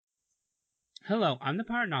Hello, I'm the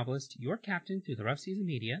Pirate Novelist, your captain through the Rough Season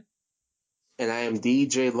Media. And I am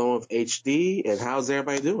DJ Lone of HD. And how's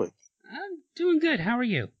everybody doing? I'm doing good. How are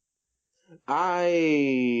you?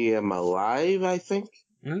 I am alive, I think.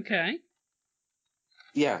 Okay.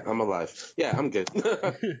 Yeah, I'm alive. Yeah, I'm good.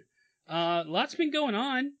 Lots been going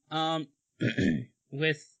on,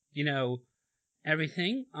 with,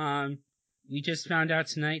 everything. We just found out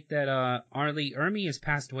tonight that, R. Lee Ermey has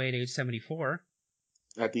passed away at age 74.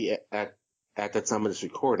 at the time of this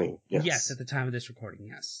recording, yes. Yes, at the time of this recording,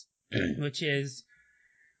 yes. Which is,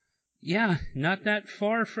 not that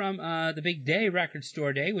far from, the big day, Record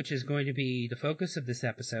Store Day, which is going to be the focus of this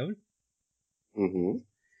episode. Mm-hmm.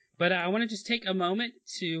 But I want to just take a moment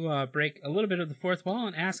to break a little bit of the fourth wall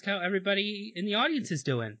and ask how everybody in the audience is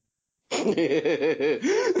doing.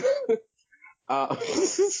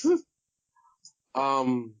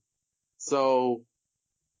 So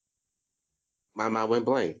my mind went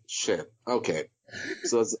blank. Shit. Okay.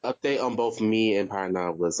 So it's an update on both me and Pirate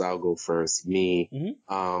Novelist. I'll go first. Me.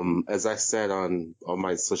 Mm-hmm. As I said on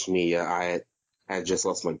my social media, I had just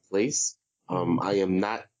lost my place. Mm-hmm.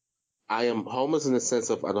 I am homeless in the sense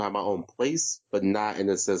of I don't have my own place, but not in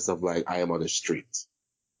the sense of like I am on the street.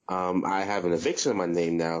 I have an eviction in my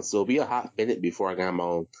name now, so it'll be a hot minute before I got my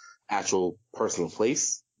own actual personal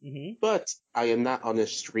place. Mm-hmm. But I am not on the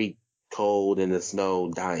street cold in the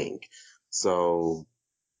snow dying. So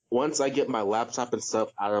once I get my laptop and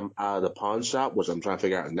stuff out of the pawn shop, which I'm trying to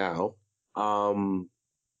figure out now,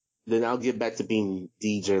 then I'll get back to being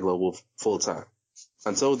DJ Lobo full time.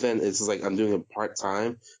 Until then, it's just like I'm doing it part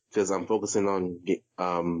time because I'm focusing on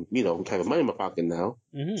kind of money in my pocket now.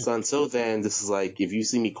 Mm-hmm. So until then, this is like if you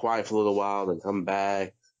see me quiet for a little while and come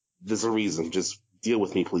back, there's a reason. Just deal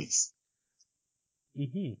with me, please.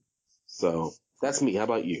 Mm-hmm. So that's me. How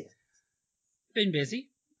about you? Been busy.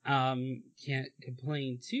 Can't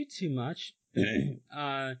complain too much.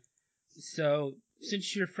 So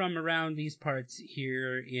since you're from around these parts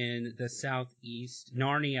here in the southeast,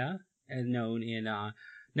 Narnia, and known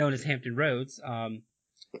as Hampton Roads,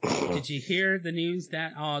 did you hear the news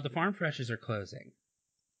that the Farm Freshes are closing?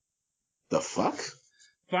 The fuck?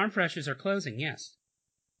 Farm Freshes are closing, yes.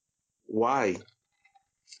 Why?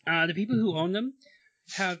 The people who own them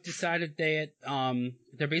have decided that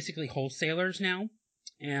they're basically wholesalers now,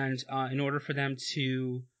 and in order for them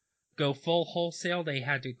to go full wholesale, they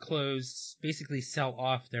had to basically sell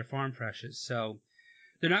off their Farm Freshes. So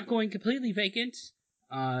they're not going completely vacant.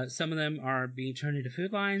 Some of them are being turned into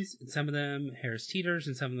Food Lions, and some of them Harris Teeters,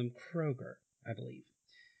 and some of them Kroger, I believe.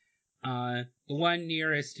 The one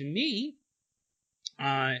nearest to me,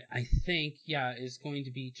 I think, is going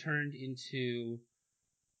to be turned into...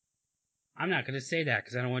 I'm not going to say that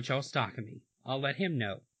because I don't want y'all stalking me. I'll let him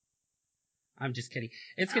know. I'm just kidding.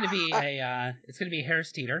 It's going to be a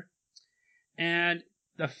Harris Teeter. And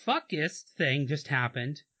the fuckest thing just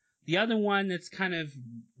happened. The other one that's kind of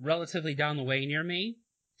relatively down the way near me,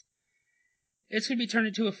 it's going to be turned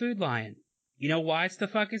into a Food Lion. You know why it's the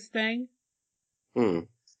fuckest thing?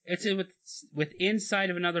 It's with inside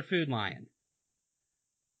of another Food Lion.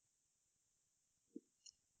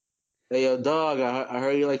 Hey, yo, dog, I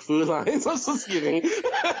heard you like Food Lions. I'm just kidding.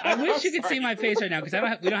 I wish you could see my face right now, because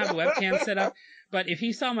we don't have a webcam set up. But if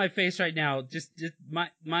he saw my face right now, just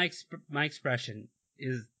my expression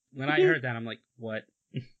is, when I heard that, I'm like, what?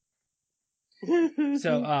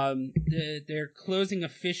 So, they're closing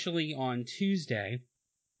officially on Tuesday.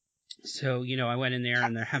 So, I went in there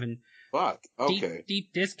and they're having Fuck. Okay.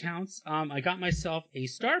 deep discounts. I got myself a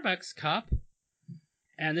Starbucks cup.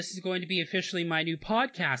 And this is going to be officially my new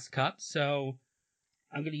podcast cup, so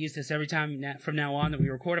I'm going to use this every time from now on that we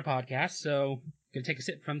record a podcast. So I'm going to take a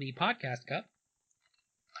sip from the podcast cup.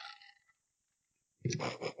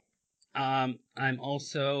 I'm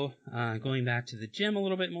also going back to the gym a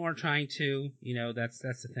little bit more, trying to, that's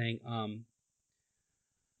the thing.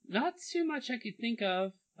 Not too much I could think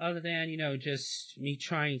of other than, just me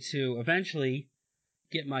trying to eventually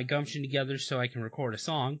get my gumption together so I can record a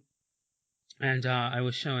song. And I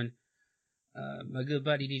was showing my good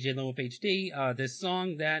buddy DJ Lone HD this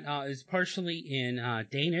song that is partially in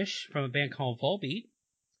Danish from a band called Volbeat.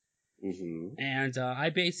 Mm-hmm. And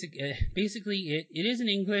I basically it is in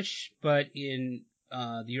English, but in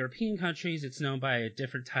the European countries it's known by a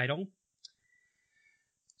different title.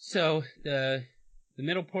 So the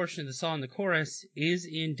middle portion of the song, the chorus, is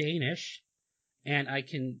in Danish, and I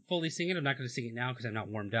can fully sing it. I'm not going to sing it now because I'm not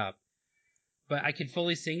warmed up. But I could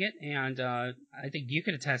fully sing it, and I think you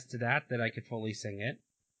could attest to that I could fully sing it.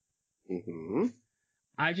 Mm-hmm.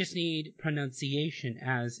 I just need pronunciation,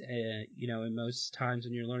 as, in most times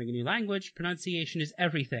when you're learning a new language, pronunciation is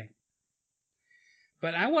everything.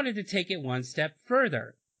 But I wanted to take it one step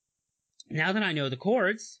further. Now that I know the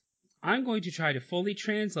chords, I'm going to try to fully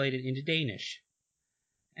translate it into Danish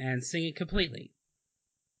and sing it completely.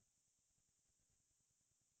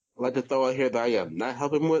 I'd like to throw out here that I am not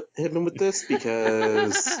helping him with this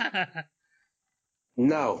because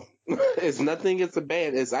no, it's nothing against the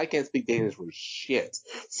band. It's I can't speak Danish for shit.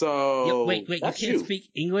 So wait, you can't speak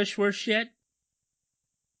English for shit?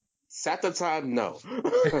 At the time, no.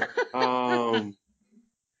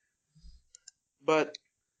 But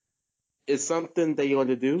it's something that you want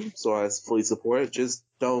to do, so I fully support it. Just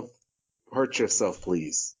don't hurt yourself,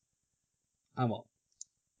 please. I won't.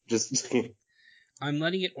 Just I'm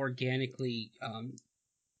letting it organically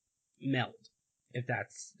meld, if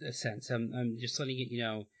that's the sense. I'm just letting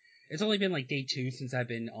it, it's only been like day 2 since I've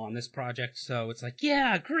been on this project, so it's like,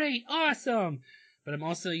 yeah, great, awesome. But I'm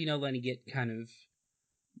also, letting it kind of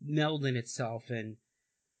meld in itself, and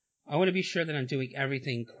I want to be sure that I'm doing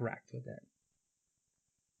everything correct with it.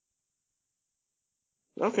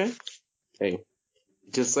 Okay. Hey,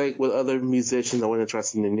 just like with other musicians that want to try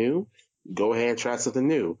something new, go ahead and try something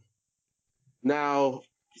new. Now,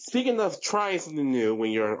 speaking of trying something new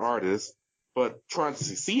when you're an artist, but trying to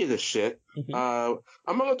succeed at this shit, I'm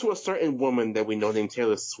gonna go to a certain woman that we know named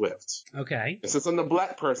Taylor Swift. Okay. And since I'm the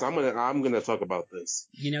black person, I'm gonna talk about this.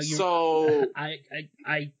 So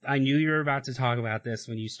I knew you were about to talk about this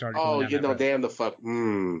when you started. Oh, damn the fuck.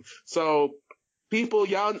 So, people,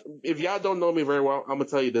 if y'all don't know me very well, I'm gonna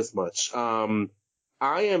tell you this much. I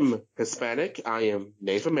am Hispanic, I am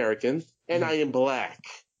Native American, and I am black.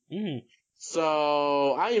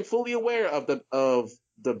 So I am fully aware of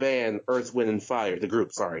the band Earth, Wind, and Fire. The group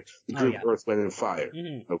Earth, Wind, and Fire.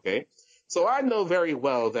 Okay, so I know very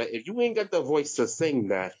well that if you ain't got the voice to sing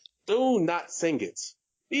that, do not sing it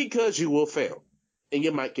because you will fail and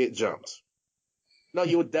you might get jumped. No,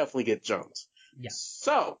 you will definitely get jumped. Yeah.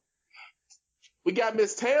 So we got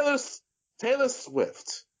Miss Taylor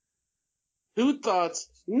Swift, who thought,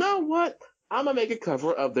 you know what? I'm gonna make a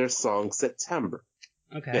cover of their song September.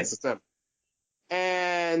 Okay. Yeah, September.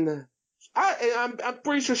 And I'm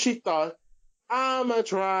pretty sure she thought, I'm gonna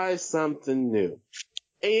try something new.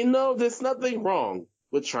 And there's nothing wrong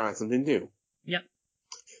with trying something new. Yep.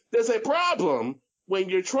 There's a problem when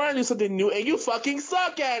you're trying to do something new and you fucking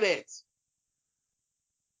suck at it.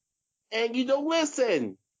 And you don't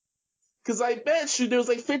listen. Cause I bet you there's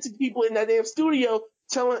like 50 people in that damn studio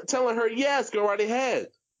telling her, yes, go right ahead.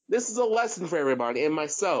 This is a lesson for everybody and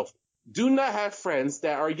myself. Do not have friends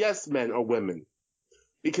that are yes men or women.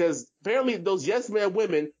 Because apparently those yes men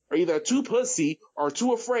women are either too pussy or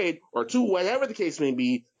too afraid or too whatever the case may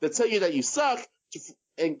be to tell you that you suck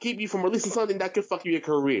and keep you from releasing something that could fuck your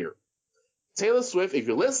career. Taylor Swift, if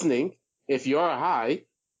you're listening, if you are high,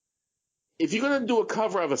 if you're going to do a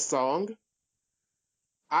cover of a song,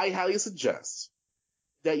 I highly suggest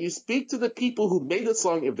that you speak to the people who made the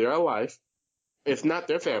song if they're alive, if not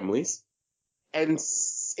their families, and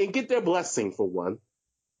get their blessing for one.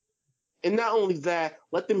 And not only that,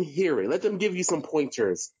 let them hear it. Let them give you some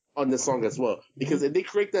pointers on the song as well. Because if they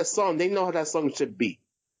create that song, they know how that song should be.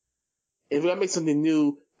 If we're gonna make something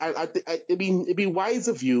new, it'd be wise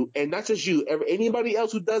of you, and not just you, anybody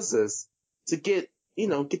else who does this, to get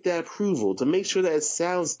that approval, to make sure that it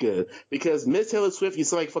sounds good. Because Miss Taylor Swift, you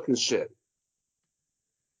sound like fucking shit.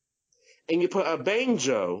 And you put a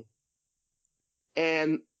banjo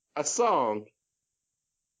and a song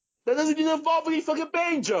that doesn't even involve any fucking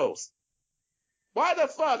banjos. Why the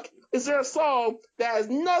fuck is there a song that has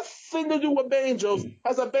nothing to do with banjos,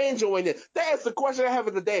 has a banjo in it? That's the question I have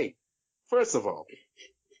of the day. First of all.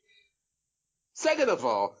 Second of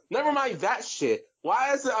all, never mind that shit.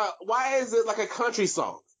 Why is it like a country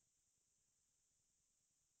song?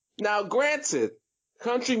 Now, granted,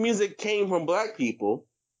 country music came from black people.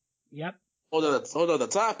 Yep. Although the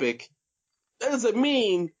topic, that doesn't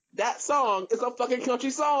mean that song is a fucking country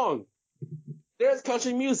song. There's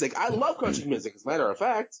country music. I love country music, as a matter of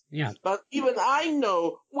fact. Yeah. But even I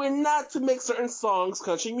know when not to make certain songs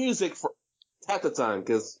country music for half the time,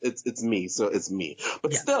 because it's me, so it's me.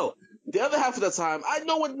 But still, the other half of the time, I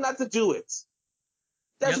know when not to do it.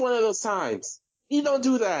 That's one of those times. You don't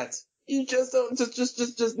do that. You just don't,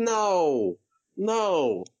 just no.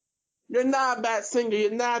 No. You're not a bad singer.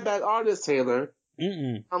 You're not a bad artist, Taylor.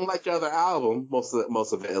 Unlike your other album, most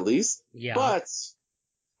of it at least. Yeah. But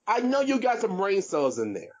I know you got some brain cells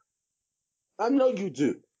in there. I know you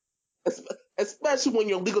do. Especially when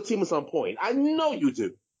your legal team is on point. I know you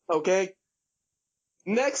do. Okay?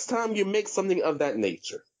 Next time you make something of that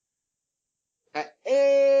nature, at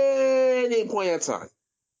any point in time,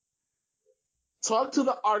 talk to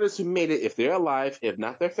the artists who made it, if they're alive, if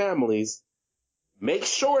not their families. Make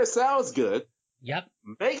sure it sounds good. Yep.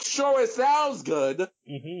 Make sure it sounds good.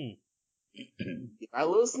 Mm-hmm. Give a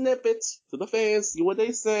little snippet to the fans, see what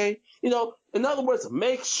they say. In other words,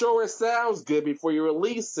 make sure it sounds good before you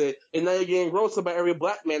release it, and now you're getting grossed by every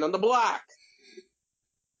black man on the block.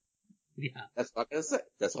 Yeah. That's all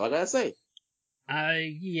I gotta say.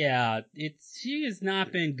 Yeah, she has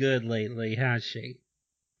not been good lately, has she?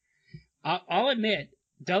 I'll admit,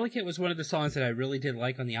 Delicate was one of the songs that I really did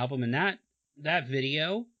like on the album, and that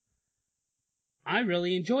video, I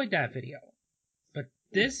really enjoyed that video. But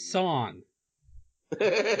this song,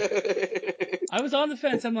 I was on the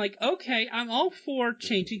fence. I'm like, okay, I'm all for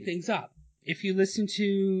changing things up. If you listen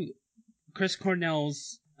to Chris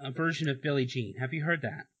Cornell's version of Billie Jean, have you heard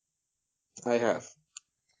that? I have.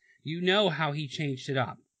 You know how he changed it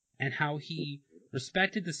up, and how he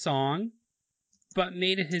respected the song, but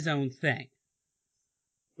made it his own thing.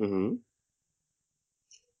 Mm-hmm.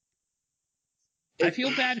 I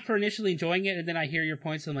feel bad for initially enjoying it, and then I hear your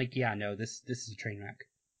points, and I'm like, yeah, no, this is a train wreck.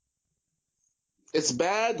 It's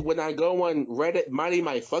bad when I go on Reddit minding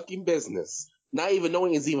my fucking business, not even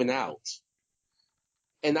knowing it's even out.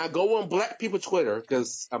 And I go on black people Twitter,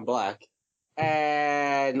 because I'm black,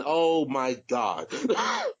 and oh my god.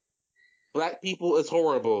 Black people is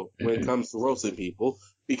horrible when it comes to roasting people,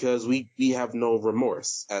 because we have no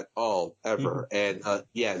remorse at all, ever. And,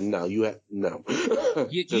 no. You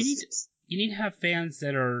need to have fans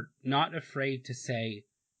that are not afraid to say,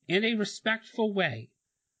 in a respectful way,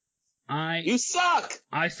 you suck!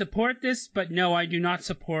 I support this, but no, I do not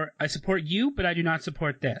support... I support you, but I do not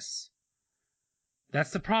support this.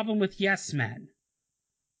 That's the problem with yes men.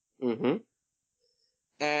 Mm-hmm.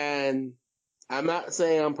 And I'm not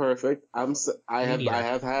saying I'm perfect. I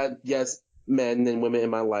have had yes men and women in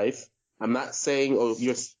my life. I'm not saying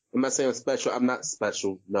I'm not saying I'm special. I'm not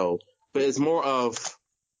special, no. But it's more of,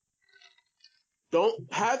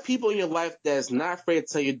 don't have people in your life that's not afraid to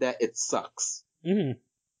tell you that it sucks. Mm-hmm.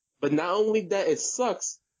 But not only that it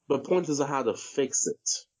sucks, but pointers on how to fix it.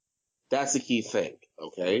 That's the key thing,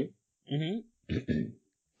 okay? Mm-hmm.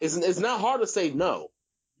 It's not hard to say no.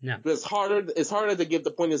 No. But it's harder to give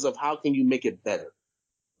the pointers of how can you make it better.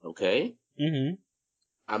 Okay? Mm-hmm.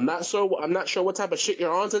 I'm not sure what type of shit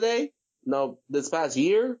you're on today. No, this past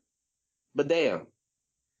year. But damn.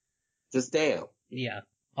 Just damn. Yeah.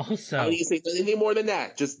 Also, I don't need to say anything more than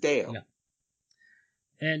that. Just damn. Yeah.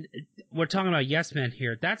 And we're talking about Yes Men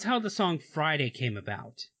here. That's how the song Friday came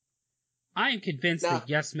about. I am convinced that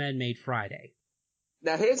Yes Men made Friday.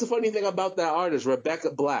 Now, here's the funny thing about that artist,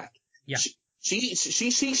 Rebecca Black. Yeah.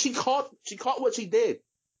 She caught what she did.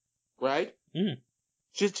 Right? Mm-hmm.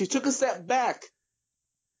 She took a step back.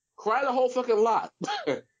 Cried a whole fucking lot.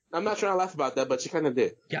 I'm not trying to laugh about that, but she kind of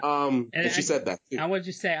did. Yeah. And she said that too. I want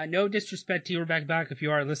to just say, no disrespect to you, Rebecca Black, if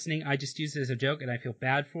you are listening. I just use it as a joke, and I feel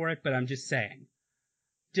bad for it, but I'm just saying.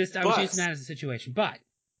 I was using that as a situation. But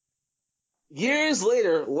years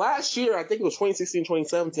later, last year, I think it was 2016,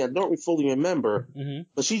 2017, I don't fully remember,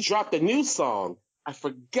 but she dropped a new song. I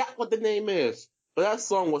forgot what the name is, but that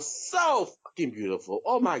song was so fucking beautiful.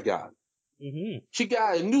 Oh my god. Mm-hmm. She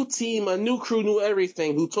got a new team, a new crew, new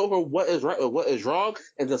everything, who told her what is right and what is wrong,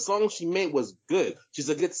 and the song she made was good. She's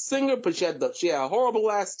a good singer, but she had a horrible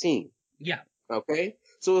ass team. Yeah. Okay?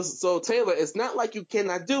 So Taylor, it's not like you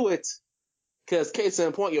cannot do it, because case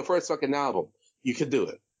in point, your first fucking album, you can do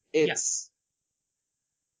it. It's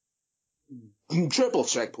triple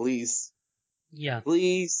check, please. Yeah.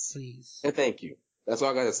 Please. And thank you. That's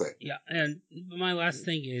all I gotta say. Yeah, and my last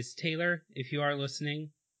thing is, Taylor, if you are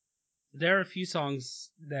listening, there are a few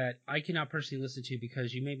songs that I cannot personally listen to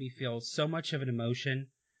because you made me feel so much of an emotion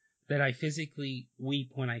that I physically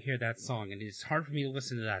weep when I hear that song, and it's hard for me to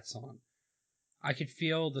listen to that song. I could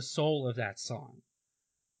feel the soul of that song.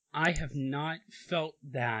 I have not felt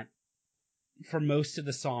that for most of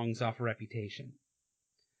the songs off of Reputation.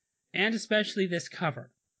 And especially this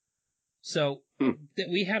cover. So,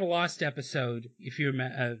 we had a Lost episode, if you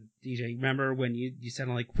DJ, remember when you said,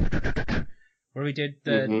 like, where we did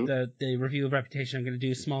the review of Reputation. I'm going to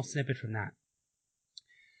do a small snippet from that.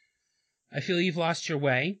 I feel you've lost your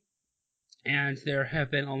way, and there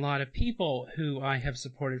have been a lot of people who I have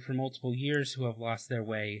supported for multiple years who have lost their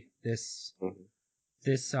way this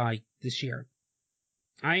year.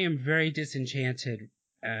 I am very disenchanted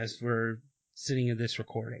as we're sitting in this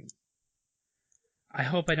recording. I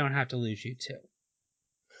hope I don't have to lose you too.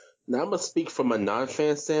 Now I'm gonna speak from a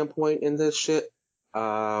non-fan standpoint in this shit.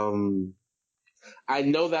 I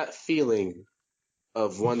know that feeling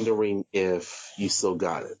of wondering if you still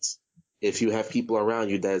got it. If you have people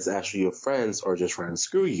around you that is actually your friends or just trying to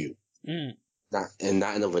screw you. Not in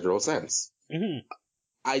a literal sense.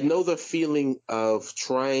 I know the feeling of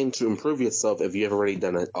trying to improve yourself if you've already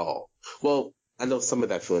done it all. Well, I know some of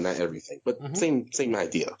that feeling, not everything, but same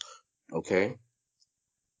idea. Okay?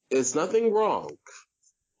 There's nothing wrong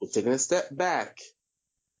with taking a step back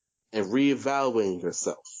and reevaluating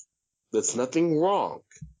yourself. There's nothing wrong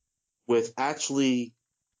with actually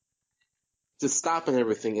just stopping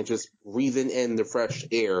everything and just breathing in the fresh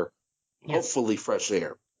air. Yeah. Hopefully fresh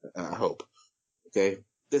air. I hope. Okay?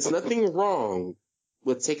 There's nothing wrong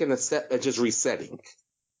with taking a step and just resetting.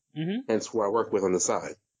 Hence who I work with on the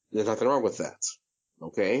side. There's nothing wrong with that.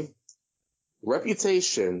 Okay?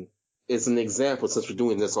 Reputation is an example, since we're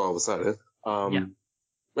doing this all of a sudden.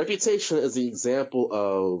 Reputation is the example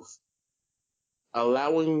of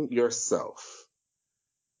allowing yourself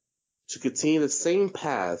to continue the same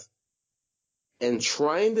path and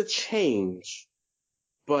trying to change,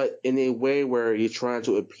 but in a way where you're trying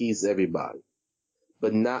to appease everybody,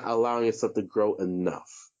 but not allowing yourself to grow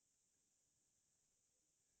enough.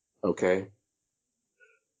 Okay?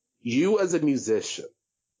 You as a musician,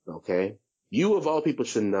 okay? You of all people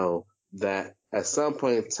should know that at some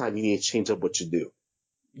point in time you need to change up what you do.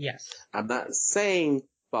 Yes. I'm not saying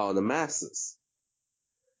follow the masses.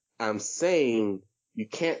 I'm saying you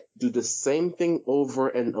can't do the same thing over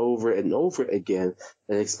and over and over again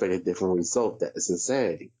and expect a different result. That is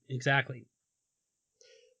insanity. Exactly.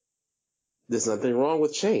 There's nothing wrong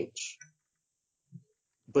with change.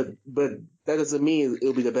 But that doesn't mean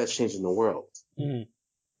it'll be the best change in the world. Mm-hmm.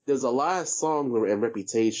 There's a lot of songs and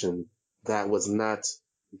Reputation that was not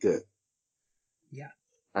good. Yeah.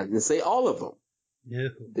 I didn't say all of them. No.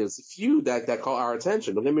 There's a few that caught our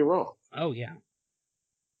attention. Don't get me wrong. Oh, yeah.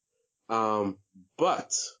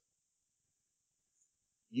 But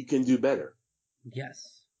you can do better.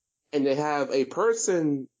 Yes. And to have a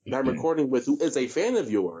person that I'm recording with who is a fan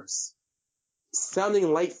of yours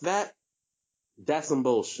sounding like that, that's some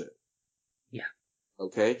bullshit. Yeah.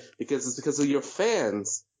 Okay? Because it's because of your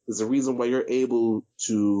fans is the reason why you're able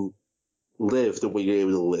to live the way you're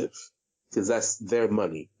able to live. Because that's their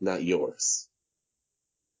money, not yours.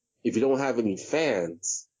 If you don't have any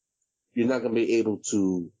fans, you're not going to be able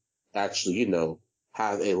to actually,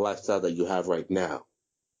 have a lifestyle that you have right now.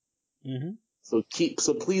 Mm-hmm.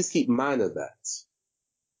 So please keep mind of that.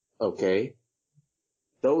 Okay?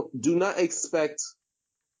 Do not expect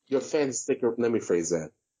your fans to let me phrase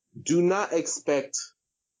that. Do not expect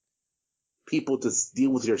people to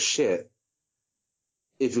deal with your shit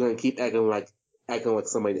if you're going to keep acting like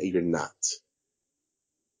somebody that you're not.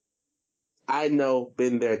 I know,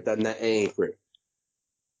 been there, done that, ain't great.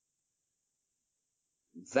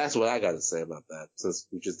 That's what I got to say about that, since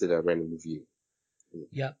we just did a random review.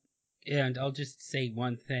 Yep. And I'll just say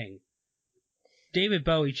one thing. David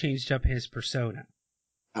Bowie changed up his persona.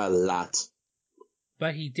 A lot.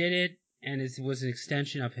 But he did it, and it was an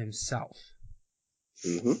extension of himself.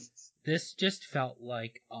 Mm-hmm. This just felt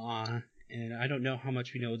like, and I don't know how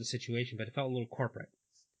much we know of the situation, but it felt a little corporate.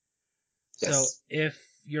 Yes. So if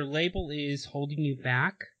your label is holding you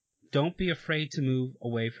back, don't be afraid to move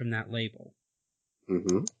away from that label.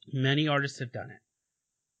 Mm-hmm. Many artists have done it.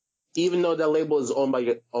 Even though that label is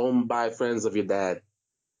owned by friends of your dad.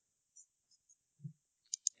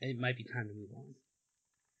 It might be time to move on.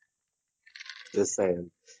 Just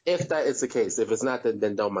saying. If that is the case. If it's not,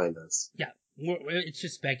 then don't mind us. Yeah. It's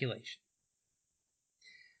just speculation.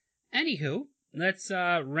 Anywho, let's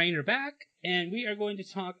rein her back, and we are going to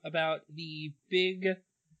talk about the big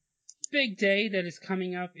day that is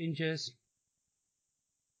coming up in just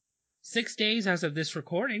 6 days as of this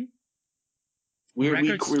recording. We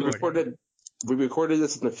recorded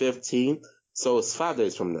this on the 15th, so it's 5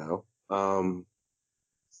 days from now.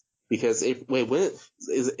 Because when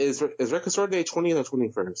is Record Store Day 20th or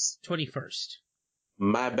 21st? 21st.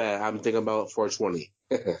 My bad. I'm thinking about 420.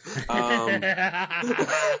 I'm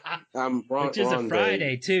wrong. Which is wrong a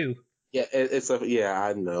Friday day. too. Yeah,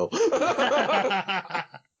 I know.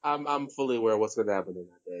 I'm fully aware of what's going to happen in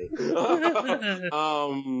that day.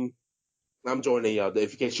 I'm joining y'all. In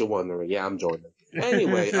case you're wondering, yeah, I'm joining.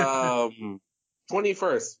 Anyway,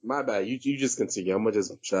 21st. My bad. You just continue. I'm gonna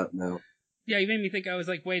just shut up now. Yeah, you made me think. I was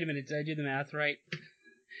like, wait a minute, did I do the math right?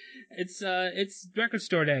 It's Record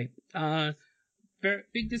Store Day.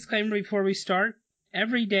 Big disclaimer before we start.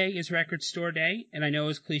 Every day is Record Store Day, and I know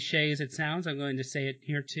as cliche as it sounds, I'm going to say it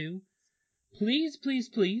here too. Please, please,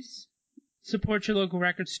 please support your local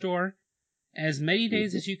record store as many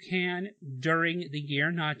days as you can during the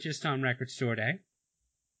year, not just on Record Store Day.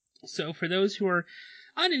 So for those who are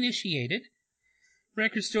uninitiated,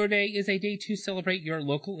 Record Store Day is a day to celebrate your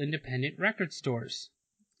local independent record stores.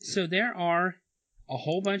 So there are a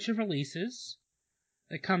whole bunch of releases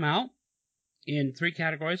that come out in 3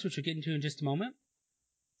 categories, which we'll get into in just a moment,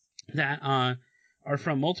 that are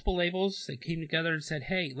from multiple labels that came together and said,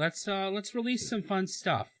 hey, let's release some fun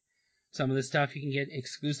stuff. Some of the stuff you can get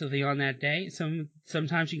exclusively on that day.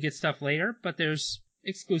 Sometimes you can get stuff later, but there's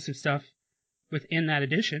exclusive stuff within that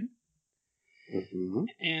edition. Mm-hmm.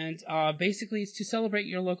 And basically it's to celebrate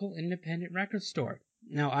your local independent record store.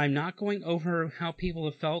 Now, I'm not going over how people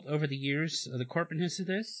have felt over the years of the corporateness of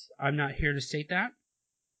this. I'm not here to state that.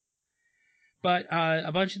 But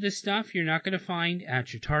a bunch of this stuff you're not going to find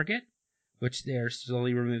at your Target, which they're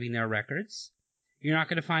slowly removing their records. You're not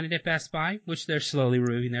going to find it at Best Buy, which they're slowly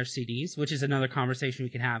removing their CDs, which is another conversation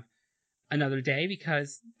we can have another day,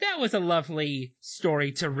 because that was a lovely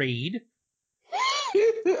story to read.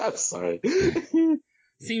 I'm sorry.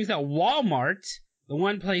 Seems that Walmart, the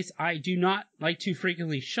one place I do not like to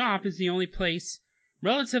frequently shop, is the only place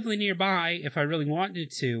relatively nearby, if I really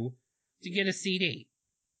wanted to get a CD.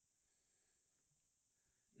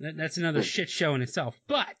 That's another shit show in itself.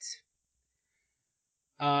 But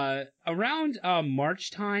around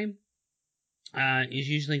March time is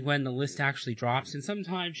usually when the list actually drops, and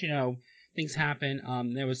sometimes, things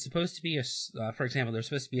happen. There was supposed to be for example, there was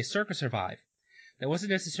supposed to be a Circa Survive that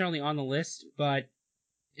wasn't necessarily on the list, but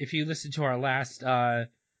if you listen to our last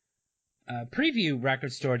preview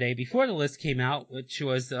record store day before the list came out, which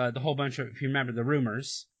was the whole bunch of, if you remember, the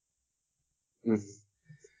rumors.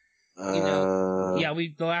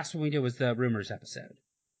 The last one we did was the rumors episode.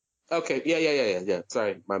 Okay, yeah.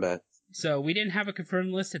 Sorry, my bad. So we didn't have a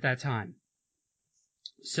confirmed list at that time.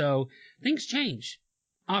 So things change,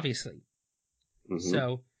 obviously. Mm-hmm.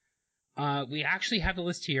 So we actually have the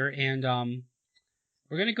list here, and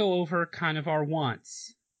we're going to go over kind of our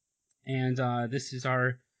wants. And this is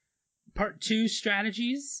our part 2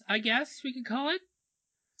 strategies, I guess we could call it.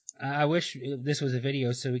 I wish this was a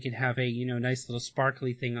video so we could have a, nice little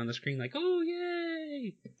sparkly thing on the screen like, oh,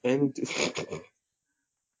 yay! In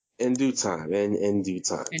due time. In due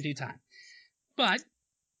time. But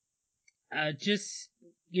just,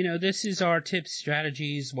 this is our tips,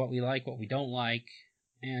 strategies, what we like, what we don't like.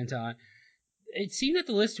 And it seemed that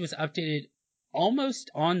the list was updated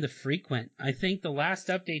almost on the frequent. I think the last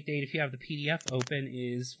update date, if you have the PDF open,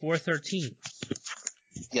 is 4/13.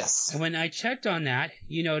 Yes. And when I checked on that,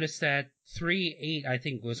 you notice that 3/8, I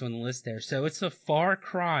think, was on the list there. So it's a far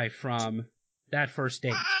cry from that first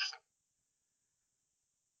date.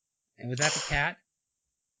 And was that the cat?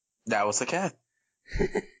 That was the cat.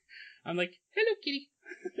 I'm like, hello, kitty.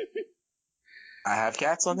 I have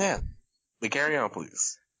cats on hand. But carry on,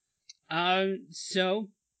 please. So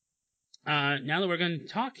now that we're going to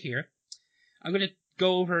talk here, I'm going to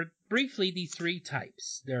go over briefly the 3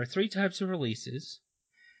 types. There are 3 types of releases.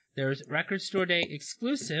 There's Record Store Day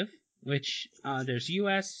exclusive, which there's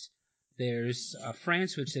US, there's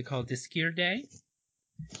France, which they call Disquaire Day.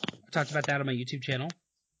 I talked about that on my YouTube channel.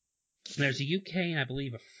 There's a UK and I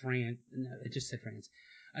believe a France. No, it just said France.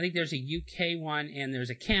 I think there's a UK one and there's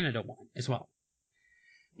a Canada one as well.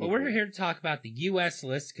 But we're here to talk about the US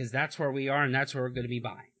list because that's where we are and that's where we're going to be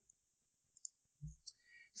buying.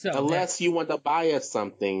 So, unless you want to buy us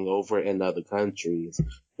something over in other countries,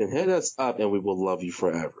 then hit us up and we will love you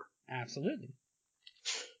forever. Absolutely.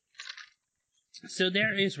 So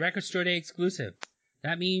there is Record Store Day exclusive.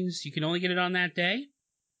 That means you can only get it on that day,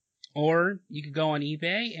 or you could go on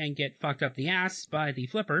eBay and get fucked up the ass by the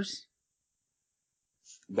flippers.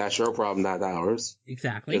 That's your problem, not ours.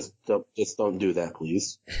 Exactly. Just don't do that,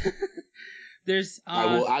 please. There's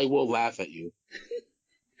I will laugh at you.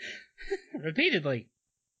 Repeatedly.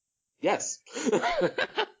 Yes.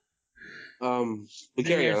 But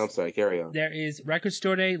carry on. I'm sorry. Carry on. There is Record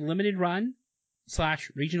Store Day limited run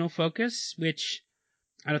 / regional focus, which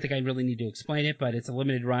I don't think I really need to explain it, but it's a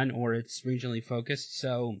limited run or it's regionally focused.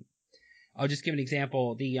 So I'll just give an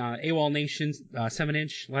example. The AWOL Nations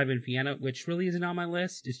 7-inch live in Vienna, which really isn't on my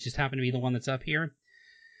list. It's just happened to be the one that's up here.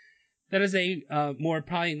 That is a more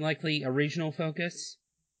probably likely a regional focus.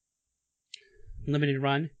 Limited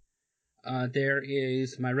run. There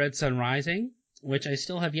is My Red Sun Rising, which I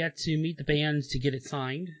still have yet to meet the bands to get it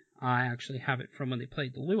signed. I actually have it from when they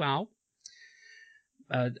played the Luau.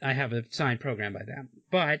 I have a signed program by them.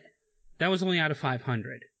 But that was only out of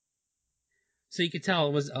 500. So you could tell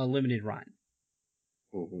it was a limited run.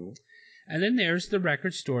 Mm-hmm. And then there's the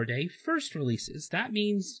Record Store Day first releases. That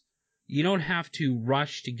means you don't have to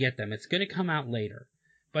rush to get them. It's going to come out later.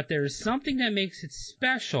 But there's something that makes it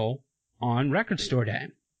special on Record Store Day.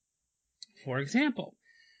 For example,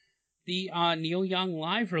 the Neil Young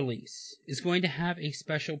live release is going to have a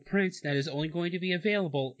special print that is only going to be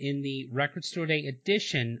available in the Record Store Day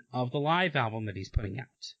edition of the live album that he's putting out.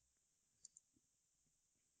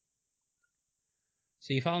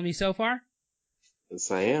 So you follow me so far?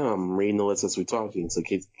 Yes, I am. I'm reading the list as we're talking, so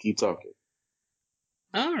keep talking.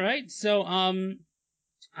 All right. So,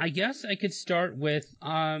 I guess I could start with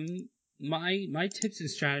my tips and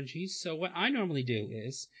strategies. So what I normally do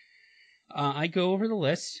is I go over the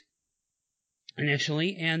list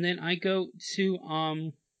initially, and then I go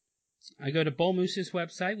to Bull Moose's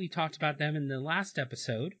website. We talked about them in the last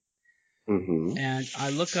episode, and I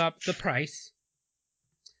look up the price.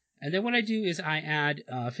 And then what I do is I add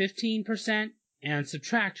 15% and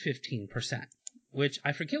subtract 15%, which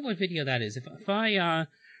I forget what video that is. If I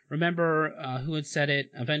remember who had said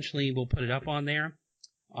it, eventually we'll put it up on there,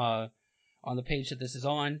 on the page that this is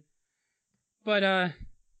on. But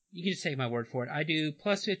you can just take my word for it. I do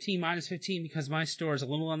plus 15, minus 15 because my store is a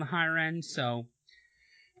little on the higher end, so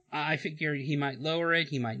I figured he might lower it,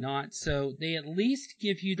 he might not. So they at least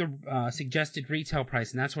give you the suggested retail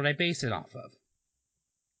price, and that's what I base it off of.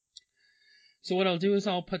 So what I'll do is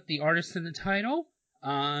I'll put the artist in the title,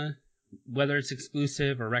 whether it's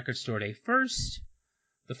exclusive or record store day first,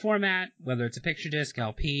 the format, whether it's a picture disc,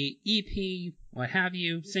 LP, EP, what have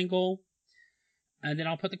you, single, and then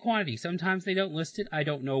I'll put the quantity. Sometimes they don't list it. I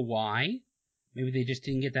don't know why. Maybe they just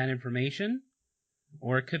didn't get that information,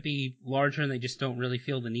 or it could be larger and they just don't really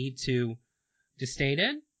feel the need to state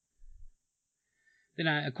it. Then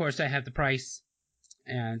of course I have the price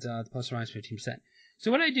and the plus or minus 15%. So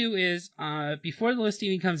what I do is, before the list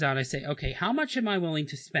even comes out, I say, okay, how much am I willing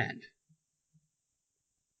to spend?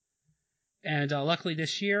 And luckily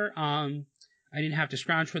this year, I didn't have to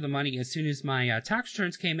scrounge for the money. As soon as my tax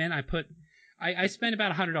returns came in, I spend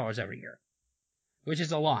about $100 every year, which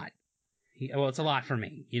is a lot. Well, it's a lot for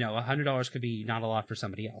me. You know, $100 could be not a lot for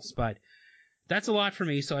somebody else, but that's a lot for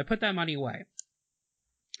me, so I put that money away.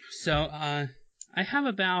 So I have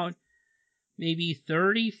about maybe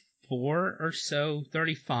 34 or so,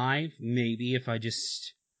 35 maybe, if I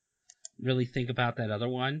just really think about that other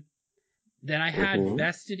one, that I had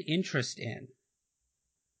vested interest in.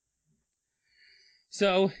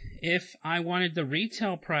 So if I wanted the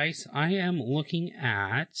retail price, I am looking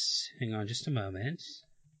at, hang on just a moment,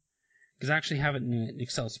 because I actually have it in an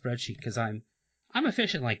Excel spreadsheet, because I'm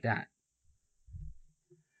efficient like that.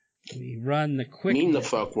 Let me run the quick... Mean the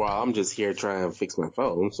fuck while I'm just here trying to fix my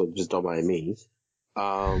phone, so just don't mind me.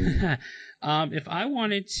 If I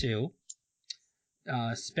wanted to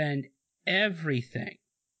spend everything,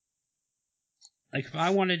 like if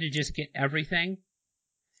I wanted to just get everything,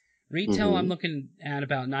 retail I'm looking at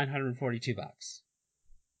about $942,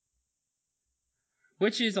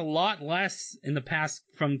 which is a lot less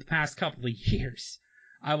from the past couple of years.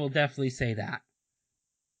 I will definitely say that.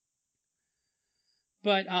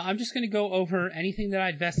 But I'm just going to go over anything that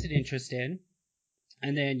I'd vested interest in,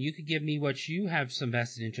 and then you could give me what you have some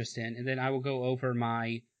vested interest in, and then I will go over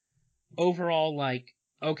my overall, like,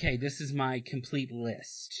 okay, this is my complete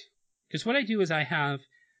list. Because what I do is I have,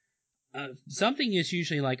 something is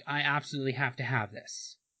usually like, I absolutely have to have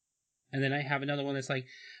this. And then I have another one that's like,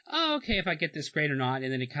 oh, okay, if I get this, great or not,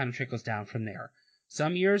 and then it kind of trickles down from there.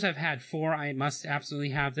 Some years I've had 4, I must absolutely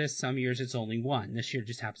have this. Some years it's only 1. This year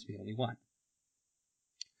just happens to be only 1.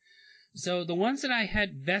 So the ones that I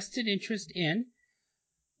had vested interest in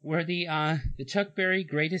were the Chuck Berry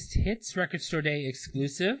Greatest Hits Record Store Day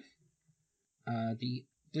exclusive, the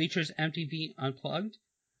Bleachers MTV Unplugged.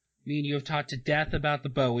 Me and you have talked to death about the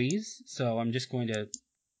Bowies, so I'm just going to,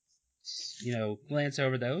 glance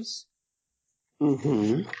over those.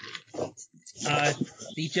 The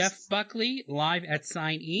Jeff Buckley Live at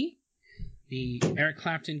Sign E, the Eric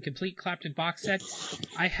Clapton Complete Clapton box set.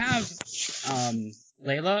 I have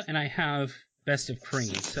Layla, and I have Best of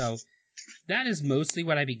Cream, so that is mostly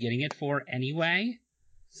what I'd be getting it for anyway.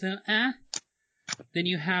 So, Then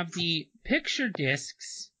you have the picture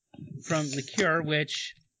discs from The Cure,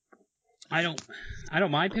 which I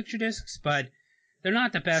don't mind picture discs, but they're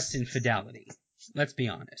not the best in fidelity. Let's be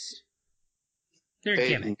honest. They're a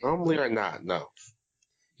gimmick. Normally are not, no.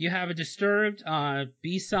 You have a Disturbed,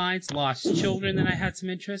 B-Sides, Lost Children that I had some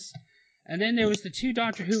interest. And then there was the 2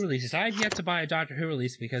 Doctor Who releases. I have yet to buy a Doctor Who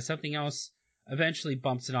release because something else eventually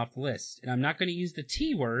bumps it off the list. And I'm not going to use the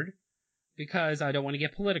T word because I don't want to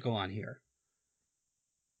get political on here.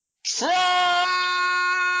 Trump!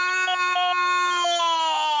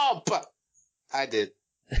 I did.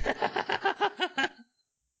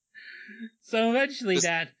 So eventually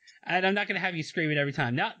and I'm not going to have you scream it every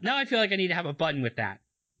time. Now I feel like I need to have a button with that.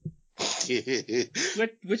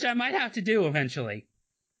 which I might have to do eventually.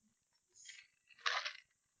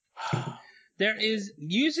 There is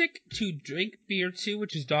Music to Drink Beer To,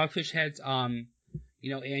 which is Dogfish Head's,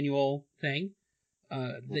 annual thing.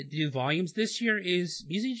 that do volumes this year is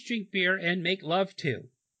Music to Drink Beer and Make Love To.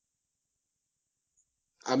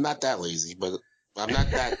 I'm not that lazy, but I'm not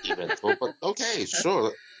that eventful. But okay,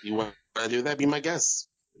 sure. You want to do that? Be my guest.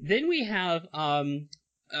 Then we have a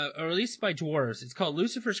release by Dwarves. It's called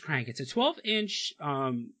Lucifer's Crank. It's a 12-inch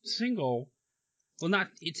single. Well,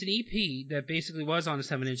 it's an EP that basically was on a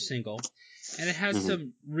 7-inch single. And it has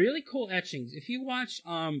some really cool etchings. If you watch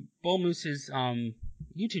Bull Moose's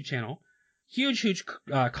YouTube channel, huge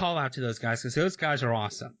call out to those guys, because those guys are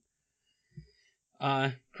awesome.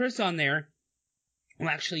 Chris on there will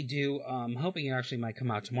actually do, hoping it actually might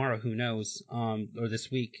come out tomorrow, who knows, or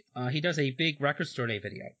this week. He does a big Record Store Day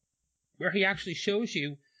video where he actually shows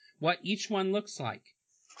you what each one looks like.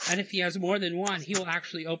 And if he has more than one, he will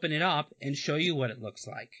actually open it up and show you what it looks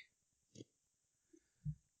like.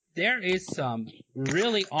 There is some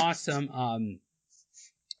really awesome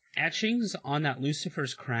etchings on that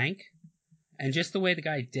Lucifer's Crank. And just the way the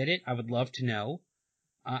guy did it, I would love to know.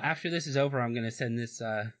 After this is over, I'm going to send this,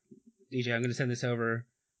 DJ, I'm going to send this over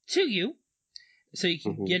to you so you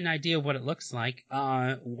can get an idea of what it looks like.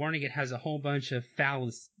 Warning, it has a whole bunch of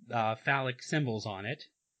phallic symbols on it.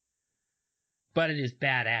 But it is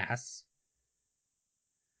badass.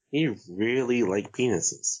 You really like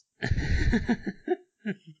penises.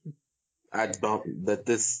 I don't. That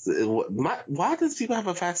this. Why does people have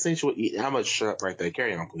a fascination with eating? I'm gonna shut up right there.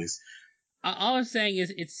 Carry on, please. All I'm saying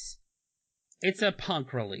is it's a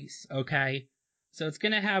punk release, okay? So it's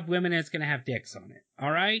gonna have women and it's gonna have dicks on it. All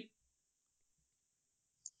right.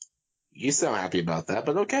 You sound happy about that,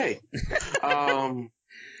 but okay.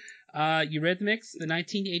 Eurythmics, the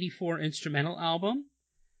 1984 instrumental album.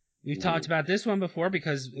 We've talked about this one before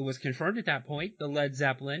because it was confirmed at that point. The Led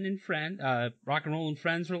Zeppelin and Rock and Roll and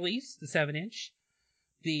Friends release, the 7-inch.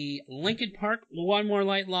 The Linkin Park One More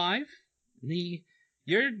Light Live.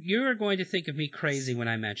 You're going to think of me crazy when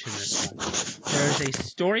I mention this one. There's a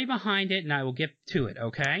story behind it, and I will get to it,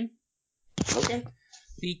 okay? Okay.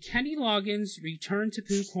 The Kenny Loggins Return to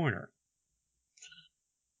Pooh Corner.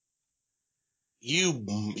 You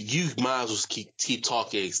might as well keep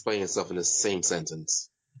talking and explaining yourself in the same sentence.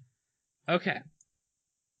 Okay.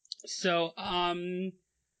 So,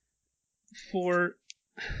 for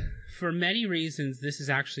many reasons, this is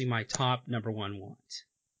actually my top number one want.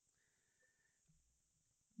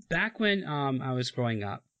 Back when I was growing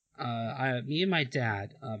up, me and my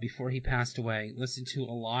dad, before he passed away, listened to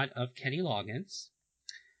a lot of Kenny Loggins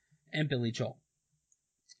and Billy Joel.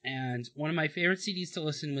 And one of my favorite CDs to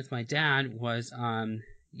listen with my dad was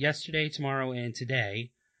Yesterday, Tomorrow, and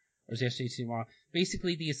Today. Or was Yesterday, Tomorrow?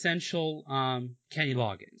 Basically, the essential Kenny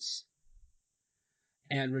Loggins.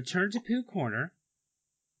 And Return to Pooh Corner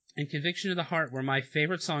and Conviction of the Heart were my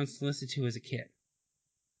favorite songs to listen to as a kid.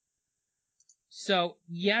 So,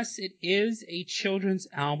 yes, it is a children's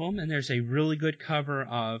album, and there's a really good cover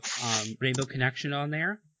of Rainbow Connection on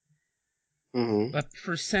there. Mm-hmm. But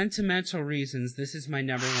for sentimental reasons, this is my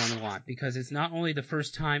number one want, because it's not only the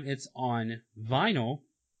first time it's on vinyl,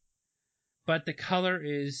 but the color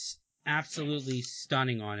is absolutely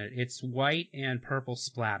stunning on it. It's white and purple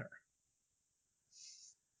splatter.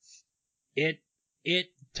 It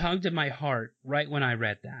tugged at my heart right when I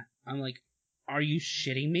read that. I'm like, are you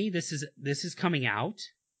shitting me? This is coming out?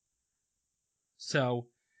 So,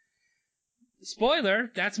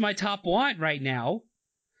 spoiler, that's my top want right now.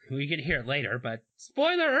 We can hear it later, but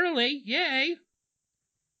spoiler early, yay!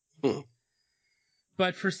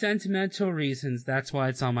 But for sentimental reasons, that's why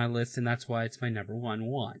it's on my list, and that's why it's my number one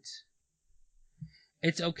want.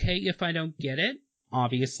 It's okay if I don't get it,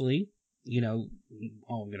 obviously. You know,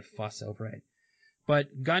 I'm gonna fuss over it.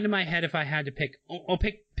 But gun to my head, if I had to pick,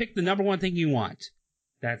 pick the number one thing you want.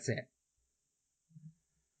 That's it.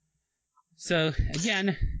 So,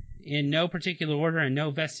 again, in no particular order and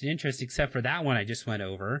no vested interest except for that one I just went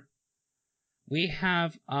over, we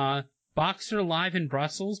have Boxer Live in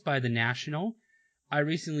Brussels by The National. I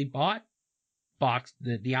recently bought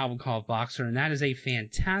the album called Boxer, and that is a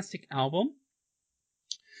fantastic album.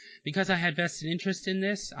 Because I had vested interest in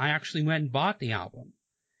this, I actually went and bought the album.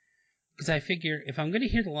 Because I figure if I'm going to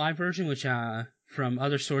hear the live version, which from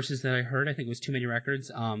other sources that I heard, I think it was Too Many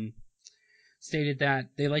Records, stated that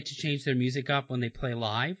they like to change their music up when they play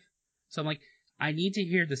live. So I'm like, I need to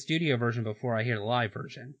hear the studio version before I hear the live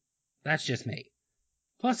version. That's just me.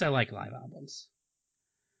 Plus, I like live albums.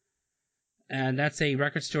 And that's a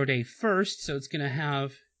Record Store Day first, so it's going to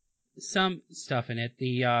have some stuff in it.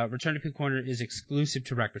 The Return to Pooh Corner is exclusive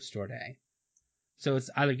to Record Store Day. So it's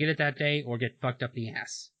either get it that day or get fucked up the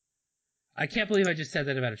ass. I can't believe I just said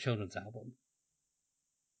that about a children's album.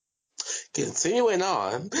 Continuing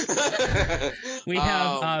on. We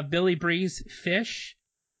have Billy Bree's Fish,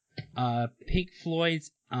 Pink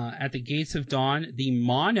Floyd's At the Gates of Dawn, the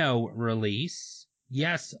mono release.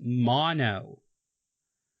 Yes, mono.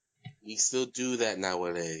 We still do that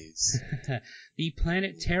nowadays. The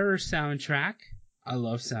Planet Terror soundtrack. I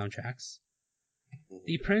love soundtracks.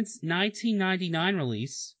 The Prince 1999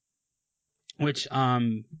 release, which,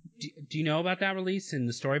 do you know about that release and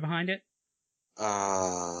the story behind it?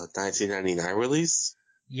 1999 release?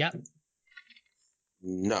 Yep.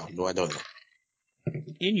 No, I don't know.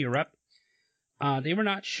 In Europe, they were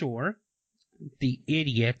not sure, the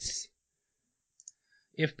idiots,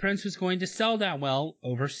 if Prince was going to sell that well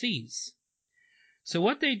overseas. So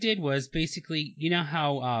what they did was basically, you know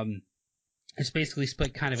how it's basically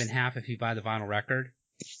split kind of in half if you buy the vinyl record?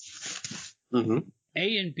 Mm-hmm.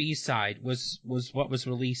 A and B side was what was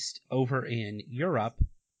released over in Europe,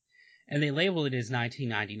 and they labeled it as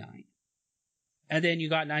 1999. And then you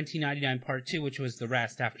got 1999 Part 2, which was the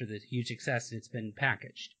rest after the huge success, and it's been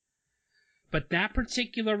packaged. But that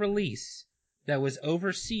particular release that was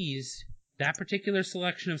overseas, that particular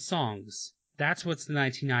selection of songs, that's what's the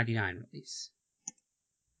 1999 release.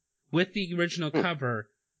 With the original cover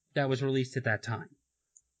that was released at that time.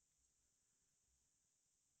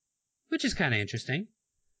 Which is kind of interesting.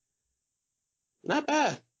 Not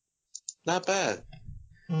bad. Not bad.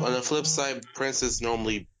 On the flip side, Prince is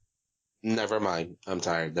normally... Never mind. I'm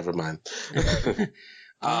tired. Never mind.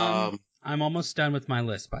 I'm almost done with my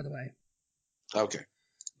list, by the way. Okay.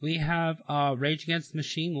 We have Rage Against the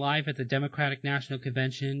Machine live at the Democratic National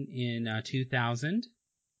Convention in 2000,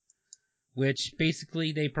 which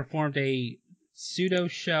basically they performed a pseudo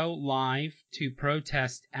show live to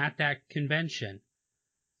protest at that convention.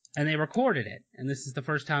 And they recorded it, and this is the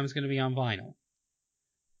first time it's going to be on vinyl.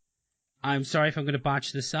 I'm sorry if I'm going to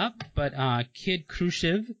botch this up, but Kid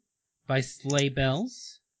Khrushchev by Sleigh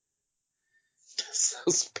Bells.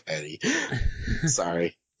 So petty.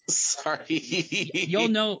 Sorry. You'll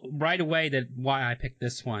know right away that why I picked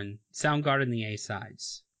this one. Soundgarden, the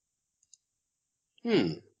A-sides.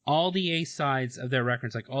 All the A-sides of their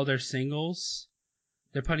records, like all their singles,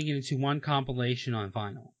 they're putting it into one compilation on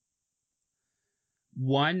vinyl.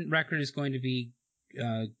 One record is going to be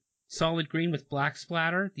solid green with black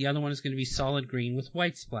splatter. The other one is going to be solid green with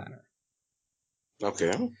white splatter.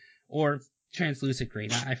 Okay. Or translucent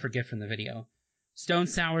green. I forget from the video. Stone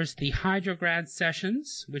Sour's The Hydrograd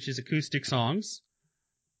Sessions, which is acoustic songs.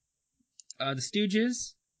 The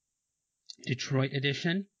Stooges, Detroit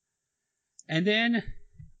Edition. And then,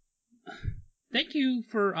 thank you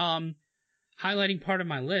for highlighting part of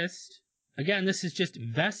my list. Again, this is just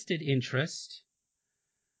vested interest.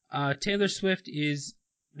 Taylor Swift is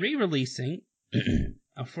re-releasing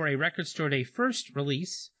for a Record Store Day first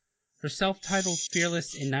release her self-titled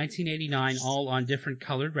Fearless in 1989, all on different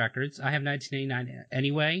colored records. I have 1989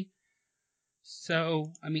 anyway.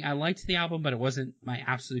 So, I mean, I liked the album, but it wasn't my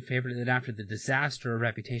absolute favorite. And after the disaster of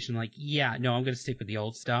Reputation, like, yeah, no, I'm going to stick with the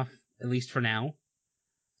old stuff, at least for now.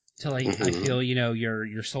 Till I feel, you know,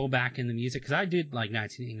 your soul back in the music. Because I did like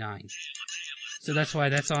 1989. So that's why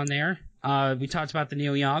that's on there. We talked about the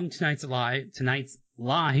Neil Young, tonight's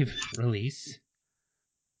live release.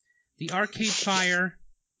 The Arcade Fire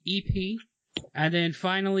EP, and then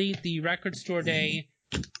finally the Record Store Day,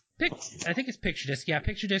 I think it's Picture Disc, yeah,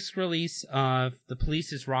 Picture Disc release of The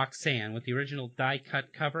Police's Roxanne with the original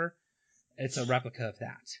die-cut cover. It's a replica of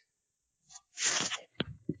that.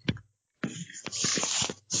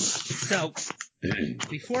 So,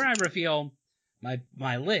 before I reveal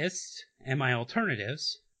my list and my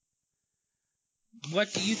alternatives,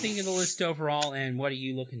 what do you think of the list overall, and what are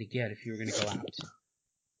you looking to get if you were going to go out?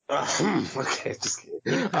 Okay, just kidding.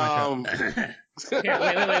 Here,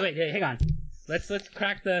 wait, hang on. Let's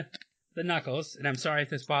crack the knuckles, and I'm sorry if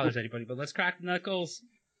this bothers anybody, but let's crack the knuckles.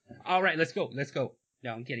 All right, let's go.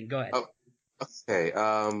 No, I'm kidding. Go ahead. Oh, okay,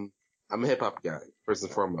 I'm a hip hop guy first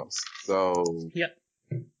and foremost. So yep.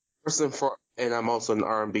 And I'm also an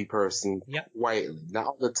R&B person. Yep. Quietly, not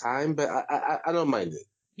all the time, but I don't mind it.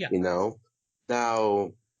 Yeah. You know.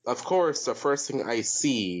 Now, of course, the first thing I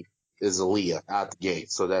see is Aaliyah out the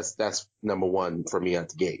gate. So that's number one for me out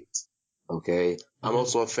the gate. Okay. Mm-hmm. I'm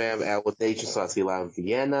also a fan of Atwood Nation, so I see live in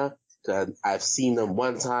Vienna. I've seen them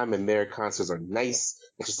one time, and their concerts are nice.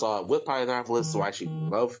 I just saw it with Pineapple, so I should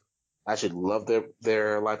love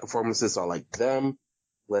their live performances. So I like them.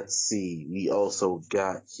 Let's see. We also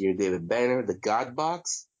got here David Banner, the God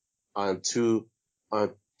Box, on two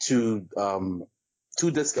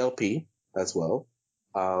disc LP as well.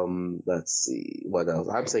 Let's see what else.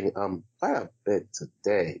 I'm saying quite a bit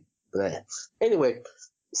today. But anyway,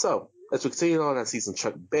 so as we continue on, I see some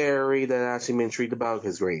Chuck Berry that I actually been intrigued about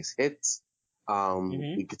his greatest hits.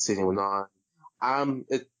 We continuing on.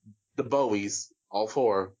 The Bowies, all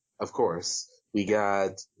four, of course. We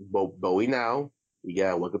got Bowie Now. We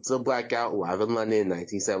got Welcome to the Blackout, live in London in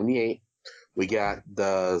 1978. We got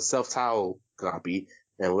the self-titled copy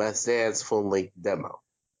and Let's Dance full length demo.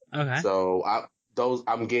 Okay. So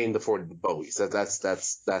I'm getting the four Bowies.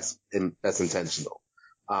 That's intentional.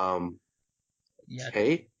 Yeah.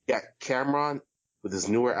 Okay. Got Cameron with his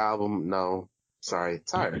newer album. No, sorry,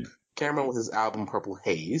 tired. Cameron with his album Purple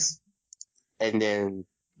Haze, and then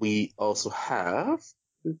we also have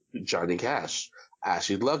Johnny Cash. I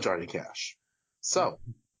actually love Johnny Cash. So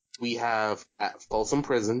we have at Folsom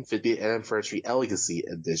Prison 50th Anniversary Legacy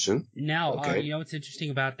Edition. Now, okay. You know what's interesting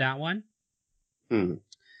about that one?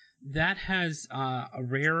 That has a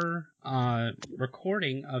rare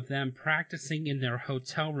recording of them practicing in their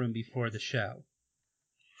hotel room before the show.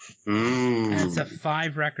 And it's a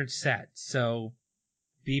 5-record set, so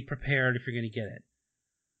be prepared if you're going to get it.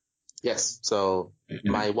 Yes, so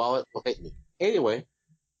my wallet will hit me. Anyway,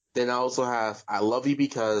 then I also have I Love You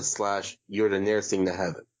Because / You're the Nearest Thing to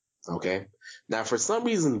Heaven. Okay? Now, for some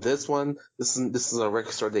reason, this is a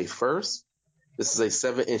record store day first. This is a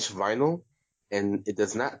 7-inch vinyl, and it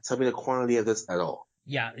does not tell me the quantity of this at all.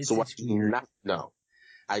 Yeah, so I do not know.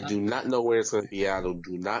 I do not know where it's going to be at. I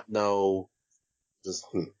do not know.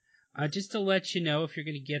 Just to let you know, if you're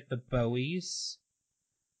going to get the Bowies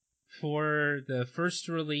for the first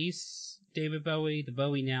release, David Bowie, the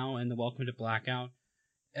Bowie Now, and the Welcome to Blackout,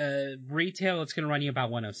 retail, it's going to run you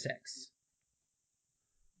about $106.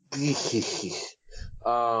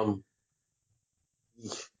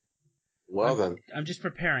 Well then, I'm just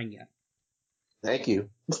preparing you. Thank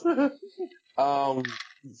you.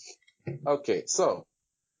 Okay, so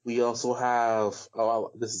we also have.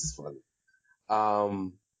 This is fun.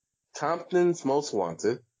 Compton's Most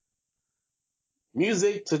Wanted.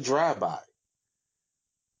 Music to Drive By.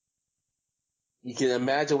 You can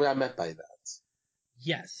imagine what I meant by that.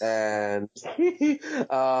 Yes. And this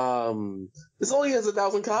only has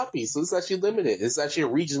 1,000 copies, so it's actually limited. It's actually a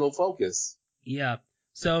regional focus. Yeah.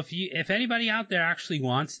 So if anybody out there actually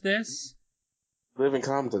wants this, live in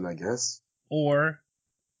Compton, I guess, or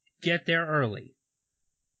get there early.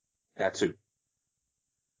 That too.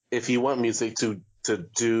 If you want music to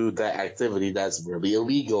do that activity, that's really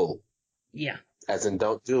illegal. Yeah. As in,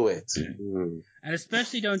 don't do it. And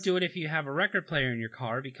especially don't do it if you have a record player in your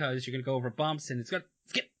car, because you're going to go over bumps and it's going to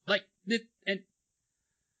skip like this. And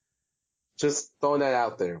just throwing that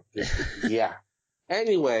out there. Yeah.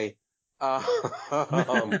 Anyway, let's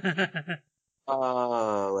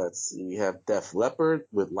see. We have Def Leppard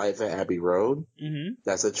with Life at Abbey Road. Mm-hmm.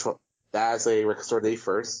 That's a record store day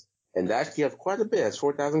first, and that actually have quite a bit. It's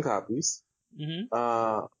 4,000 copies.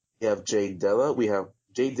 Mm-hmm. We have Jay Dilla. We have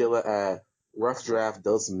Jay Dilla at Rough Draft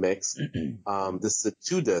Does Mix. This is a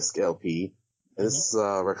 2-disc LP, and this is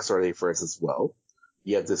record store day first as well.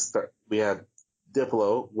 We have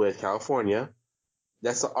Diplo with California.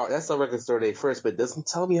 That's a record store day first, but it doesn't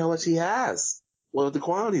tell me how much he has. What the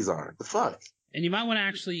quantities are. The fuck. And you might want to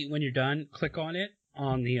actually, when you're done, click on it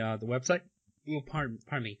on the website. Well, pardon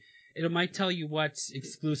me. It might tell you what's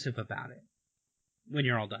exclusive about it when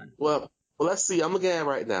you're all done. Well, let's see. I'm looking at it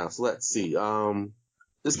right now, so let's see.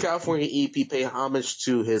 This California EP paid homage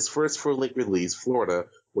to his first full-length release, Florida,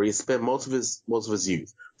 where he spent most of his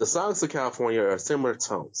youth. The songs of California are a similar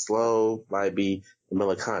tone, slow, vibey, and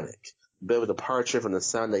melancholic, a bit of a departure from the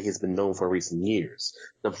sound that he's been known for recent years.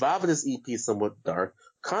 The vibe of this EP is somewhat dark,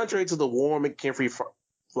 contrary to the warm and carefree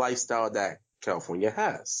lifestyle that California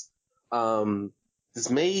has.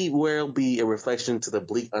 This may well be a reflection to the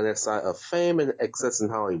bleak underside of fame and excess in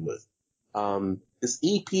Hollywood. This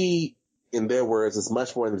EP, in their words, is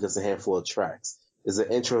much more than just a handful of tracks. It's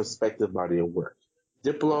an introspective body of work.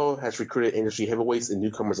 Diplo has recruited industry heavyweights and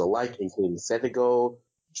newcomers alike, including Santiago,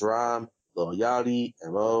 Drum, Lil Yachty,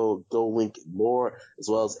 M.O., GoldLink, and more, as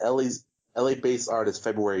well as LA-based artist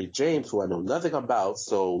February James, who I know nothing about,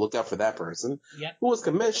 so look out for that person, who was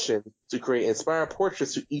commissioned to create inspired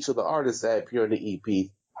portraits to each of the artists that appear in the EP,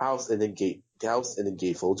 House in the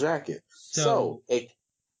Gatefold Jacket.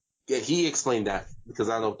 He explained that, because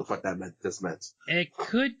I don't know what the fuck this meant. It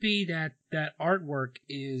could be that artwork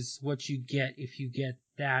is what you get if you get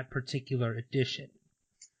that particular edition.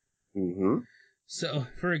 Mm-hmm. So,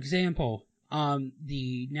 for example,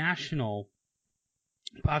 the National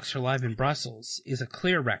Boxer Live in Brussels is a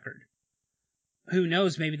clear record. Who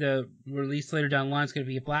knows, maybe the release later down the line is going to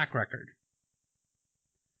be a black record.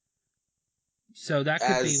 So that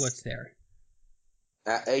could be what's there.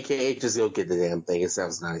 AKA, just go get the damn thing. It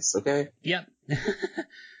sounds nice, okay? Yep.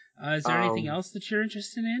 Is there anything else that you're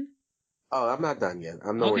interested in? Oh, I'm not done yet.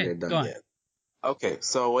 I'm nowhere near done yet. Okay,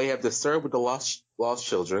 so we have Disturbed with the Lost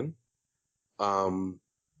Children. One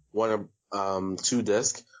of 2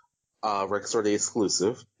 disc, Record Store Day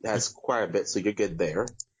exclusive. It has quite a bit, so you're good there.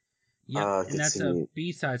 Yep, and that's a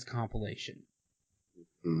B-sides compilation.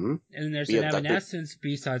 Mm-hmm. And there's an Evanescence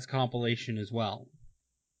B-sides compilation as well.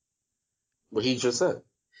 What he just said.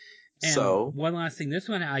 And so one last thing, this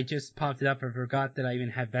one I just popped it up. I forgot that I even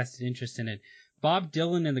had vested interest in it. Bob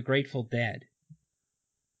Dylan and the Grateful Dead.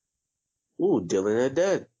 Ooh, Dylan and the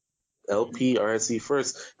Dead. LP, RNC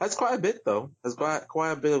first. That's quite a bit, though. That's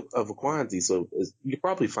quite a bit of a quantity, so you can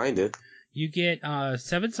probably find it. You get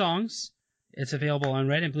 7 songs. It's available on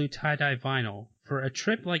red and blue tie-dye vinyl for a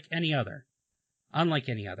trip like any other. Unlike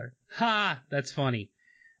any other. Ha! That's funny.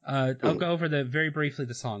 I'll go over very briefly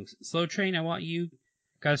the songs. Slow Train, I Want You,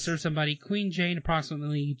 Gotta Serve Somebody, Queen Jane,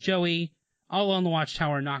 Approximately, Joey, All on the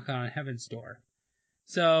Watchtower, Knock on Heaven's Door.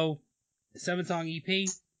 So, 7-song EP.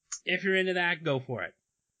 If you're into that, go for it.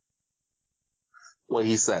 What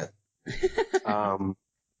he said. So,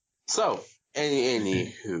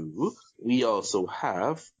 anywho, we also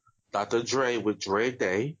have Dr. Dre with Dre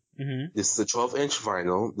Day. Mm-hmm. This is a 12-inch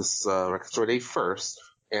vinyl. This is Record Store Day first,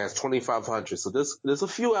 and it's 2,500. So there's a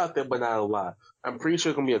few out there, but not a lot. I'm pretty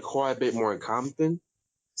sure it's gonna be quite a bit more in Compton.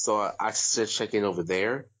 So I suggest checking over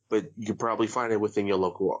there. But you can probably find it within your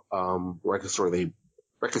local Record Store Day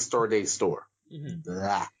store.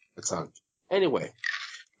 Mm-hmm. That's on. Anyway,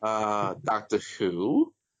 Doctor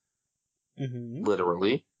Who. Mm-hmm.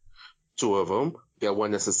 Literally, 2 of them. Got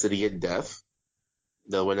one that says City of Death.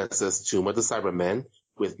 The one that says Tomb of the Cybermen,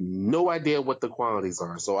 with no idea what the quantities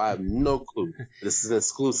are, so I have no clue. This is an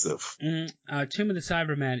exclusive. Tomb of the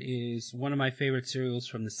Cybermen is one of my favorite serials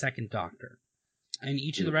from the second Doctor. And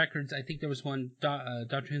each of the records, I think there was one,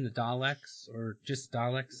 Doctor Who and the Daleks, or just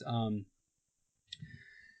Daleks.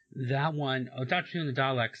 That one, Doctor Who and the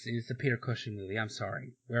Daleks is the Peter Cushing movie, I'm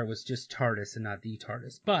sorry, where it was just TARDIS and not the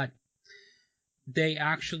TARDIS. But they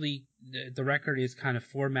actually, the record is kind of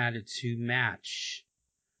formatted to match.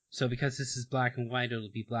 So because this is black and white, it'll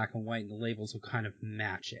be black and white, and the labels will kind of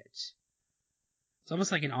match it. It's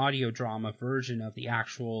almost like an audio drama version of the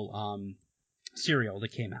actual serial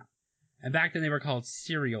that came out. And back then they were called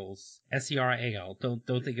serials, S-E-R-A-L.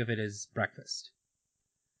 Don't think of it as breakfast.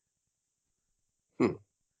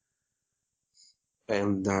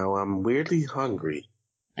 And now I'm weirdly hungry.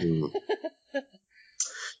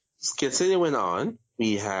 Continuing on,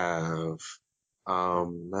 we have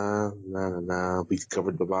we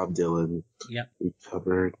covered the Bob Dylan. Yep. We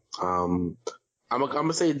covered I'm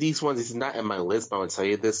gonna say these ones. It's not in my list, but I'm gonna tell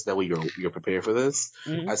you this. That way you're prepared for this.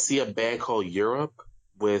 Mm-hmm. I see a band called Europe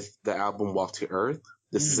with the album Walk to Earth.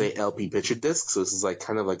 This is a LP picture disc, so this is like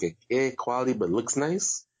kind of like a quality, but looks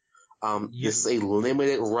nice. This is a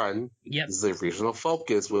limited run. Yep. This is a regional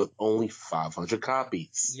focus with only 500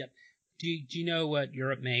 copies. Yep. Do you know what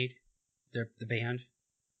Europe made? The band?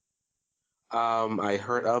 I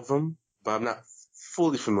heard of them, but I'm not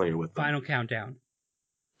fully familiar with them. Final Countdown.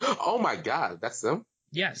 Oh my God, that's them?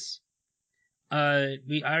 Yes.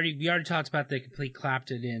 We already talked about the complete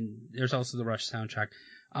Clapton, and there's also the Rush soundtrack.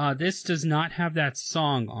 This does not have that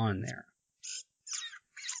song on there.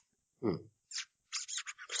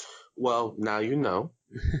 Well, now you know.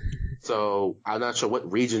 So I'm not sure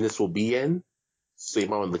what region this will be in. So you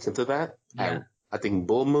might want to look into that. Yeah. I think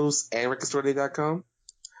Bull Moose and RecordStoreDay.com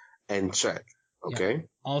and check. Okay. Yeah.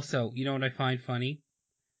 Also, you know what I find funny?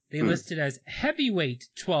 They list it as heavyweight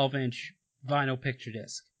 12-inch vinyl picture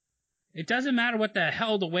disc. It doesn't matter what the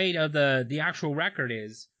hell the weight of the actual record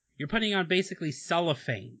is. You're putting on basically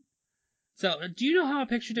cellophane. So, do you know how a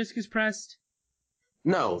picture disc is pressed?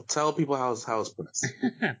 No, tell people how it's pressed.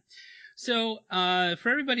 So, for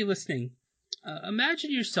everybody listening,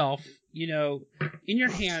 imagine yourself, in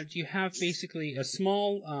your hand you have basically a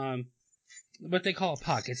small, what they call a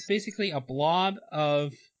puck. It's basically a blob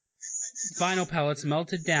of vinyl pellets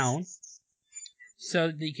melted down so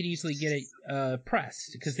that you can easily get it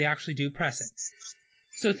pressed, because they actually do press it.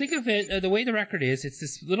 So think of it, the way the record is, it's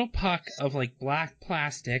this little puck of like black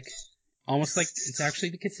plastic, almost like it's actually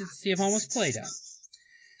the consistency of almost Play-Doh.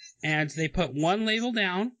 And they put one label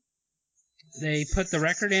down, they put the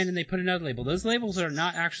record in, and they put another label. Those labels are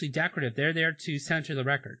not actually decorative, they're there to center the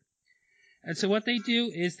record. And so what they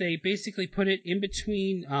do is they basically put it in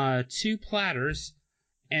between 2 platters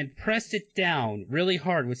and press it down really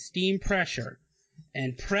hard with steam pressure,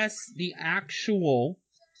 and press the actual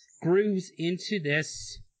grooves into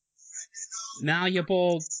this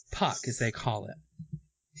malleable puck, as they call it.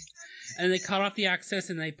 And they cut off the excess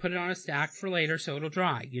and they put it on a stack for later so it'll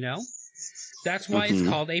dry, That's why it's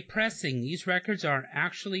called a pressing. These records are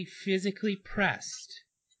actually physically pressed.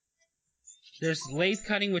 There's lathe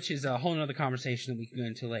cutting, which is a whole other conversation that we can go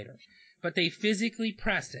into later. But they physically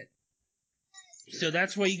press it. So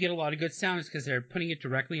that's why you get a lot of good sounds, because they're putting it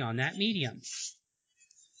directly on that medium.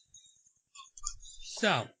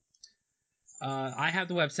 So, I have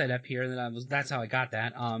the website up here, and that's how I got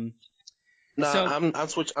that. I'm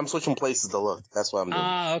switching places to look. That's what I'm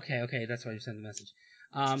doing. Okay. That's why you sent the message.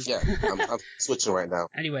 Yeah, I'm switching right now.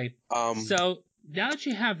 Anyway, so now that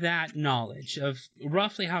you have that knowledge of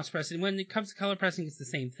roughly how it's pressed, and when it comes to color pressing, it's the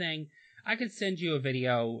same thing. I could send you a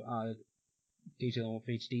video, Digital Wolf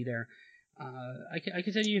HD there. I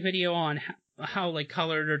can send you a video on how like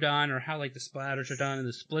colored are done, or how like the splatters are done and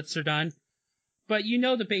the splits are done. But you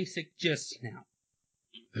know the basic gist now.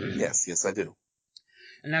 Yes, I do.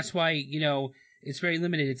 And that's why, it's very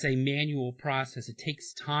limited. It's a manual process. It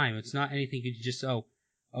takes time. It's not anything you just,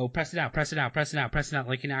 press it out,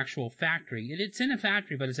 like an actual factory. It's in a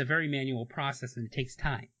factory, but it's a very manual process, and it takes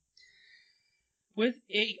time. With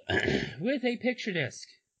a picture disc,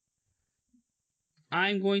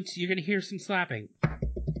 you're going to hear some slapping.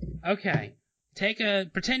 Okay.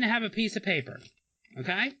 Pretend to have a piece of paper.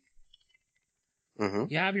 Okay? Mm-hmm.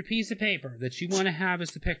 You have your piece of paper that you want to have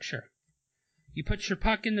as the picture. You put your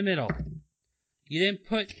puck in the middle. You then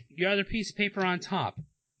put your other piece of paper on top.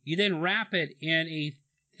 You then wrap it in a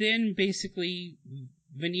thin, basically,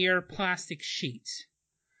 veneer plastic sheet.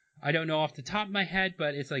 I don't know off the top of my head,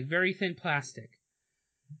 but it's like very thin plastic.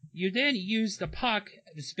 You then use the puck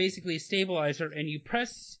as basically a stabilizer, and you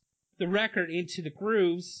press the record into the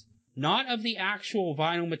grooves, not of the actual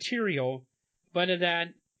vinyl material, but of that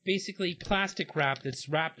basically plastic wrap that's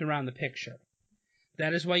wrapped around the picture.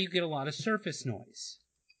 That is why you get a lot of surface noise.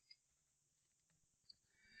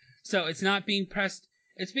 So it's not being pressed.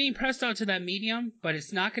 It's being pressed onto that medium, but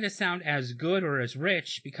it's not going to sound as good or as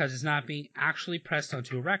rich because it's not being actually pressed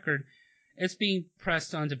onto a record. It's being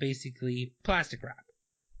pressed onto basically plastic wrap.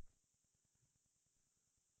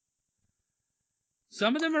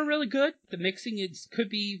 Some of them are really good. The mixing could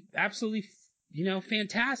be absolutely,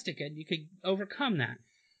 fantastic, and you could overcome that.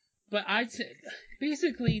 But I'd say,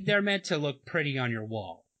 basically, they're meant to look pretty on your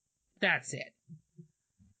wall. That's it.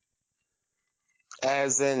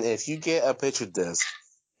 As in, if you get a picture disc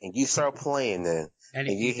and you start playing it, and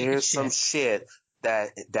you hear some shit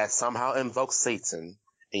that somehow invokes Satan,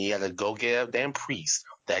 and you gotta go get a damn priest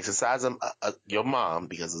to exorcise your mom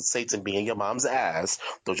because of Satan being your mom's ass,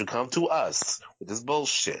 don't you come to us with this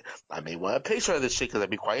bullshit. I may want a picture of this shit because I'd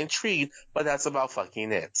be quite intrigued, but that's about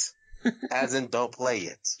fucking it. As in, don't play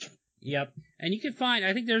it. Yep. And you can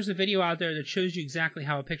I think there's a video out there that shows you exactly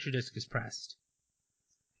how a picture disc is pressed.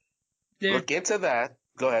 Look into that.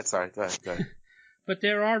 Go ahead, sorry. Go ahead. But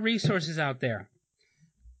there are resources out there.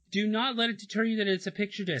 Do not let it deter you that it's a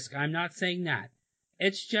picture disc. I'm not saying that.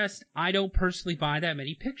 It's just, I don't personally buy that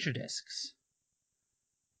many picture discs.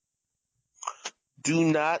 Do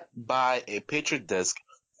not buy a picture disc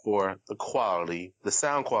for the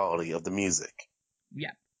sound quality of the music.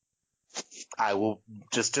 Yep. I will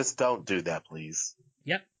just don't do that, please.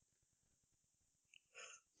 Yep.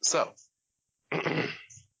 So, I'm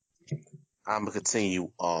gonna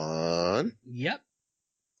continue on. Yep.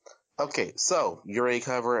 Okay, so you're a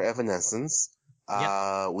cover Evanescence.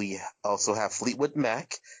 Yep. We also have Fleetwood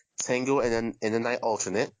Mac, Tango and the Night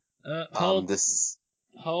Alternate. Hold.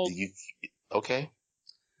 Okay.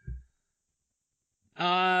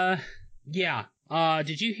 Yeah.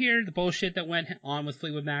 Did you hear the bullshit that went on with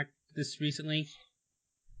Fleetwood Mac this recently?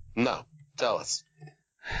 No. Tell us.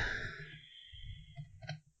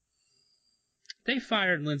 They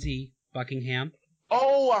fired Lindsey Buckingham.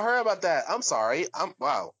 Oh, I heard about that. I'm sorry.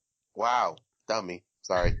 Wow. Dummy.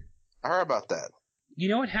 Sorry. I heard about that. You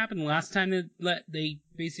know what happened last time they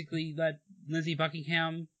basically let Lindsey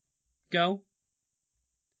Buckingham go?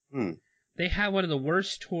 They had one of the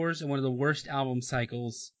worst tours and one of the worst album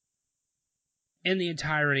cycles in the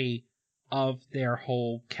entirety of their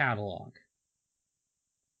whole catalog.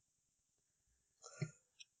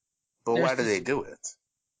 But why did they do it?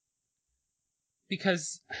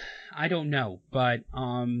 Because I don't know, but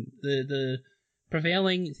the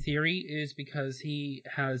prevailing theory is because he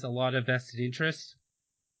has a lot of vested interest.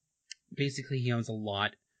 Basically, he owns a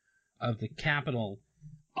lot of the capital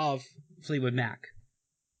of Fleetwood Mac.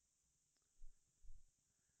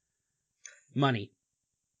 Money.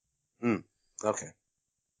 Okay.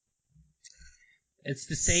 It's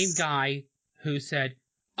the same guy who said,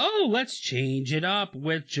 "Oh, let's change it up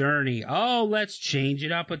with Journey. Oh, let's change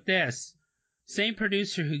it up with this." Same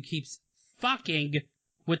producer who keeps fucking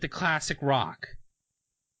with the classic rock.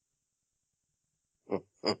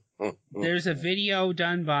 There's a video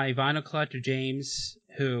done by Vinyl Collector James,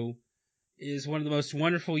 who is one of the most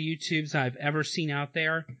wonderful YouTubes I've ever seen out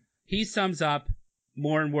there. He sums up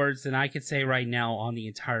more in words than I could say right now on the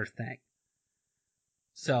entire thing.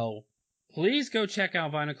 So, please go check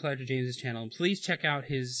out Vinyl Collector James's channel, and please check out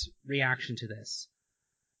his reaction to this.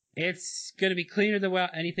 It's going to be cleaner than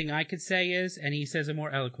what anything I could say is, and he says it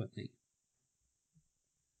more eloquently.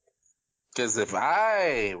 Because if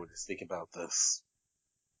I were to speak about this,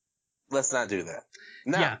 let's not do that.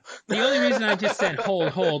 No. Yeah. The only reason I just said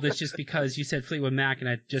hold is just because you said Fleetwood Mac, and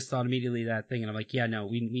I just thought immediately that thing, and I'm like, yeah, no,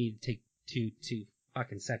 we need to take two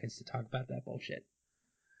fucking seconds to talk about that bullshit.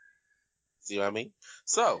 See what I mean?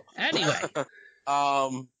 So. Anyway.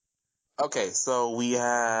 Okay, so we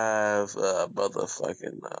have,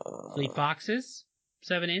 motherfucking, Fleet Foxes,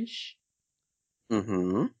 7-inch.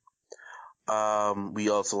 Mm-hmm. We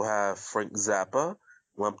also have Frank Zappa,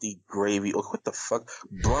 Lumpy Gravy. Oh, what the fuck?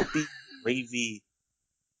 Blumpy Gravy.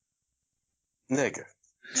 Nigga.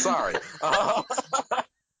 Sorry.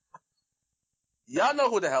 Y'all know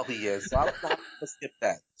who the hell he is, so I'm not gonna skip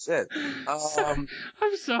that. Shit. I'm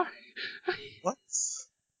sorry.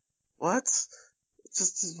 What?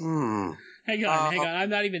 Just, Hang on. I'm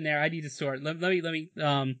not even there. I need to sort. Let me read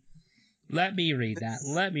that.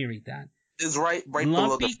 Let me read that. It's right Lumpy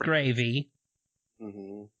below the Gravy.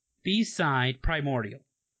 Mm-hmm. B-side, Primordial.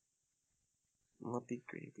 Lumpy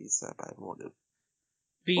Gravy, B-side, Primordial.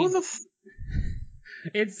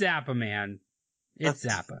 It's Zappa, man. It's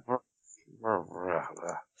Zappa.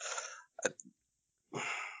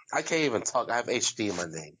 I can't even talk. I have HD in my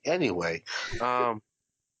name. Anyway,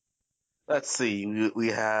 let's see. We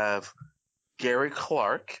have Gary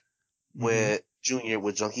Clark with Junior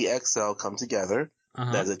with Junkie XL come together.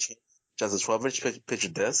 That's a 12-inch picture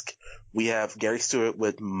disc. We have Gary Stewart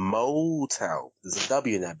with Motown. There's a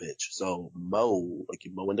W in that bitch. So Mo, like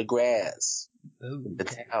you mowing the grass.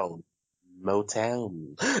 The town.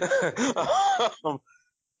 Motown.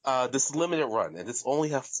 This is limited run, and this only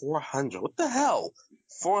have 400. What the hell?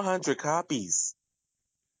 400 copies.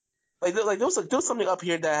 Like there was something up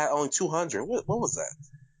here that had only 200. What was that?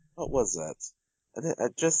 What was that? I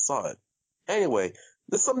just saw it. Anyway,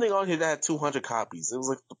 there's something on here that had 200 copies. It was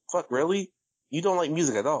like, the fuck, really? You don't like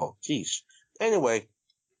music at all? Jeez. Anyway,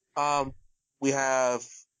 we have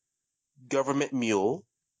Government Mule,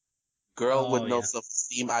 Girl with No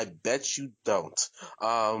Self-Esteem. I bet you don't.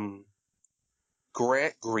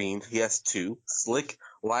 Grant Green, he has 2. Slick,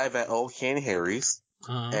 live at Old Can Harry's.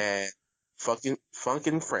 And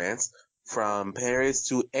Funkin' France, from Paris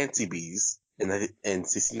to Antibes in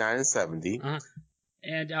 69 and 70.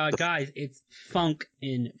 And guys, it's Funk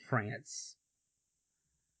in France.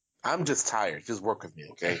 I'm just tired. Just work with me,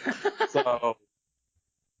 okay? So,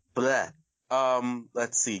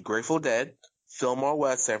 let's see. Grateful Dead, Fillmore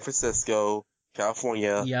West, San Francisco,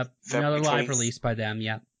 California. Yep. Another live release by them.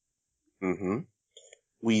 Yep. Mm-hmm.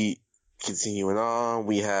 We continuing on.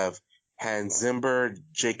 We have Hans Zimmer,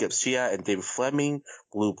 Jacob Shia, and David Fleming,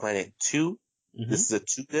 Blue Planet 2. Mm-hmm. This is a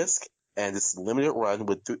 2-disc, and this is a limited run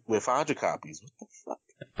with 500 copies. What the fuck?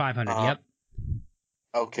 500, yep.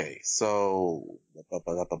 Okay, so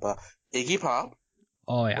Iggy Pop.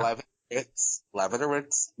 Oh, yeah. Live at the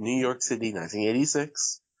Ritz, New York City,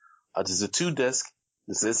 1986. This is a 2-disc.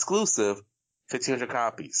 This is exclusive. 1,500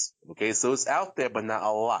 copies. Okay, so it's out there, but not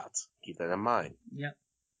a lot. Keep that in mind. Yep.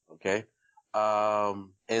 Okay.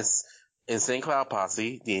 Insane Clown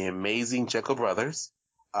Posse, The Amazing Jekyll Brothers.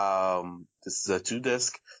 This is a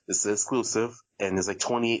 2-disc. This is exclusive, and it's like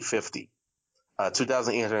 $28.50.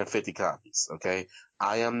 2,850 copies. Okay.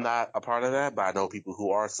 I am not a part of that, but I know people who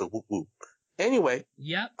are, so whoop whoop. Anyway.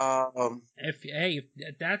 Yep.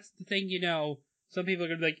 If that's the thing, some people are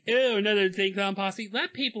gonna be like, ew, another Insane Clown Posse.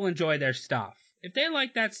 Let people enjoy their stuff. If they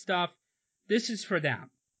like that stuff, this is for them.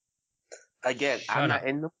 Again, I'm not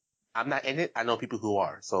in it. I know people who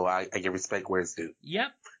are, so I give respect where it's due.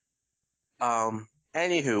 Yep.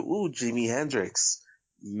 Anywho, Jimi Hendrix,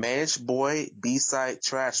 Managed Boy, B-side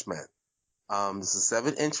Trash Man. This is a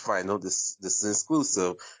 7-inch vinyl. This is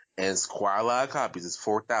exclusive, and it's quite a lot of copies. It's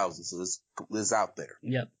 4,000, so this is out there.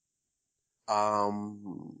 Yep.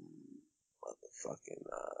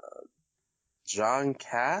 John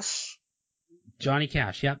Cash. Johnny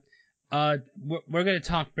Cash. Yep. We're going to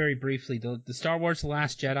talk very briefly. The Star Wars: The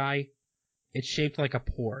Last Jedi, it's shaped like a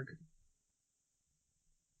porg.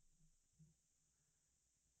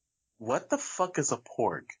 What the fuck is a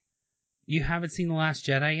porg? You haven't seen The Last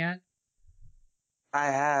Jedi yet? I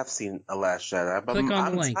have seen The Last Jedi, but I'm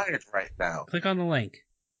tired right now. Click on the link.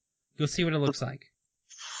 You'll see what it looks like.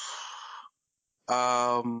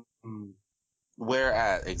 Where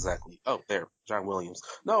at exactly? Oh, there, John Williams.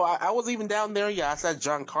 No, I wasn't even down there yet. I said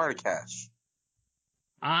John Carter Cash.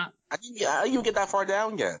 I didn't even get that far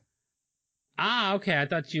down yet. Okay. I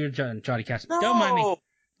thought you were Johnny Cash. No, Don't mind me.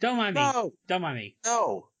 Don't mind me. no, Don't mind me.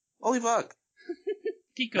 no. Holy fuck!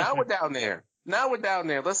 Keep going. Now we're down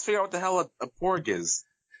there. Let's figure out what the hell a porg is,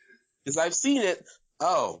 because I've seen it.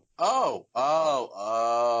 Oh.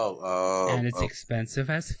 And it's expensive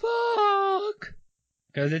as fuck.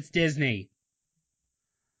 Because it's Disney.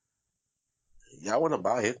 Yeah, I want to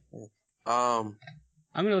buy it. I'm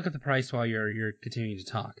gonna look at the price while you're continuing to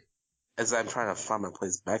talk. As I'm trying to find my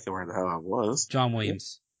place back and where the hell I was. John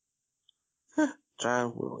Williams.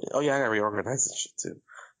 John Williams. Oh yeah, I gotta reorganize this shit too.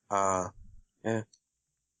 Yeah.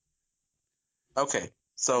 Okay,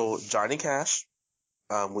 so Johnny Cash.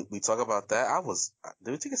 We talk about that.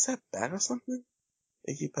 Did we take a step back or something?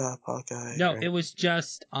 Iggy Pop, Hawkeye. No, right? it was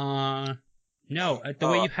just the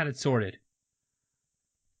way you had it sorted.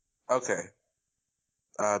 Okay.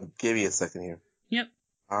 Give me a second here. Yep.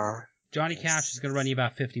 Johnny Cash is gonna run you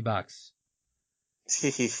about $50.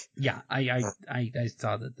 Yeah, I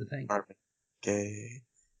saw the thing. Okay.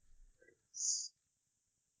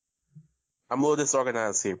 I'm a little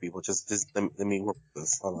disorganized here, people. Just let me work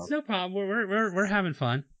this. Hold on. It's no problem. We're having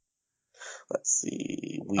fun. Let's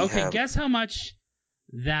see. Guess how much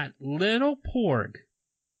that little porg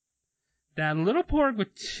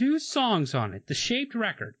with 2 songs on it, the shaped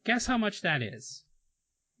record. Guess how much that is?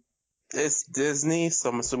 It's Disney, so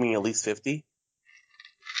I'm assuming at least 50.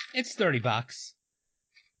 It's $30.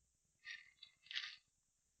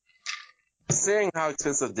 Considering how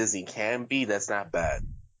expensive Disney can be, that's not bad.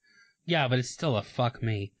 Yeah, but it's still a fuck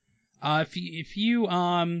me. If you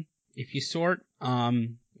sort,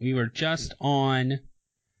 we were just on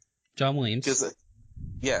John Williams.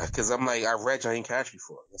 Because I'm like, I read Johnny Cash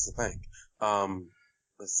before. That's the thing.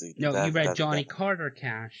 Let's see. No, you read Johnny Carter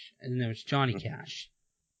Cash, and then there was Johnny Cash.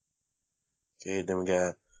 Okay, then we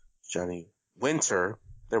got Johnny Winter.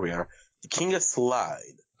 There we are. The King of Slide.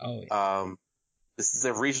 Oh, yeah. This is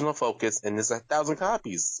a regional focus, and there's 1,000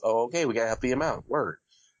 copies. Oh, okay, we got to help the amount. Word.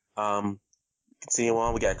 Continue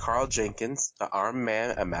on, we got Carl Jenkins, The Armed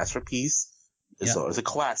Man, A Masterpiece. It's a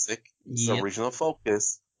classic. It's a regional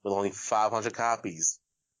focus with only 500 copies.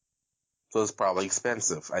 So it's probably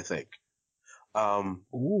expensive, I think.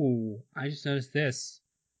 Ooh, I just noticed this.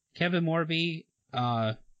 Kevin Morby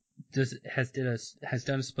has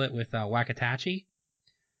done a split with Wakatachi.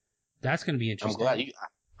 That's going to be interesting.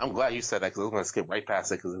 I'm glad you said that, because I was going to skip right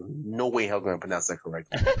past it, because there's no way hell I'm going to pronounce that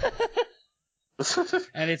correctly.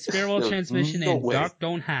 And it's Spirit Transmission and Dark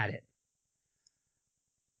Don't Hide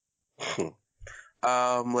It.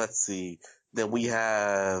 Let's see. Then we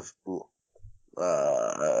have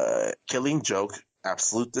Killing Joke,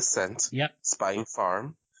 Absolute Descent. Yep. Spying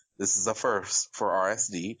Farm. This is a first for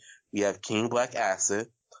RSD. We have King Black Acid,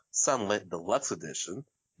 Sunlit Deluxe Edition.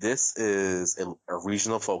 This is a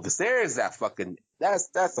regional focus. There is that fucking, that's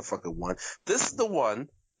the fucking one. This is the one,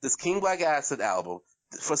 this King Black Acid album.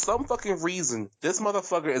 For some fucking reason, this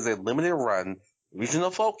motherfucker is a limited run,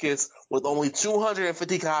 regional focus with only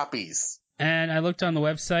 250 copies. And I looked on the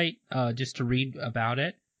website, just to read about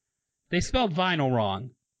it. They spelled vinyl wrong.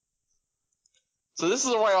 So this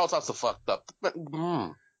is where all types of fucked up.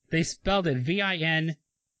 They spelled it Vinly,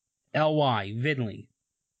 Vinly.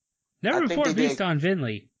 Never before released on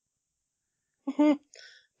Vinly. This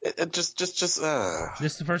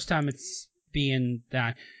is the first time it's being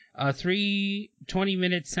that. 3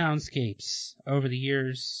 20-minute soundscapes over the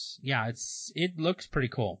years. Yeah, it looks pretty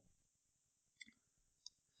cool.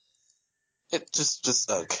 It just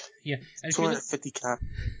yeah. 250 copies.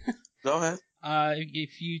 Go ahead.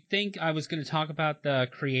 If you think I was going to talk about the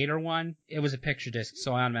Creator one, it was a picture disc,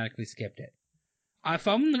 so I automatically skipped it. If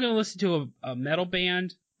I'm going to listen to a metal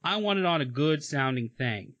band, I want it on a good sounding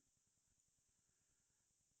thing.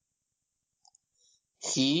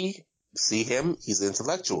 See him, he's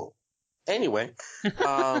intellectual. Anyway,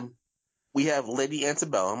 we have Lady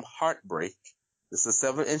Antebellum, Heartbreak. This is a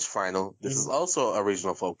 7-inch vinyl. This is also a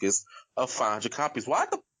regional focus of 500 copies. Why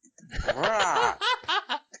the...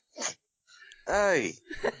 Hey.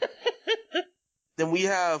 Then we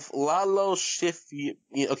have Lalo Schiff.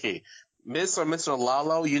 Okay, Miss or Mr.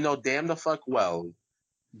 Lalo, you know damn the fuck well.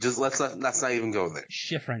 Just let's not even go there.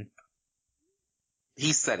 Schifrin.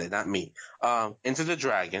 He said it, not me. Enter the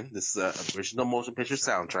Dragon. This is an original motion picture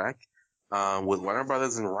soundtrack with Warner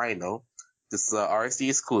Brothers and Rhino. This is an RSD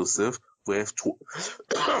exclusive with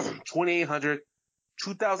 2,800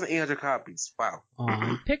 copies. Wow.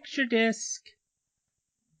 On picture disc.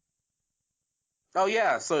 Oh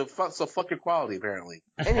yeah, so fuck your quality apparently.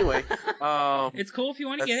 Anyway, It's cool if you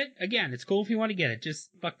want to get it. Again, it's cool if you want to get it. Just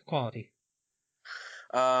fuck the quality.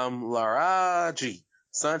 Lara G.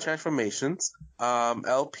 Sun Transformations.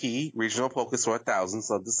 LP Regional Focus 1000.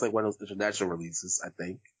 So this is like one of those international releases, I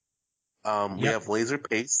think. We Yep. have Laser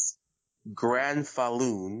Pace, Grand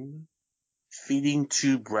Falloon, Feeding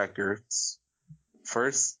Tube Records,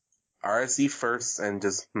 First RSC First, and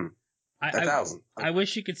just 1,000. I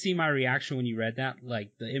wish you could see my reaction when you read that.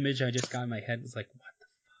 Like the image I just got in my head was like, what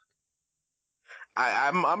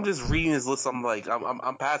I'm just reading this list. I'm like,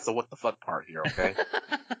 I'm past the what the fuck part here. Okay,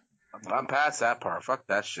 I'm past that part. Fuck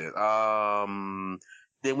that shit.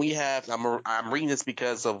 Then we have I'm reading this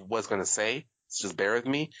because of what it's gonna say. So just bear with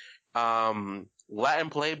me. Latin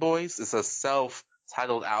Playboys is a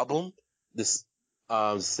self-titled album. This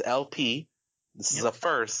LP. This is a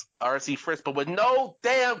first RC first, but with no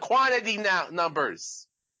damn quantity numbers.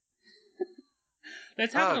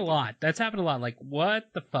 That's happened a lot. That's happened a lot. Like, what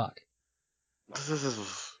the fuck?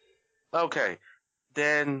 Okay,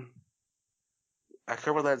 then I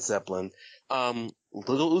covered Led Zeppelin.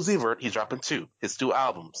 Little Uzi Vert, he's dropping his two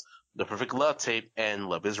albums, The Perfect Love Tape and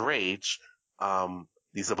Love Is Rage.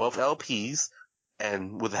 These are both LPs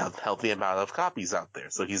and with a healthy amount of copies out there.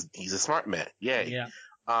 So he's a smart man. Yay. Yeah.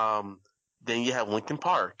 Then you have Linkin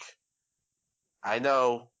Park. I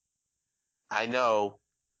know.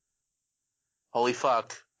 Holy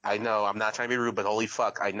fuck. I know. I'm not trying to be rude, but holy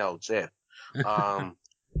fuck. I know. Shit. One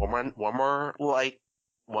more light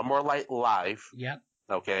live. Yep.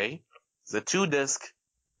 Okay. It's a 2-disc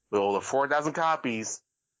with over 4,000 copies.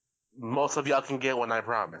 Most of y'all can get one, I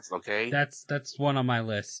promise. Okay. That's one on my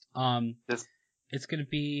list. It's gonna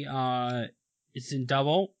be it's in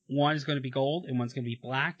double. One is gonna be gold and one's gonna be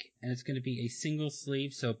black, and it's gonna be a single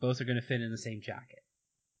sleeve, so both are gonna fit in the same jacket.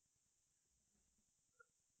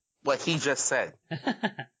 What he just said.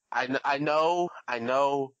 I know,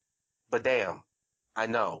 but damn, I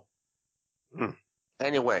know.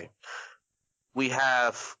 Anyway, we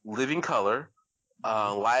have Living Color,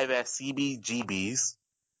 live at CBGB's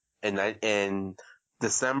in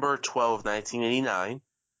December 12, 1989.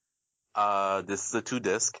 This is a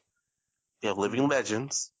 2-disc. We have Living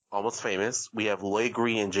Legends, Almost Famous. We have Lloyd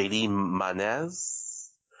Green and JD Manez,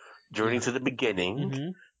 Journey to the Beginning. Mm-hmm.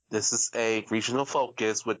 This is a regional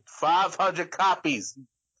focus with 500 copies.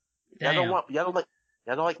 Y'all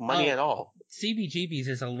don't like money at all. CBGB's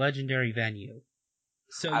is a legendary venue.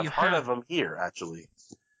 So I've heard of them here, actually.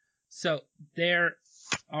 So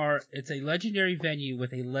it's a legendary venue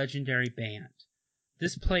with a legendary band.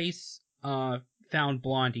 This place found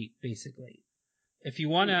Blondie, basically. If you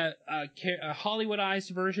want a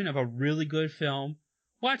Hollywoodized version of a really good film,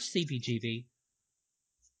 watch CBGB.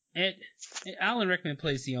 Alan Rickman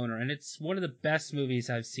plays the owner, and it's one of the best movies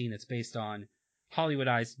I've seen that's based on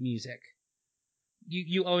Hollywoodized music.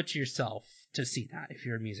 You owe it to yourself to see that if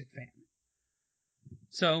you're a music fan.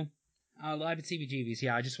 So, live at CBGB's,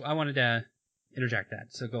 yeah, I wanted to interject that,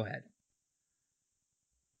 so go ahead.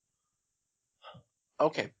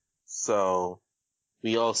 Okay, so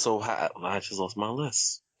we also have, I just lost my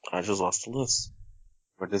list. I just lost the list.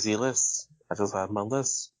 Where does he list? I just had my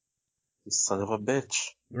list. You son of a bitch.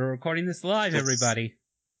 We're recording this live, everybody.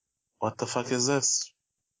 What the fuck is this?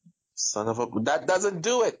 Son of a... That doesn't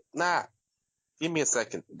do it! Nah. Give me a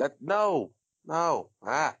second. No.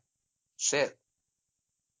 Shit.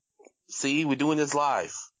 See, we're doing this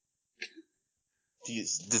live. You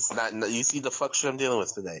see the fuck shit I'm dealing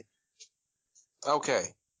with today. Okay.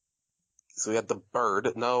 So we got the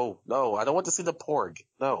bird. No, I don't want to see the porg.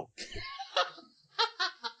 No.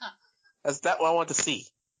 That's not what I want to see.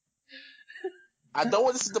 I don't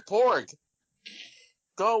want to see the porg.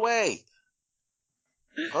 Go away.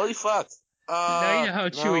 Holy fuck. Now you know how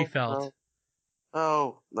Chewie felt.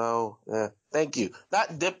 No. Thank you.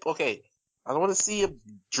 Not dip. Okay. I don't want to see a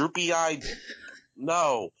droopy-eyed.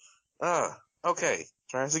 No. Okay.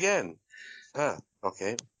 Try this again.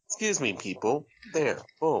 Okay. Excuse me, people. There.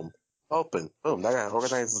 Boom. Open. Boom. I gotta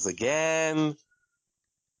organize this again.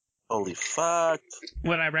 Holy fuck.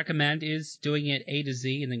 What I recommend is doing it A to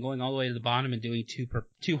Z and then going all the way to the bottom and doing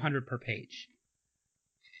 200 per page.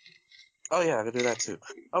 Oh yeah, I can do that too.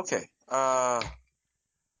 Okay. Why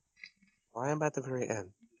am I at the very end?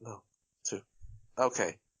 No. 2.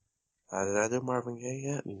 Okay. Did I do Marvin Gaye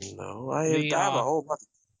yet? No. I have a whole bunch.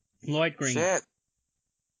 Lloyd Green. Shit.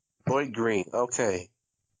 Lloyd Green. Okay.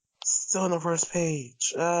 Still on the first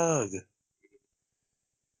page. Ugh.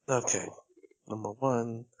 Okay. Number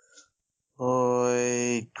 1.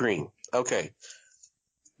 Lloyd Green. Okay.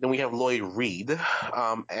 Then we have Lloyd Reed.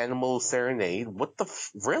 Animal Serenade. What the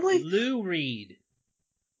really? Lou Reed.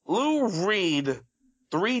 Lou Reed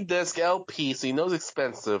 3-disc LP, so he knows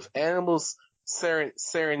expensive. Animals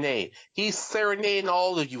Serenade. He's serenading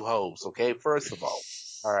all of you hoes, okay? First of all.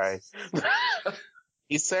 Alright.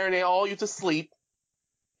 He's serenading all you to sleep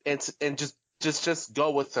and just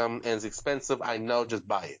go with them, and it's expensive, I know, just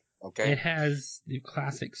buy it. Okay? It has the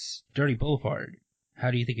classics Dirty Boulevard.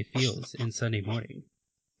 How do you think it feels in Sunday morning?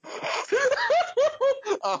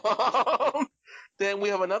 Then we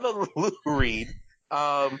have another Lou Reed,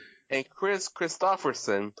 and Chris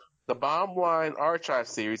Christopherson, the Bomb Line Archive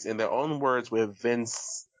series, in their own words, with Vin,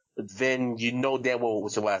 you know damn well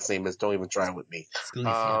what your last name is, don't even try with me.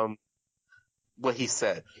 Scalicia. What he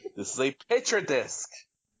said. This is a picture disc.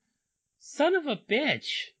 Son of a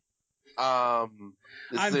bitch. This I'm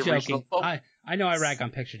is joking. I know I rag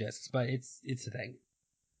on picture discs, but it's a thing.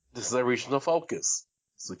 This is a regional focus,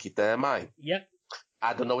 so keep that in mind. Yep.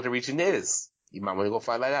 I don't know what the region is. You might want to go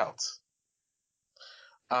find that out.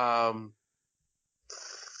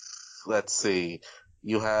 Let's see.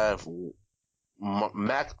 You have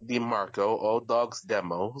Mac DeMarco, Old Dogs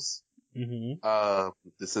Demos. Mm-hmm.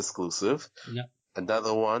 This is exclusive. Yep.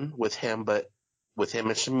 Another one with him and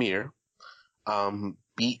Shamir.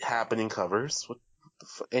 Beat Happening covers.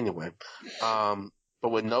 Anyway. But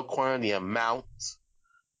with no quantity amount.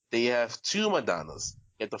 They have 2 Madonnas.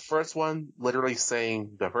 At the first one, literally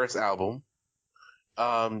saying the first album.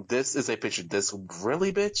 This is a picture disc.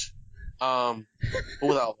 Really, bitch?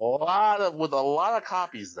 With a lot of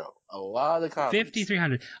copies though. A lot of copies.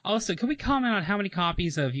 5,300. Also, can we comment on how many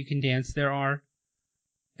copies of You Can Dance there are?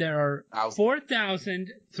 There are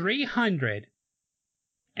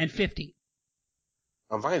 4,350.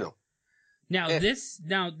 On vinyl. Now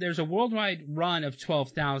there's a worldwide run of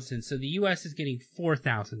 12,000, so the US is getting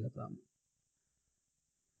 4,000 of them.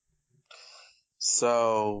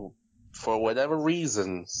 So, for whatever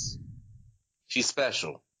reasons, she's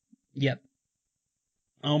special. Yep.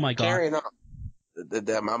 Oh my god. Carrying on.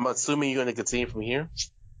 I'm assuming you're going to continue from here?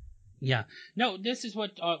 Yeah. No, this is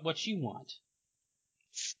what you want.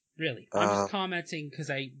 Really. I'm just commenting because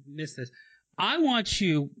I missed this. I want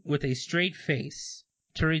you with a straight face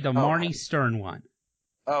to read the Marnie Stern one.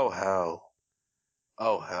 Oh, hell.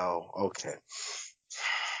 Okay.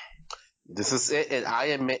 This is it, and I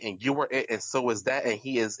am it, and you were it, and so is that, and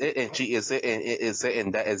he is it, and she is it, and it is it,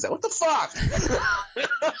 and that is that. What the fuck?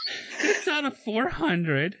 It's out of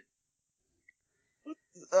 400.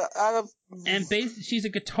 And she's a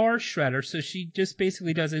guitar shredder, so she just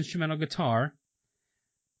basically does instrumental guitar.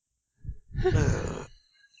 You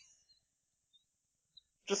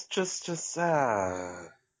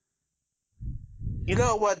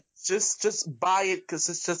know what? Just buy it because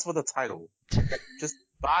it's just for the title. Just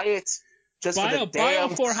buy it. Just buy all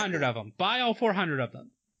 400 of them. Buy all 400 of them.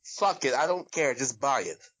 Fuck it. I don't care. Just buy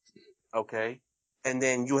it. Okay. And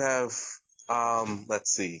then you have,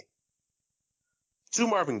 let's see. 2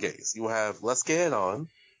 Marvin Gayes. You have Let's Get It On,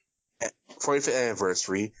 45th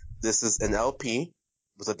anniversary. This is an LP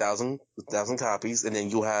with 1,000 copies, and then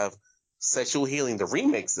you have Sexual Healing, the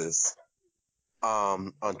remixes,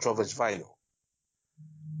 on 12-inch vinyl.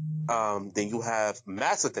 Then you have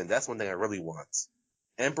Macedon. That's one thing I really want.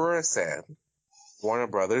 Emperor Sam, Warner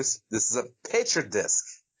Brothers. This is a picture disc.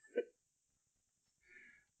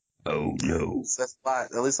 Oh no! So that's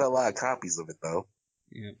at least a lot of copies of it though.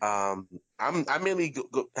 Yeah. I'm mainly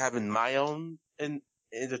having my own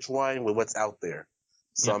intertwined with what's out there.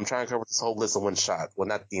 So I'm trying to cover this whole list in one shot. Well,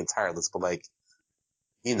 not the entire list, but like,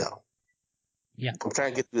 you know. Yeah. I'm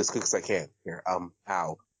trying to get through this as quick as I can. Here,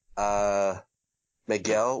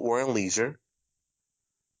 Miguel, War and Leisure.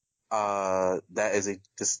 That is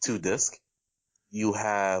just 2-disc. You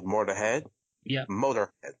have Motorhead. Yeah.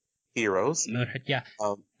 Motorhead. Heroes. Motorhead, yeah.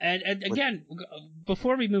 And again,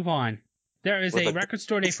 before we move on, there is a Record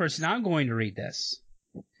Store Day first, and I'm going to read this.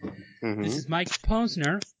 Mm-hmm. This is Mike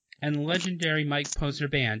Posner and the legendary Mike Posner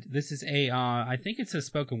Band. This is I think it's a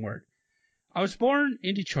spoken word. I was born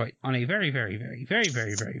in Detroit on a very, very, very, very,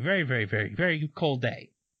 very, very, very, very, very, very cold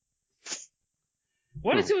day.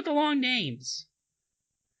 What is it with the long names?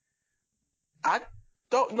 I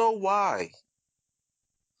don't know why.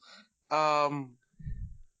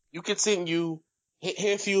 You continue.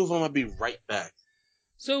 Here a few of them. I'll be right back.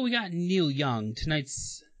 So we got Neil Young.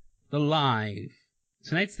 Tonight's the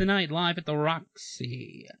night live at the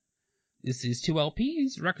Roxy. This is 2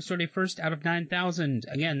 LPs. Record Store Day first out of 9,000.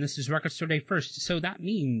 Again, this is Record Store Day first, so that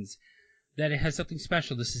means that it has something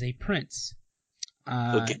special. This is a Prince.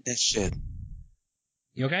 Look at that shit.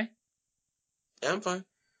 You okay? Yeah, I'm fine.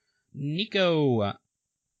 Nico.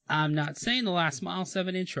 I'm not saying the Last Mile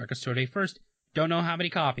 7-inch Record Store Day first. Don't know how many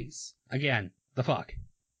copies. Again, the fuck.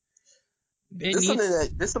 This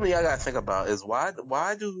is something I gotta think about is why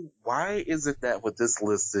is it that with this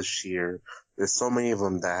list this year, there's so many of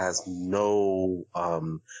them that has no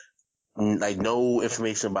no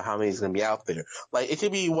information about how many is gonna be out there. Like it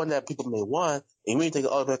could be one that people may want, and you may think,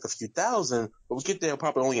 oh, like a few thousand, but we get there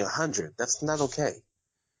probably only 100. That's not okay.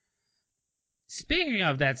 Speaking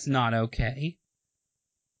of that's not okay,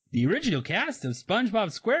 the original cast of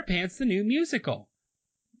SpongeBob SquarePants the New Musical.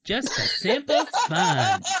 Just a simple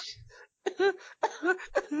sponge.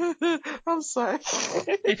 I'm sorry.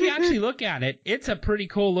 If you actually look at it, it's a pretty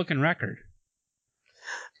cool looking record.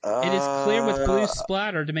 It is clear with blue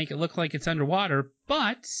splatter to make it look like it's underwater,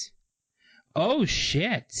 but... Oh,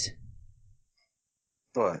 shit.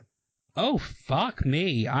 What? Oh, fuck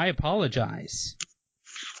me. I apologize.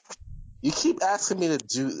 You keep asking me to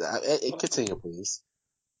do that. Continue, please.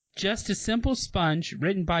 Just a Simple Sponge,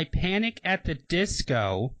 written by Panic at the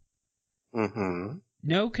Disco. Mm-hmm.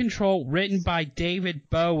 No Control, written by David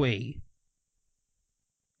Bowie.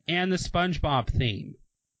 And the SpongeBob theme.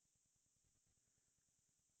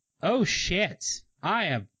 Oh, shit. I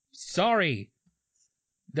am sorry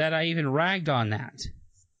that I even ragged on that.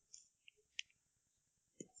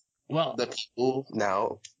 Well, the people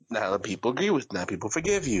now the people agree with, now people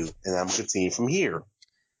forgive you, and I'm continuing from here.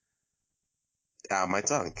 Out of my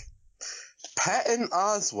tongue. Patton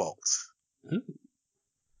Oswalt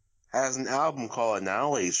has an album called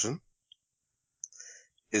Annihilation.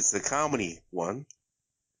 It's a comedy one.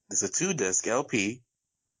 It's a 2-disc LP.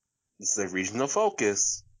 It's a regional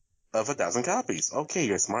focus of 1,000 copies. Okay,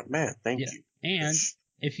 you're a smart man. Thank you. And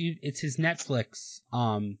it's his Netflix.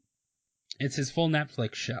 It's his full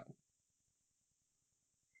Netflix show.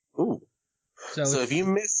 Ooh. So if you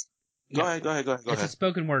miss, go ahead. It's a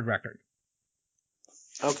spoken word record.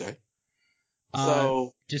 Okay.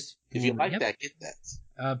 So if you like that, get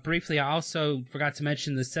that. Briefly, I also forgot to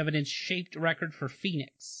mention the 7-inch shaped record for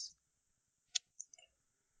Phoenix.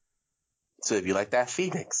 So if you like that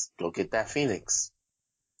Phoenix, go get that Phoenix.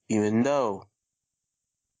 Even though,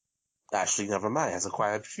 actually, never mind. There's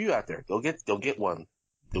quite a few out there. Go get one.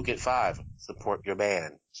 Go get 5. Support your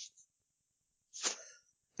band.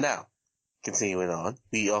 Now, continuing on,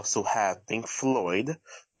 we also have Pink Floyd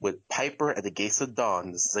with Piper at the Gates of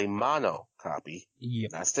Dawn. This is a mono copy,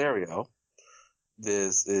 not stereo.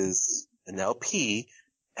 This is an LP,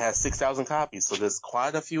 has 6,000 copies, so there's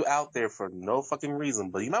quite a few out there for no fucking reason,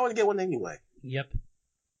 but you might want to get one anyway. Yep.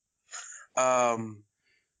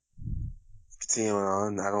 Continuing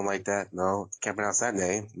on, I don't like that. No, can't pronounce that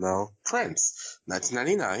name. No. Prince,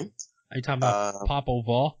 1999. Are you talking about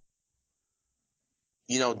Popova?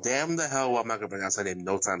 You know, damn the hell, I'm not going to pronounce that name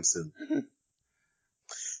no time soon.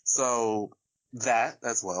 So, that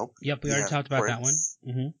as well. Yep, we already talked about that one.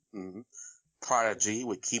 Mm-hmm. Mm-hmm. Prodigy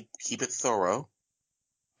would keep it thorough.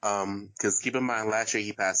 Because keep in mind, last year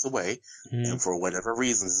he passed away. Mm-hmm. And for whatever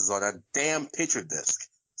reason, this is on that damn picture disc.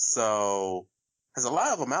 So, there's a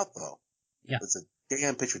lot of them out though. Yeah. It's a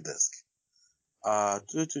damn picture disc.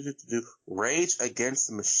 Rage Against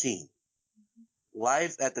the Machine.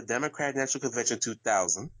 Live at the Democratic National Convention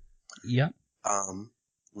 2000. Yep.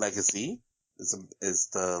 Legacy is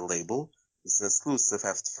the label. It's an exclusive,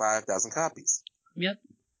 has 5,000 copies. Yep.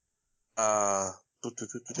 Got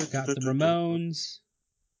the Ramones.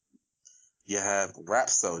 You have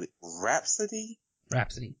Rhapsody.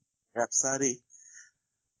 The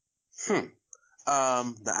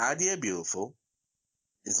Idea Beautiful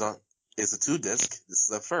is a 2-disc. This is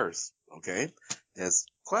the first. Okay. There's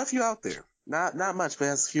quite a few out there. Not much, but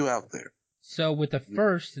there's a few out there. So with the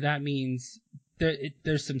first, that means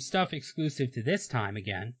there's some stuff exclusive to this time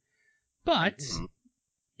again, but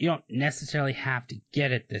you don't necessarily have to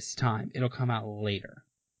get it this time. It'll come out later.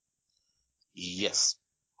 Yes.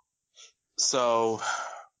 So,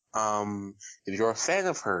 if you're a fan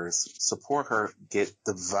of hers, support her. Get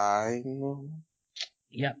the vinyl.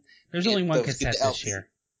 Yep. There's only one cassette this year.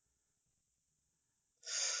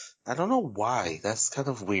 I don't know why. That's kind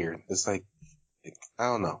of weird. It's like, I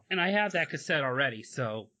don't know. And I have that cassette already,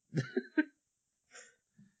 so.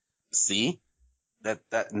 See?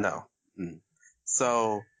 No.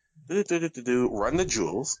 So, Run the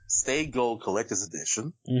Jewels, Stay Gold Collector's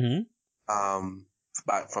Edition. Mm-hmm.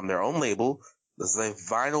 From their own label. This is a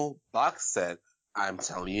vinyl box set. I'm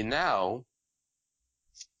telling you now,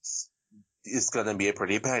 it's gonna be a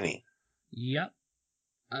pretty penny. Yep.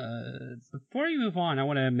 Before you move on, I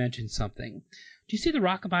want to mention something. Do you see the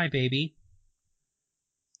Rockabye Baby?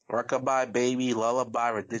 Rockabye Baby, Lullaby,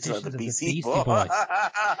 rendition of the Beastie Boys.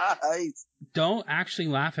 Don't actually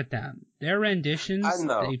laugh at them. Their renditions,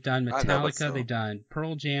 they've done Metallica, they've done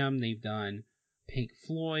Pearl Jam, they've done Pink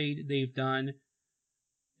Floyd, they've done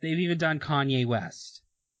They've even done Kanye West.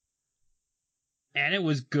 And it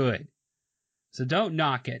was good. So don't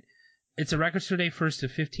knock it. It's a record store day first of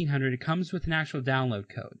 1500. It comes with an actual download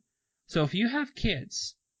code. So if you have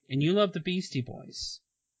kids and you love the Beastie Boys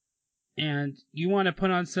and you want to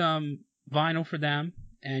put on some vinyl for them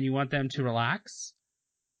and you want them to relax,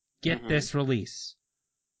 get this release.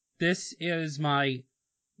 This is my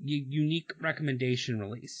unique recommendation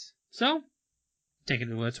release. So, take it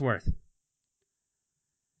for what it's worth.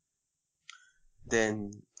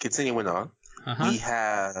 Then, continuing on, we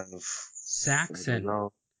have Saxon,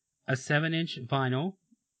 a 7-inch vinyl,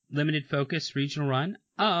 limited focus regional run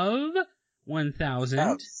of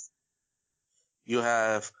 1,000. You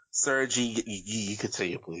have Serge, you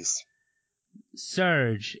continue, please.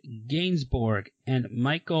 Serge Gainsbourg and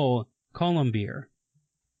Michael Colombier.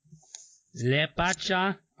 Le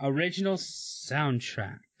Pacha original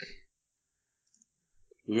soundtrack.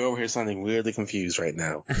 We're over here sounding weirdly confused right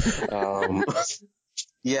now.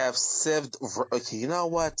 You have okay, you know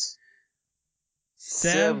what?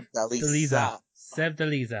 Sev Deliza. Sev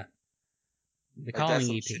Deliza. The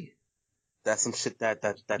Calling EP. That's some shit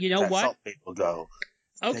that you know what? Will go.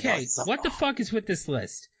 Okay, what the fuck is with this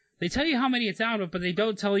list? They tell you how many it's out of, but they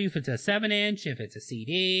don't tell you if it's a 7-inch, if it's a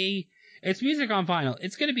CD. It's music on vinyl.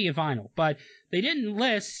 It's going to be a vinyl, but they didn't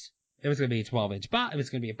list it was going to be a 12-inch box. It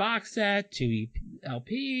was going to be a box set, 2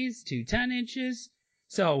 LPs, 2 10-inches.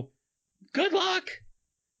 So, good luck.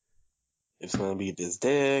 It's going to be this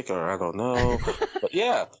dick, or I don't know. But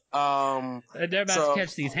yeah. They're about to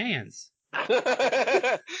catch these hands.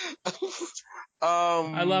 I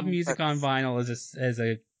love music on vinyl as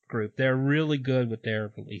a group. They're really good with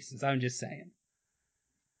their releases. I'm just saying.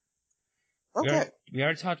 Okay. We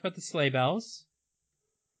already talked about the Sleigh Bells.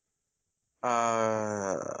 We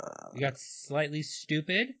got Slightly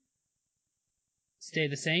Stupid. Stay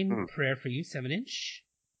the Same. Prayer for You, 7-inch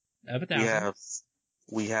of 1,000.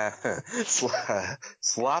 We have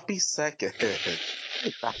Sloppy Second.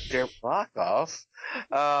 Dr. Blockoff.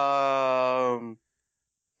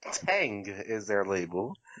 Tang is their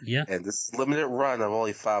label. Yeah. And this is limited run of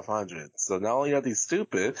only 500. So not only are they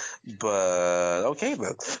stupid, but okay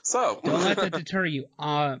then. So don't let that deter you.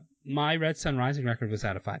 My Red Sun Rising record was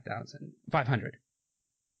out of 500.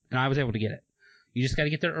 And I was able to get it. You just got to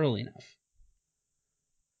get there early enough.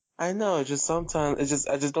 I know, it's just sometimes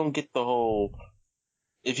I just don't get the whole,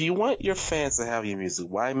 if you want your fans to have your music,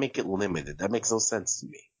 why make it limited? That makes no sense to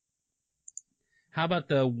me. How about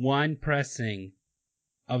the one pressing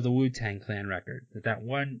of the Wu-Tang Clan record that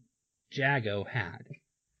one Jago had?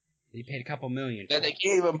 They paid a couple million for. And they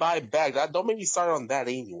can't even buy back. Don't make me start on that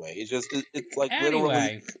anyway. It's just, it's like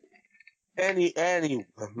anyway. Literally. Anyway.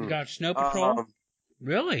 You got Snow Patrol?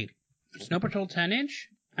 Really? Snow Patrol 10-inch?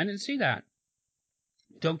 I didn't see that.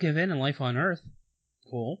 Don't Give In and Life on Earth.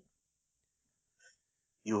 Cool.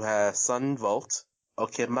 You have Sun Volt,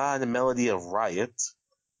 Okema and the Melody of Riot.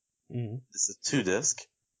 Mm-hmm. This is 2-disc.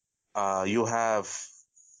 You have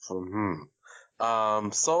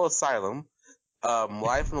Soul Asylum,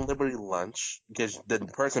 Life on Liberty Lunch, because the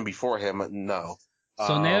person before him, no.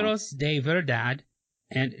 Soneros de Verdad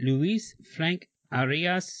and Luis Frank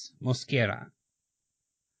Arias Mosquera.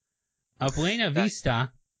 A Buena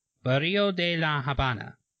Vista, Barrio de la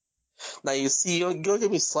Habana. Now you see, you'll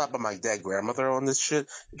get me slapped by my dead grandmother on this shit,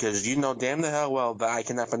 because you know damn the hell well that I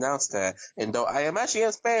cannot pronounce that. And though I am actually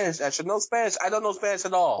in Spanish, I should know Spanish, I don't know Spanish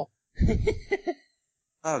at all.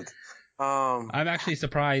 Ugh. I'm actually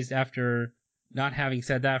surprised after not having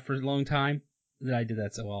said that for a long time that I did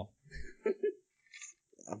that so well.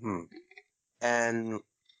 And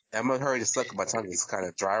I'm gonna hurry to suck. My tongue is kind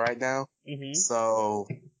of dry right now. Mm-hmm. So,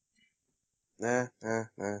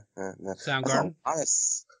 Soundgarden.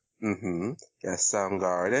 Yes,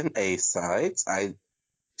 Soundgarden. A-sides.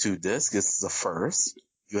 2-disc. This is the first.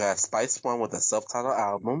 You have Spice One with a self-titled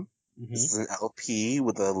album. Mm-hmm. This is an LP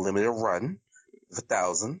with a limited run of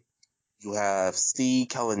 1,000. You have Steve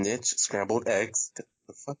Kalinich, Scrambled Eggs.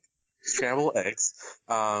 The fuck? Scrambled Eggs.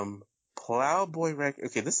 Plowboy record.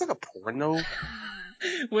 Okay, this is like a porno.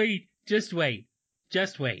 Wait. Just wait.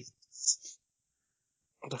 What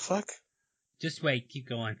the fuck? Just wait. Keep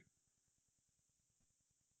going.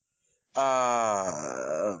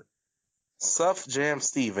 Suff Jam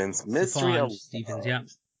Stevens. Mystery of Stevens, yeah.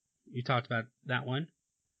 You talked about that one.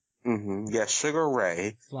 Mm-hmm. Yeah, Sugar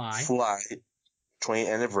Ray. Fly.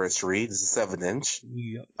 20th anniversary. This is 7-inch.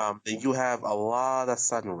 Yep. Then you have a lot of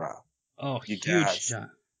Sun Ra. Oh, huge.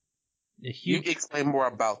 You explain more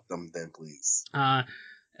about them then, please. I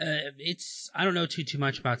don't know too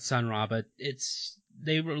much about Sun Ra, but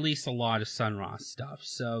they release a lot of Sun Ra stuff.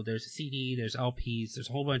 So there's a CD, there's LPs, there's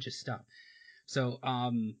a whole bunch of stuff. So,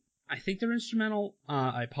 I think they're instrumental.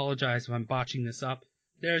 I apologize if I'm botching this up.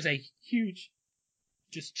 There's a huge,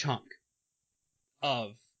 just chunk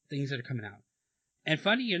of things that are coming out. And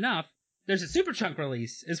funny enough, there's a super chunk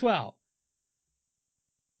release as well.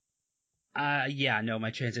 Yeah, no,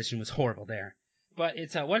 my transition was horrible there. But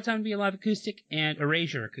it's What a Time to Be Alive acoustic and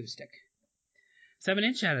Erasure acoustic.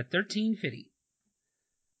 7-inch at a 1350.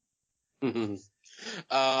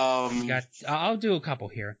 I'll do a couple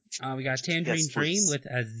here. We got Tangerine Dream with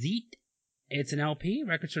Azit. It's an LP,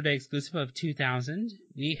 record store day exclusive of 2000.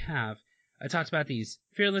 We have, I talked about these,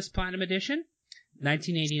 Fearless Platinum Edition,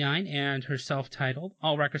 1989, and her self-titled,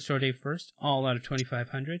 all record store day first, all out of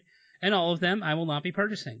 2500, and all of them I will not be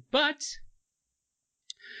purchasing. But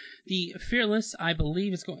the Fearless, I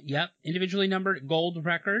believe, is going, individually numbered gold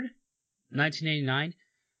record, 1989,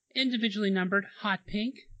 individually numbered Hot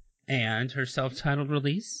Pink, and her self-titled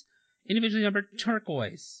release, individually numbered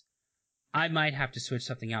Turquoise. I might have to switch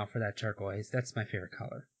something out for that turquoise. That's my favorite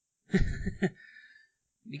color.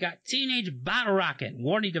 We got Teenage Bottle Rocket,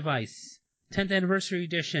 Warning Device, 10th Anniversary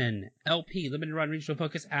Edition, LP, Limited Run Regional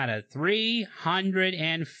Focus at a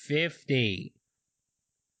 350.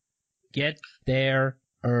 Get there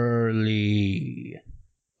early.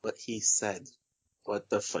 What he said. What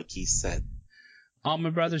the fuck he said.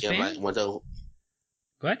 Allman Brothers Band. Go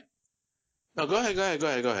ahead. No, go ahead.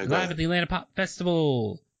 Live at the Atlanta Pop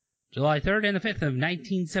Festival, July 3rd and the 5th of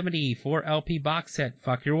 1970, 4 LP box set,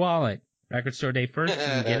 Fuck Your Wallet. Record store day first, you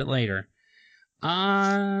can get it later.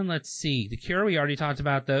 Let's see. The Cure, we already talked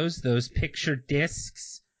about those picture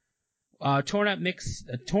discs. Torn down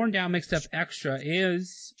mixed up extra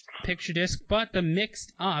is picture disc, but the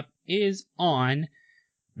mixed up is on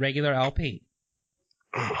regular LP.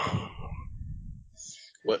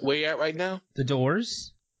 Where you at right now? The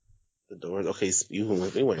Doors. The Doors. Okay, so we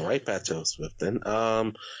went right back to Swift then.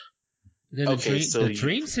 Then the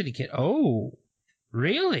Dream Syndicate. Oh,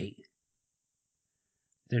 really?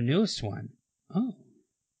 Their newest one. Oh,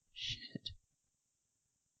 shit.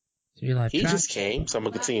 3 live tracks. He just came, so I'm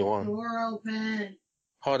gonna continue on. Door open.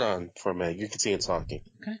 Hold on for a minute. You continue talking.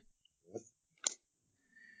 Okay.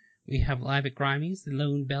 We have Live at Grimey's, The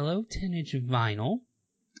Lone Bellow, 10-inch vinyl.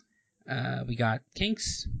 We got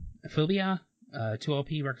Kinks, Phobia, 2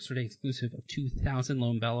 LP record store day exclusive of 2000.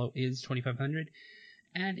 Lone Bellow is 2500.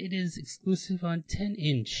 And it is exclusive on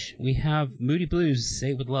 10-inch. We have Moody Blues,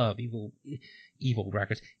 Say It With Love, Eagle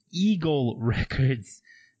Records.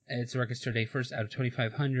 It's a record store day first out of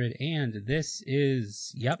 2500. And this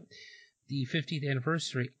is, the 50th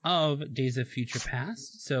anniversary of Days of Future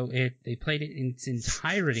Past. So they played it in its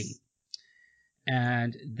entirety.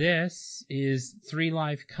 And this is 3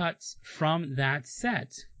 live cuts from that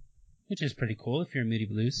set, which is pretty cool if you're Moody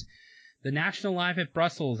Blues. The National Live at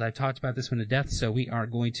Brussels, I've talked about this one to death, so we are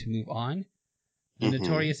going to move on. The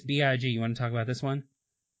Notorious B.I.G., you want to talk about this one?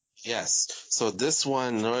 Yes. So this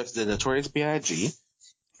one, the Notorious B.I.G.,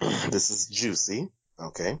 this is Juicy,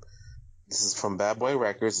 okay? This is from Bad Boy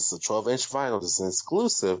Records. It's a 12-inch vinyl. This is an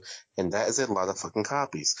exclusive, and that is a lot of fucking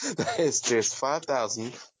copies. There's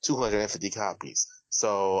 5,250 copies.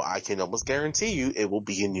 So I can almost guarantee you it will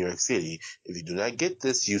be in New York City. If you do not get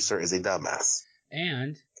this, you, sir, is a dumbass.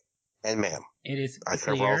 And ma'am, it is I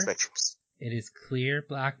cover all spectrums. It is clear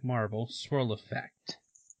black marble swirl effect.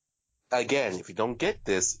 Again, if you don't get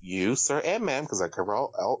this, you, sir, and ma'am, because I cover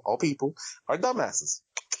all people, are dumbasses.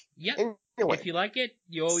 Yep. Anyway, if you like it,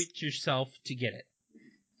 you owe it yourself to get it.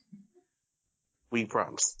 We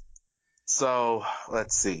promise. So,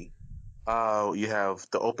 let's see. You have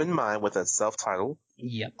The Open Mind with a self-titled.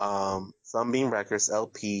 Yep. Sunbeam Records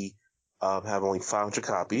LP have only 500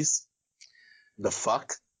 copies. The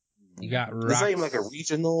fuck? You got Is that even like a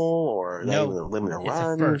regional or not even a limited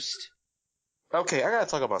run? It's a first. Okay, I gotta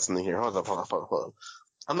talk about something here. Hold up.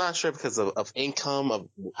 I'm not sure because of income, of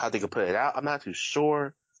how they could put it out. I'm not too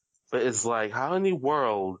sure. But it's like, how in the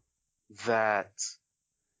world that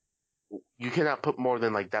you cannot put more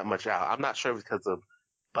than like that much out? I'm not sure because of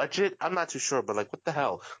budget. I'm not too sure, but like, what the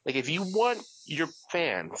hell? Like, if you want your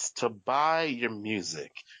fans to buy your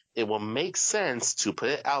music, it will make sense to put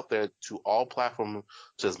it out there to all platforms,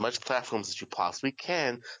 to as much platforms as you possibly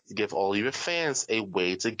can, to give all your fans a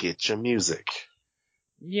way to get your music.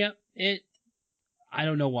 Yep, I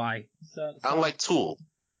don't know why. Unlike Tool.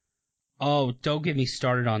 Oh, don't get me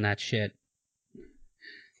started on that shit.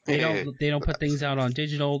 They don't put things out on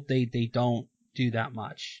digital. They don't do that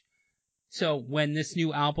much. So when this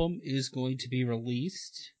new album is going to be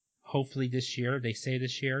released, hopefully this year, they say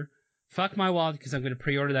this year, fuck my wallet because I'm going to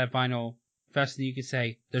pre-order that vinyl faster than you can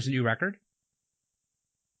say, there's a new record.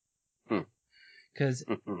 Because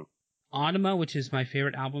Anima, which is my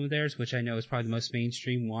favorite album of theirs, which I know is probably the most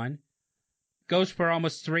mainstream one, goes for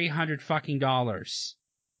almost $300 fucking dollars.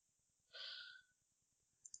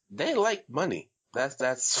 They like money.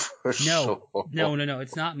 That's for sure. No.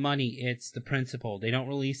 It's not money. It's the principle. They don't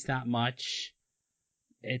release that much.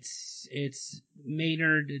 It's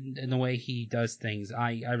Maynard in the way he does things.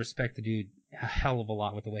 I respect the dude a hell of a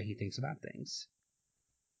lot with the way he thinks about things.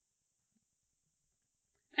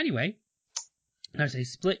 Anyway, there's a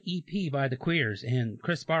split EP by the Queers and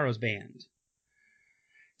Chris Barrow's band.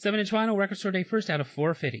 7-inch vinyl, Record Store Day first out of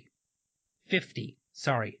 450. 50.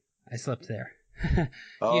 Sorry, I slipped there.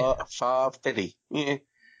 550. Yeah.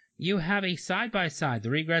 You have a side-by-side, The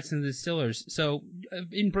Regrets and the Distillers. So,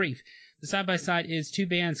 in brief, the side-by-side is two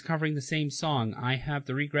bands covering the same song. I have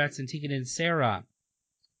The Regrets and Tegan and Sarah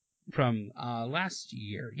from last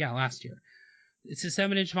year. Yeah, last year. It's a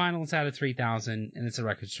 7-inch vinyl. It's out of 3,000, and it's a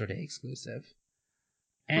Record Store Day exclusive.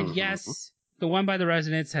 And yes, the one by the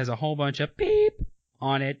Residents has a whole bunch of beep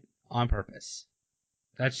on it on purpose.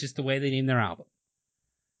 That's just the way they name their album.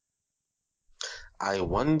 I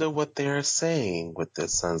wonder what they're saying with the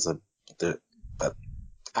Sons of the. But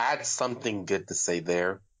I had something good to say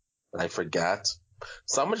there, but I forgot.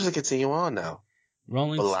 So I'm gonna just continue on now.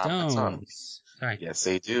 Rolling Stones. Sorry. Yes,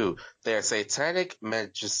 they do. Their Satanic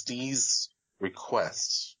Majesty's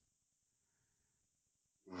Request.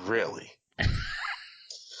 Really?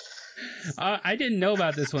 I didn't know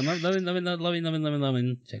about this one. Let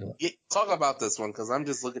me take a look. Yeah, talk about this one, because I'm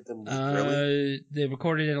just looking at them. Really? They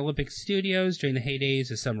recorded at Olympic Studios during the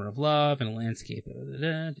heydays of Summer of Love and a landscape.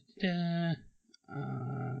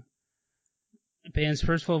 Band's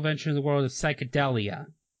first full venture in the world of psychedelia.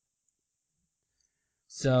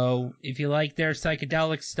 So, if you like their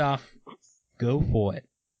psychedelic stuff, go for it.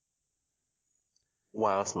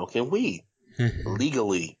 While smoking weed.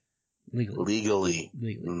 Legally. Legally.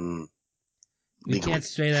 Mm. We can't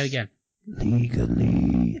say that again.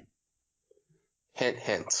 Legally.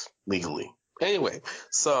 Hint. Legally. Anyway,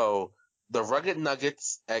 so the Rugged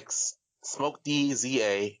Nuggets x Smoke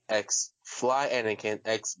DZA x Fly Anakin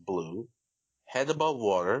x Blue, Head Above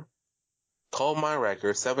Water, Coal Mine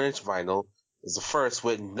Records, 7-inch vinyl is the first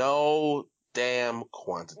with no damn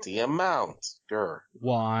quantity amount. Grr.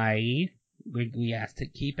 Why? We have to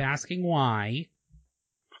keep asking why.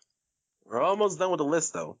 We're almost done with the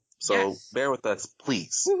list, though, so bear with us,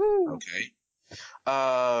 please. Woohoo. Okay.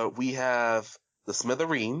 We have the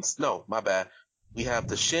Smithereens. No, my bad. We have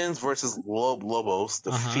the Shins versus Lobos,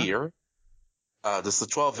 the Fear. This is a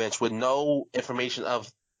 12-inch with no information of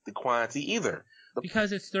the quantity either.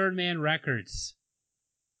 Because it's Third Man Records.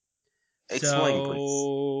 Explain,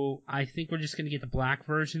 please. I think we're just going to get the black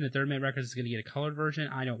version. The Third Man Records is going to get a colored version.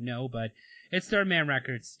 I don't know, but it's Third Man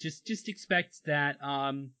Records. Just expect that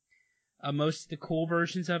most of the cool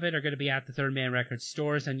versions of it are going to be at the Third Man Records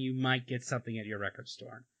stores, and you might get something at your record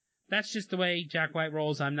store. That's just the way Jack White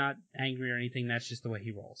rolls. I'm not angry or anything. That's just the way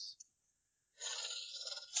he rolls.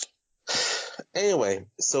 Anyway,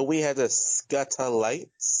 so we had the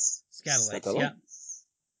Scatolites. Yeah.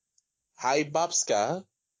 Hi Bob Ska.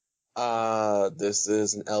 This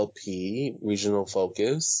is an LP, regional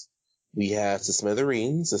focus. We have the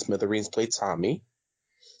Smithereens. The Smithereens play Tommy.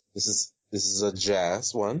 This is a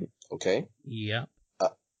jazz one. Okay. Yep.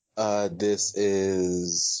 This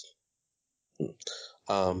is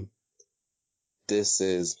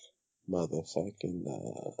motherfucking,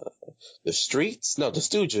 the Streets? No, the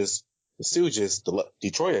Stooges. The Stooges, the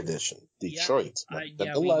Detroit edition. Detroit.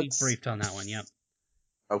 Yep. We briefed on that one, yep.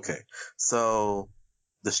 Okay. So,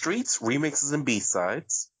 the Streets, remixes and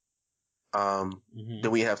B-sides.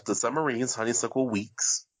 Then we have the Submarines, Honeysuckle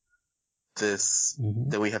Weeks.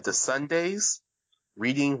 Then we have the Sundays,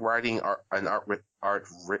 Reading, Writing, and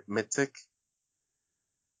Arithmetic.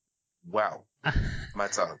 Wow. My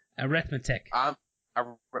tongue. Arithmetic.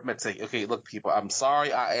 Arithmetic. Okay, look, people, I'm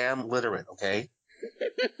sorry, I am literate, okay?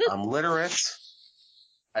 I'm literate.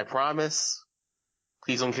 I promise.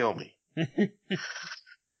 Please don't kill me.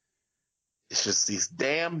 It's just these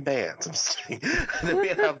damn bands. I'm saying. Then we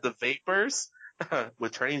have the Vapors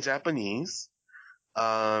with Turning Japanese.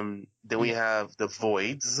 Then we have the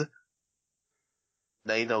Voids.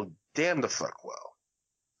 Now you know damn the fuck well.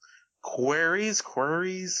 Queries,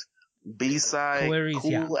 B-side, Queries,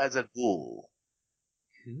 Cool as a Ghoul.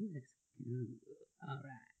 All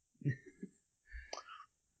right.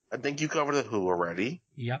 I think you covered the Who already.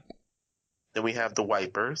 Yep. Then we have the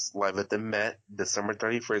Wipers, live at the Met, December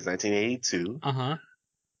 31st, 1982.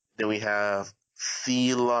 Then we have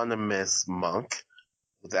Thelonious Monk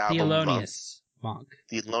with the album Thelonious Monk.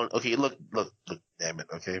 Okay, look, damn it,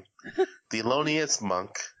 okay. Thelonious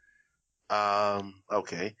Monk.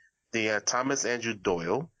 Okay. the Thomas Andrew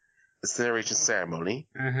Doyle Incineration Ceremony.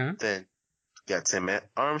 Uh-huh. Then we got Tim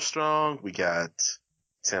Armstrong. We got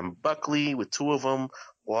Tim Buckley with 2 of them.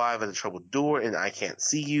 Live at the Trouble Door and I Can't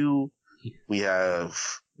See You. We have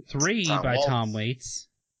 3 by Tom Waits.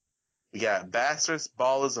 We got Bastards,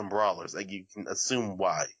 Ballers, and Brawlers. Like, you can assume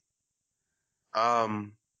why.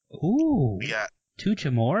 Ooh. We got Touche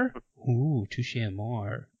Amore? Ooh, Touche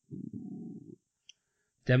Amore.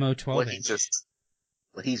 Demo 12-inch.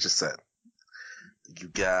 What he just said. You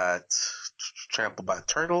got Trampled by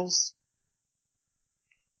Turtles.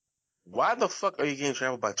 Why the fuck are you getting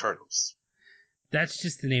trampled by turtles? That's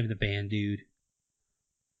just the name of the band, dude.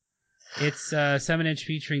 It's a 7-inch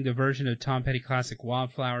featuring the version of Tom Petty classic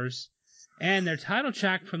Wildflowers, and their title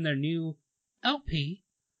track from their new LP,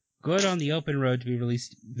 Good on the Open Road, to be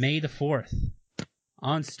released May the 4th,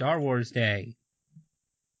 on Star Wars Day.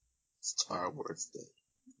 Star Wars Day.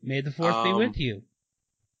 May the 4th be with you.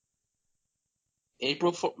 May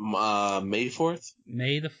 4th?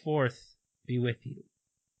 May the 4th be with you.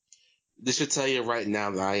 This should tell you right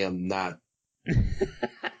now that I am not.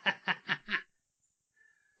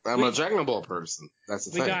 I'm a Dragon Ball person. That's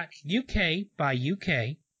the thing. We got UK by UK.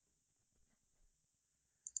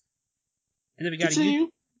 And then we got continue.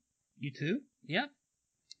 U2? Yeah.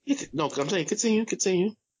 No, I'm saying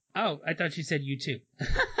continue. Oh, I thought you said U2.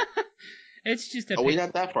 It's just we're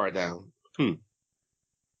not that far down.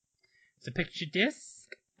 It's a picture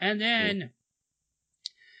disc. And then,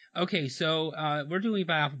 okay, so we're doing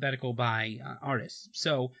by alphabetical by artists.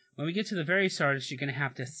 So when we get to the various artists, you're going to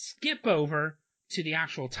have to skip over to the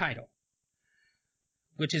actual title,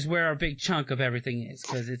 which is where our big chunk of everything is,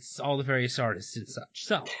 because it's all the various artists and such.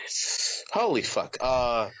 So, holy fuck.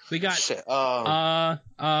 We got shit.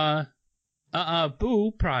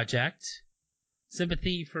 Boo Project,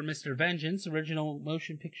 Sympathy for Mr. Vengeance, original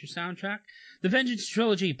motion picture soundtrack, The Vengeance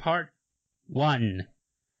Trilogy Part 1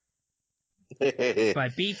 by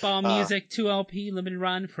Beatball Music, 2 LP limited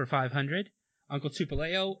run for $500. Uncle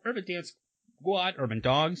Tupelo, Urban Dance Squad, Urban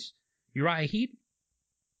Dogs, Uriah Heep.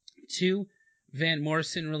 2 Van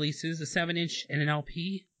Morrison releases, a 7-inch and an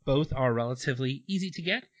LP. Both are relatively easy to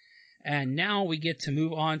get. And now we get to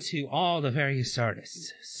move on to all the various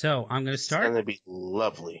artists. So I'm going to start. It's going to be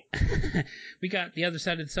lovely. We got The Other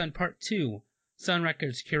Side of the Sun Part 2. Sun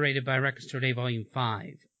Records, curated by Record Store Day Volume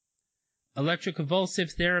 5.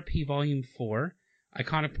 Electroconvulsive Therapy Volume 4.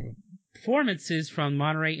 Iconic performances from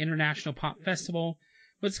Monterey International Pop Festival.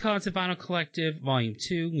 Wisconsin Vinyl Collective Volume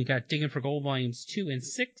 2. We got Digging for Gold Volumes 2 and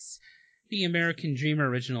 6. The American Dreamer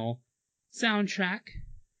Original Soundtrack.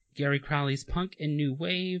 Gary Crowley's Punk and New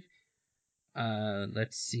Wave.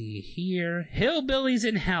 Let's see here. Hillbillies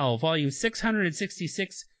in Hell, Volume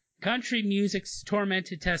 666. Country Music's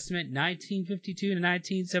Tormented Testament, 1952 to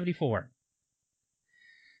 1974.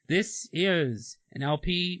 This is an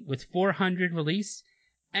LP with 400 release.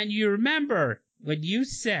 And you remember what you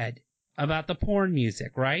said about the porn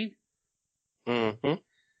music, right? Mm-hmm.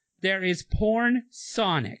 There is Porn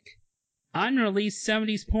Sonic, unreleased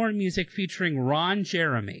 70s porn music featuring Ron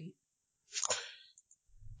Jeremy.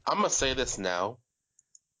 I'm going to say this now.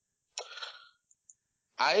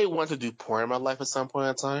 I want to do porn in my life at some point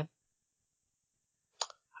in time.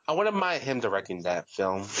 I wouldn't mind him directing that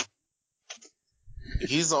film.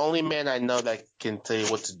 He's the only man I know that can tell you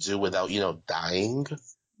what to do without, dying.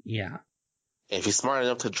 Yeah. If he's smart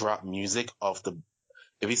enough to drop music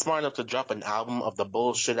if he's smart enough to drop an album of the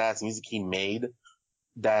bullshit ass music he made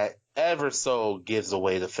that ever so gives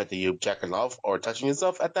away the fact that you're jacking off or touching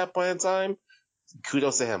yourself at that point in time,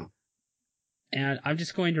 kudos to him. And I'm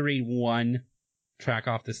just going to read one track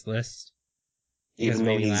off this list. Even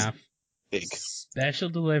though he's laugh. Big. Special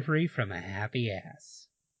Delivery from a Happy Ass.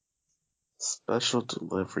 Special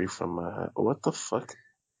Delivery from a... What the fuck?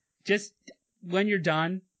 Just, when you're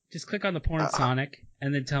done, just click on the Porn Sonic,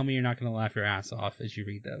 and then tell me you're not going to laugh your ass off as you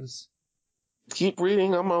read those. Keep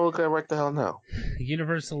reading. I'm going to look at it right the hell now.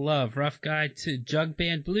 Universal Love, Rough Guide to Jug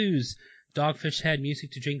Band Blues, Dogfish Head,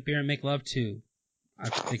 Music to Drink Beer and Make Love to. I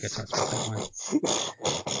think I talked about that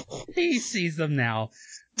one. He sees them now.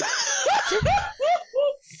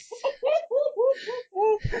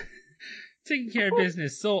 Taking Care of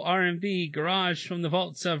Business, Soul R&B, Garage from the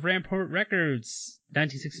Vaults of Rampart Records,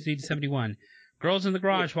 1963 to 71. Girls in the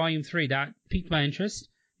Garage, Volume 3, that piqued my interest.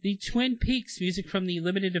 The Twin Peaks, music from the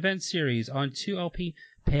limited event series on 2 LP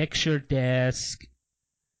Picture Disc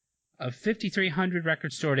of 5300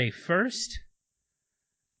 Record Store Day first.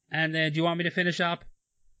 And then, do you want me to finish up?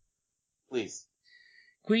 Please.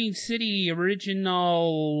 Queen City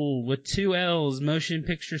Original with 2 L's motion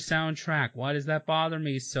picture soundtrack. Why does that bother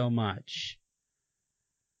me so much?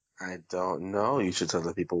 I don't know. You should tell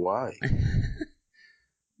the people why.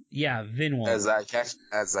 Yeah, Vinwald. As I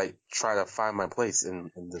try to find my place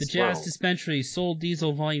in this The Jazz world. Dispensary, Soul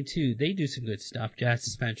Diesel Volume 2. They do some good stuff, Jazz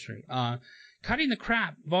Dispensary. Cutting the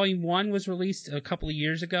Crap, Volume 1 was released a couple of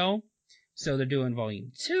years ago. So they're doing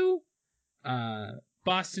Volume 2.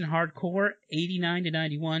 Boston Hardcore, 89 to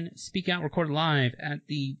 91. Speak Out, recorded live at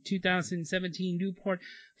the 2017 Newport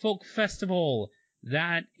Folk Festival.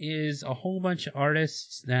 That is a whole bunch of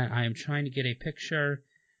artists that I am trying to get a picture.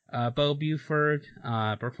 Bo Buford,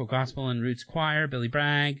 Burkeville Gospel and Roots Choir, Billy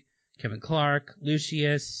Bragg, Kevin Clark,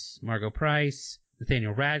 Lucius, Margot Price,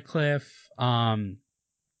 Nathaniel Radcliffe. Don't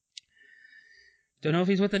know if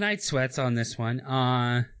he's with the Night Sweats on this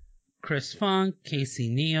one. Chris Funk, Casey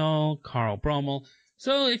Neal, Carl Brommel.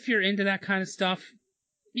 So if you're into that kind of stuff,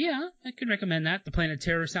 yeah, I could recommend that. The Planet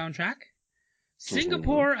Terror soundtrack.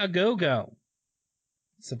 Singapore A Go-Go.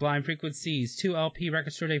 Sublime Frequencies, 2 LP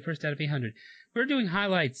Record Store Day, first out of 800. We're doing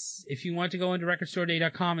highlights. If you want to go into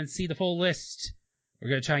recordstoreday.com and see the full list, we're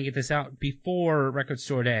going to try and get this out before Record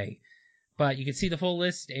Store Day. But you can see the full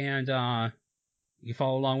list and you can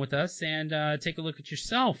follow along with us and take a look at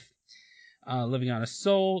yourself. Living on a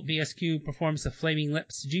Soul, VSQ performs the Flaming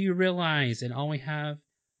Lips. Do you realize? And all we have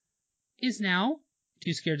is now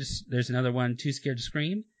there's another one, Too Scared to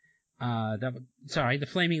Scream. The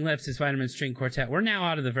Flaming Lips is Vitamin String Quartet. We're now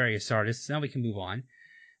out of the various artists. Now we can move on.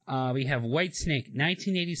 We have Whitesnake,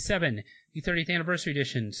 1987, the 30th anniversary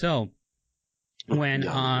edition. So, when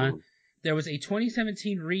there was a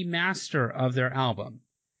 2017 remaster of their album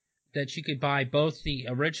that you could buy both the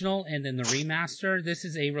original and then the remaster, this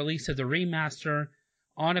is a release of the remaster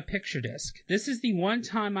on a picture disc. This is the one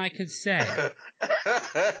time I could say,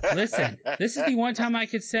 listen, this is the one time I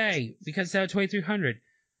could say, because it's out 2300,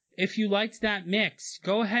 if you liked that mix,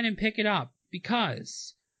 go ahead and pick it up,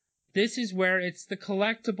 because this is where it's the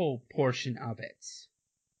collectible portion of it.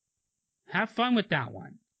 Have fun with that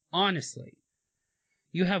one, honestly.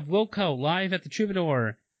 You have Wilco live at the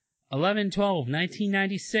Troubadour,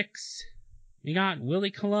 11/12/1996. We got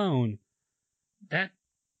Willie Colon.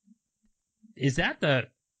 Is that the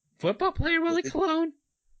football player Willie Colon?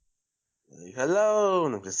 Hello.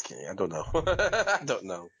 I'm just kidding. I don't know. I don't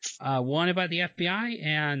know. Wanted by the FBI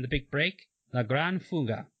and The Big Break, La Gran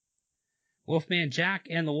Fuga. Wolfman Jack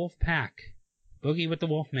and the Wolf Pack. Boogie with the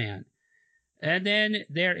Wolfman. And then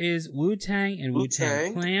there is Wu-Tang and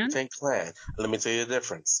Wu-Tang Clan. Wu-Tang Clan. Let me tell you the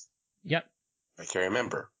difference. Yep. I can't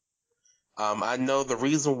remember. I know the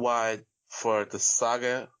reason why for the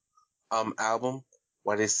Saga album,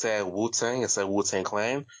 why they said Wu-Tang instead of Wu-Tang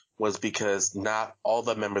Clan, was because not all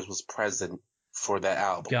the members was present for that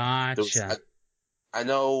album. Gotcha. I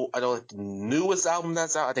know the newest album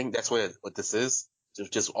that's out, I think that's what this is.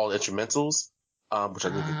 Just all instrumentals, which I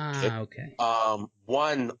need to get. Okay.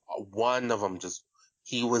 One of them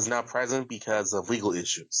he was not present because of legal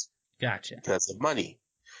issues. Gotcha. Because of money.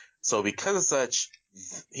 So because of such,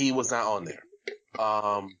 he was not on there.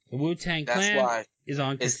 The Wu-Tang Clan that's why is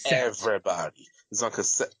on cassette. It's everybody. It's on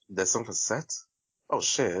cassette. There's some cassette? Oh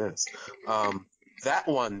shit, it is. That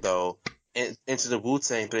one though, Into the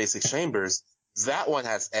Wu-Tang 36 Chambers, that one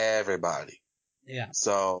has everybody. Yeah.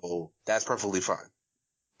 So that's perfectly fine.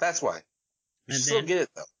 That's why. You still get it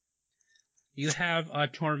though. You have a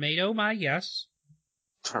Tornado by Yes.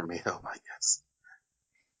 Tornado by Yes.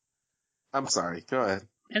 I'm sorry. Go ahead.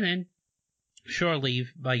 And then Shore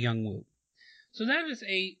Leave by Young Woo. So that is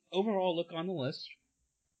a overall look on the list.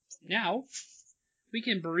 Now, we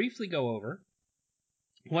can briefly go over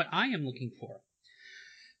what I am looking for.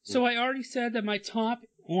 So I already said that my top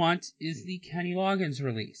want is the Kenny Loggins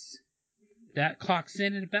release. That clocks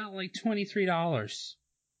in at about like $23,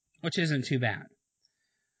 which isn't too bad.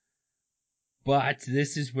 But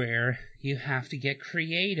this is where you have to get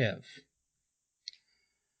creative.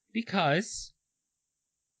 Because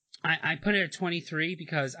I put it at 23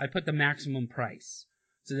 because I put the maximum price.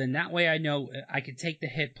 So then that way I know I can take the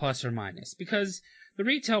hit plus or minus. Because the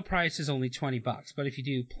retail price is only $20, but if you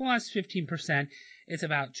do plus 15%, it's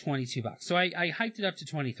about $22. So I hiked it up to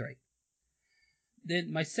 23.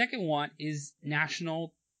 Then my second one is the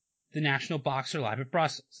National Boxer Live at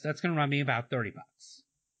Brussels. That's going to run me about $30.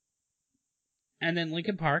 And then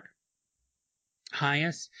Linkin Park,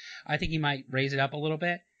 highest. I think he might raise it up a little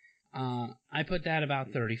bit. I put that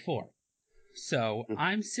about 34. So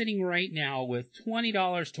I'm sitting right now with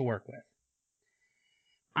 $20 to work with.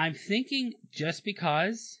 I'm thinking just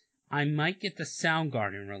because I might get the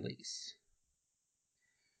Soundgarden release.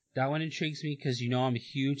 That one intrigues me because I'm a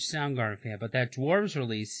huge Soundgarden fan, but that Dwarves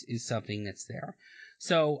release is something that's there.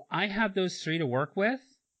 So I have those three to work with,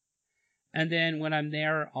 and then when I'm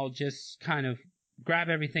there, I'll just kind of grab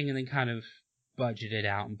everything and then kind of budget it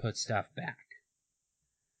out and put stuff back.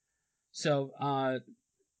 So,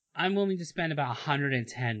 I'm willing to spend about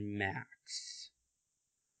 110 max.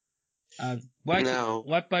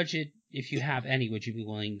 What budget, if you have any, would you be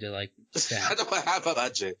willing to like spend? I don't have a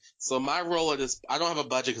budget. So my role is I don't have a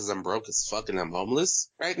budget because I'm broke as fuck and I'm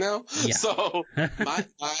homeless right now. Yeah. So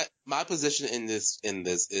my position in this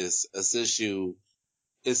is assist you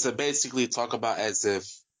is to basically talk about as if,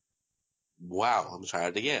 wow, I'm trying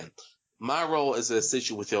it again. My role is to assist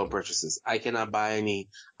you with your own purchases. I cannot buy any.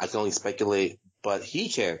 I can only speculate, but he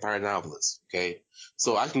can, Fire Novelist. Okay.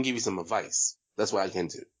 So I can give you some advice. That's what I can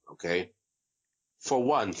do. Okay. For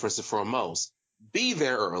one, first and foremost, be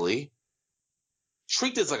there early.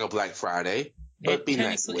 Treat this like a Black Friday, but be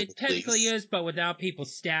nice with it. It technically is, but without people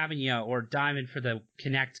stabbing you or diving for the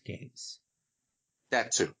Connect games.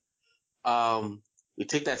 That too. We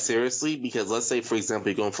take that seriously because let's say, for example,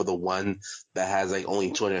 you're going for the one that has like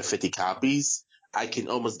only 250 copies. I can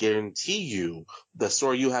almost guarantee you the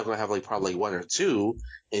store you have going to have like probably one or two,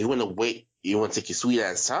 and you want to wait. You want to take your sweet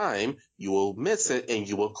ass time. You will miss it, and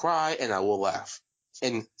you will cry, and I will laugh.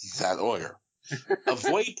 In that order.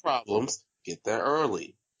 Avoid problems. Get there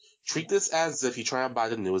early. Treat this as if you try to buy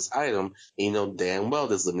the newest item, and you know damn well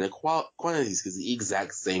there's limited quantities because the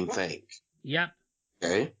exact same thing. Yep.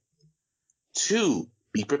 Okay. 2,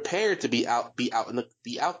 be prepared to be out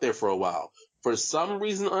there for a while. For some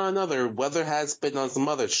reason or another, weather has been on some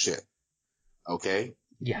other shit. Okay?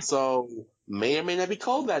 Yeah. So, may or may not be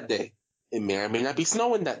cold that day. It may or may not be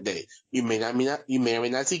snowing that day. You may or may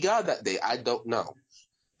not see God that day. I don't know.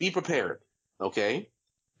 Be prepared. Okay?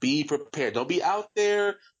 Be prepared. Don't be out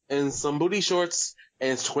there in some booty shorts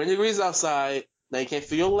and it's 20 degrees outside. Now you can't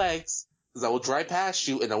feel your legs because I will drive past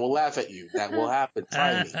you and I will laugh at you. That will happen.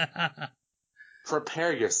 Try me.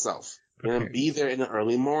 Prepare yourself. And be there in the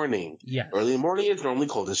early morning. Yes. Early morning is normally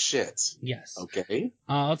cold as shit. Yes. Okay?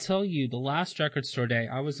 I'll tell you, the last record store day,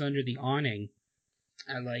 I was under the awning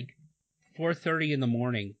at like 4:30 in the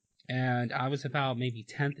morning, and I was about maybe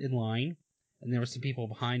 10th in line, and there were some people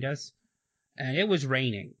behind us, and it was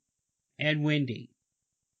raining and windy.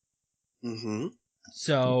 Mm-hmm.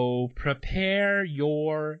 So prepare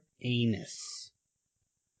your anus.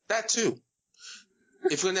 That too.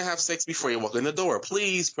 If you're going to have sex before you walk in the door,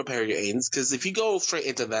 please prepare your anus, because if you go straight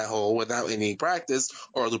into that hole without any practice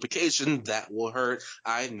or lubrication, that will hurt.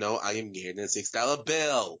 I know I am getting a $6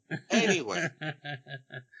 bill. Anyway.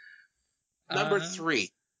 Number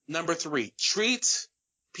three, treat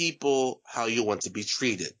people how you want to be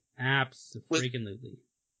treated. Absolutely.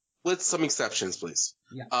 With some exceptions, please.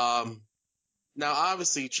 Yeah. Now,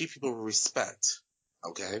 obviously, treat people with respect.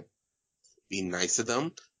 Okay? Be nice to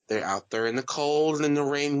them. They're out there in the cold and in the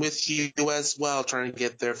rain with you as well, trying to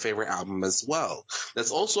get their favorite album as well.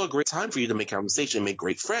 That's also a great time for you to make conversation and make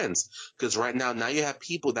great friends. Because right now you have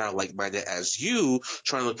people that are like-minded as you,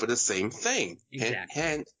 trying to look for the same thing. Exactly.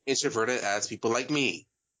 And introverted as people like me.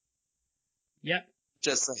 Yep.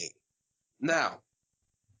 Just saying. Now,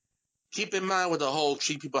 keep in mind with the whole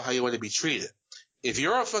treat people how you want to be treated. If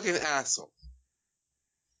you're a fucking asshole,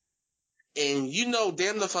 and you know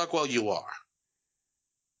damn the fuck well you are,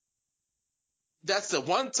 that's the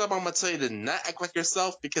one time I'm going to tell you to not act like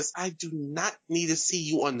yourself, because I do not need to see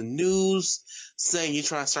you on the news saying you're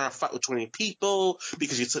trying to start a fight with 20 people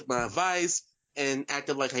because you took my advice and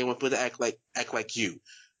acted like how you want people to act like you.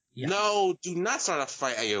 Yeah. No, do not start a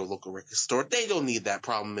fight at your local record store. They don't need that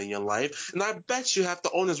problem in your life. And I bet you half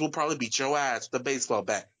the owners will probably beat your ass with a baseball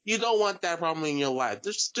bat. You don't want that problem in your life.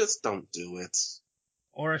 Just don't do it.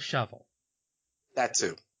 Or a shovel. That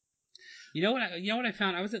too. You know what I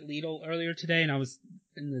found? I was at Lidl earlier today, and I was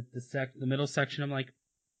in the middle section. I'm like,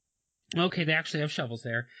 okay, they actually have shovels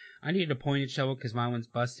there. I needed a pointed shovel because my one's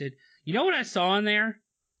busted. You know what I saw in there?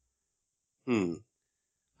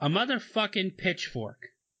 A motherfucking pitchfork.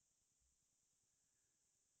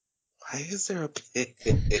 Why is there a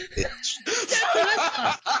pitch?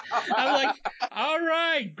 I'm like, all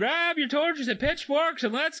right, grab your torches and pitchforks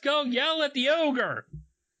and let's go yell at the ogre.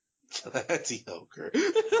 That's the ogre.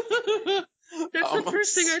 That's the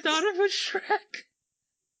first thing I thought of was Shrek.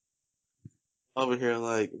 Over here,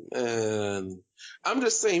 like, man. I'm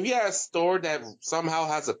just saying, you have a store that somehow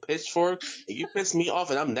has a pitchfork, and you piss me off,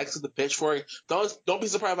 and I'm next to the pitchfork. Don't be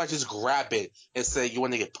surprised if I just grab it and say, you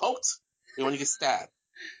want to get poked? You want to get stabbed?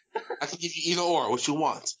 I can give you either or, what you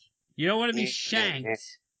want. You don't want to be shanked.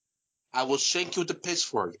 I will shank you with the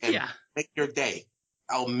pitchfork and make your day.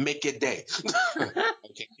 I'll make your day.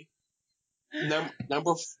 Okay.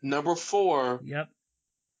 Number 4. Yep.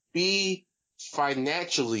 Be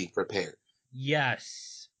financially prepared.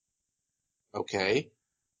 Yes. Okay.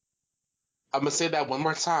 I'm going to say that one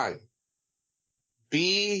more time.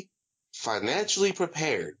 Be financially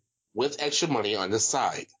prepared with extra money on the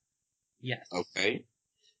side. Yes. Okay?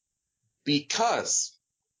 Because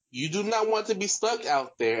you do not want to be stuck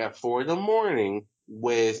out there at 4 a.m.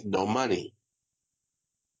 with no money.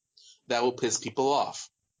 That will piss people off.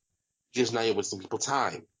 Because now you're wasting people's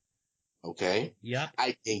time. Okay? Yep.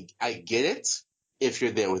 I get it. If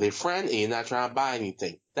you're there with a friend and you're not trying to buy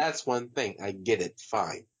anything, that's one thing. I get it.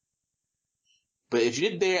 Fine. But if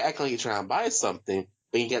you're there acting like you're trying to buy something,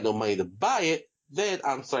 but you got no money to buy it, then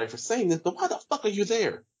I'm sorry for saying this, but why the fuck are you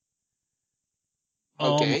there?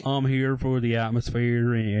 Okay. I'm here for the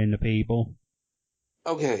atmosphere and the people.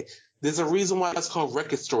 Okay. There's a reason why it's called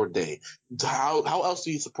Record Store Day. How else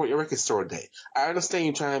do you support your Record Store Day? I understand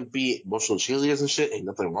you're trying to be emotional cheerleaders and shit. Ain't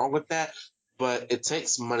nothing wrong with that. But it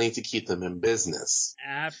takes money to keep them in business.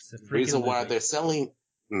 Absolutely. The reason why they're selling,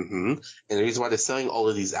 and the reason why they're selling all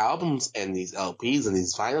of these albums and these LPs and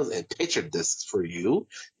these vinyls and picture discs for you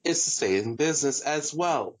is to stay in business as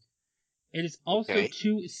well. It is also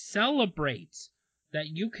to celebrate that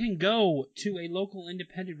you can go to a local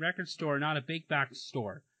independent record store, not a big box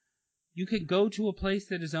store. You can go to a place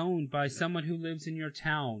that is owned by someone who lives in your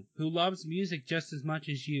town, who loves music just as much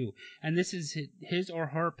as you, and this is his or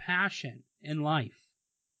her passion in life.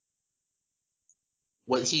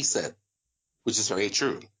 What he said, which is very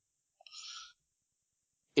true.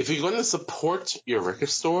 If you're going to support your record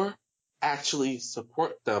store, actually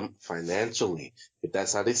support them financially. If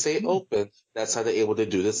that's how they stay open, that's how they're able to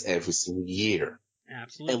do this every single year.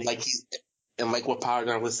 Absolutely. And like what Power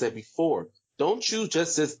Download said before, don't choose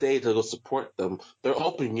just this day to go support them. They're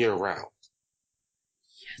open year round.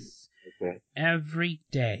 Yes. Okay. Every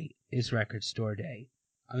day is Record Store Day.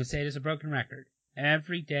 I'm going to say it as a broken record.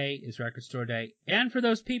 Every day is Record Store Day. And for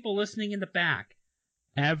those people listening in the back,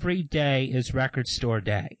 every day is Record Store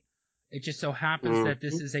Day. It just so happens that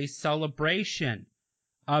this is a celebration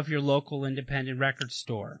of your local independent record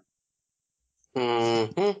store.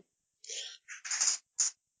 Mm-hmm.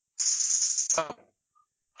 So,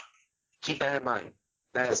 keep that in mind.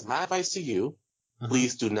 That is my advice to you.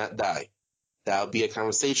 Please do not die. That would be a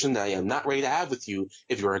conversation that I am not ready to have with you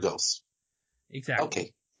if you're a ghost. Exactly.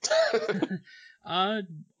 Okay.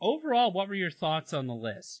 Overall, what were your thoughts on the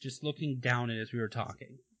list? Just looking down it as we were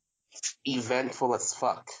talking. Eventful as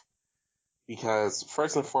fuck. Because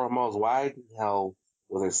first and foremost, why the hell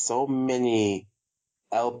were there so many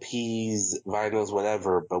LPs, vinyls,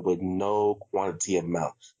 whatever, but with no quantity of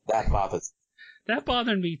milk? That bothers me. That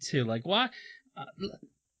bothered me too. Like, why?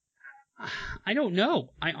 I don't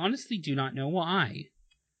know. I honestly do not know why.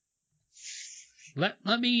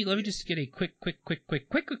 Let me just get a quick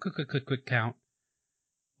count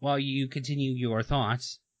while you continue your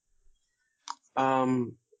thoughts.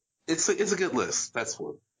 It's a good list. That's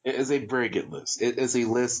one. It is a very good list. It is a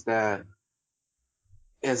list that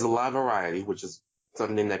has a lot of variety, which is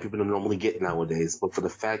something that people don't normally get nowadays. But for the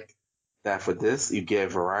fact that for this, you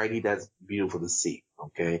get variety, that's beautiful to see.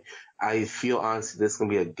 Okay. I feel honestly this is going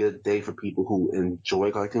to be a good day for people who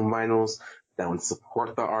enjoy collecting vinyls, that would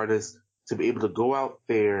support the artist, to be able to go out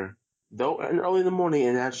there, though early in the morning,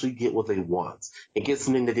 and actually get what they want and get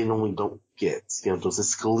something that they normally don't get. You know, those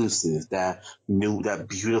exclusives, that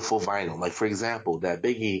beautiful vinyl. Like, for example, that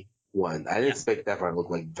Biggie one. I didn't expect that vinyl to look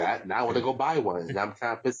like that. Now I want to go buy one, and I'm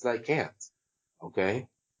kind of pissed that I can't. Okay.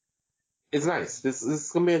 It's nice. This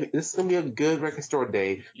is gonna be a good record store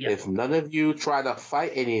day. Yep. If none of you try to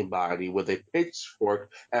fight anybody with a pitchfork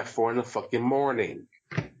at 4 a.m.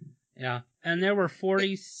 Yeah, and there were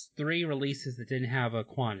 43 releases that didn't have a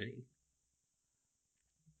quantity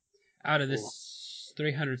out of this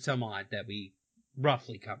 300 some odd that we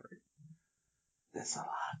roughly covered. That's a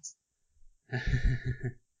lot.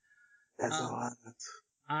 That's a lot.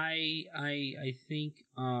 I think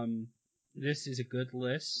this is a good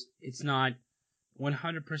list. It's not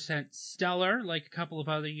 100% stellar like a couple of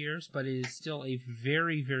other years, but it is still a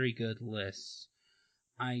very, very good list.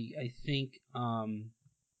 I think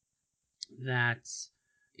that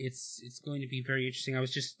it's going to be very interesting. I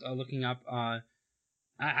was just looking up. I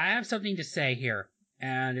have something to say here,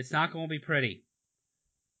 and it's not going to be pretty.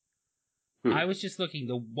 I was just looking.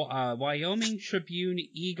 The Wyoming Tribune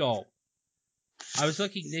Eagle. I was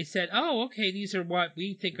looking. They said, "Oh, okay, these are what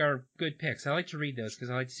we think are good picks." I like to read those because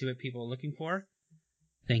I like to see what people are looking for.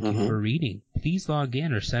 Thank you for reading. Please log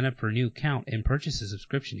in or sign up for a new account and purchase a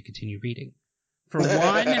subscription to continue reading. For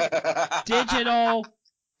one digital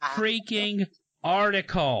freaking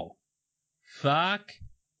article. Fuck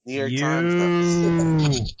New York you.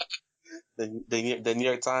 Times, though. The New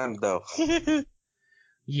York Times, though.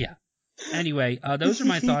 Yeah. Anyway, those are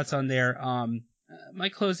my thoughts on there. My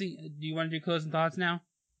closing. Do you want to do closing thoughts now?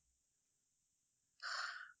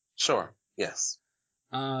 Sure. Yes.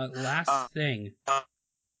 Last thing.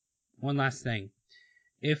 One last thing.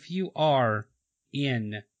 If you are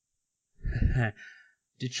in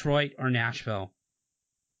Detroit or Nashville,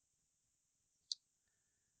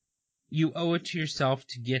 you owe it to yourself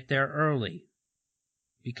to get there early,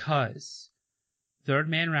 because Third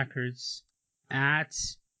Man Records at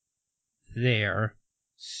their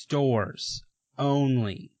stores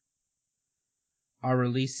only are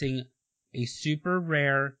releasing a super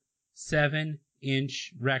rare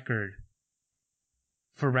 7-inch record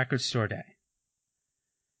for Record Store Day.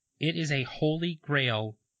 It is a holy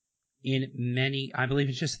grail in many, I believe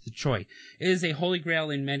it's just Detroit. It is a holy grail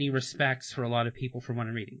in many respects for a lot of people, from what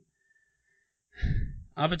I'm reading.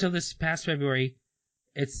 Up until this past February,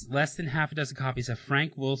 it's less than half a dozen copies of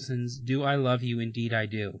Frank Wilson's Do I Love You, Indeed I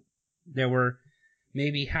Do. There were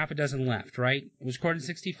maybe half a dozen left, right? It was recorded in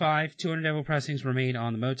 1965. 200 demo pressings were made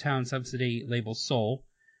on the Motown subsidy label Soul,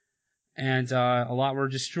 and a lot were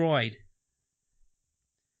destroyed.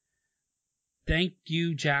 Thank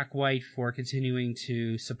you, Jack White, for continuing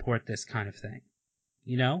to support this kind of thing.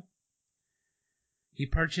 You know? He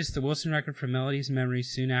purchased the Wilson record from Melodies and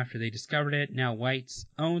Memories soon after they discovered it. Now White's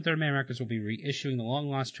own Third Man Records will be reissuing the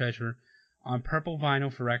long-lost treasure on purple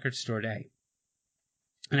vinyl for Record Store Day.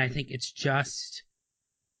 And I think it's just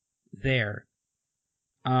there.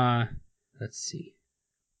 Let's see.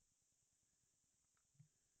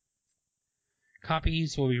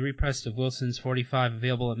 Copies will be repressed of Wilson's 45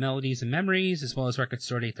 available at Melodies and Memories, as well as Record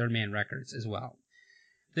Store Day Third Man Records as well.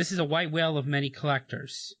 This is a white whale of many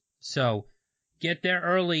collectors, so get there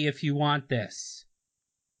early if you want this.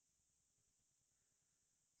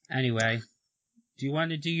 Anyway, do you want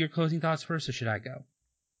to do your closing thoughts first, or should I go?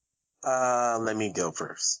 Let me go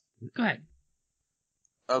first. Go ahead.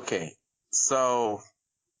 Okay, so,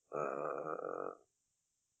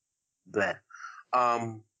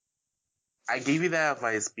 I gave you that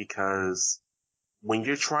advice because when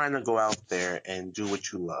you're trying to go out there and do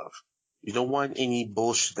what you love, you don't want any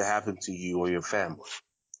bullshit to happen to you or your family.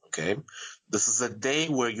 Okay? This is a day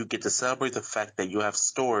where you get to celebrate the fact that you have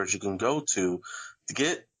stores you can go to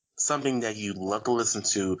get something that you love to listen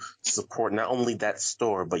to support not only that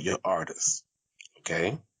store, but your artist.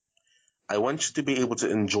 Okay? I want you to be able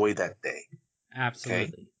to enjoy that day. Absolutely.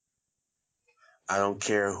 Okay? I don't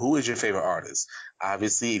care who is your favorite artist.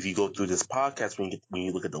 Obviously, if you go through this podcast, when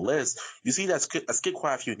you look at the list, you see that I skipped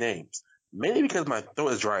quite a few names. Mainly because my throat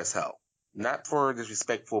is dry as hell. Not for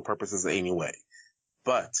disrespectful purposes in any way.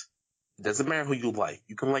 But it doesn't matter who you like.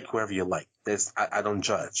 You can like whoever you like. I don't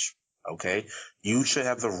judge. Okay? You should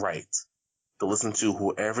have the right to listen to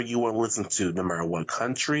whoever you want to listen to, no matter what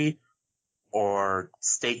country or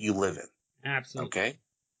state you live in. Absolutely. Okay?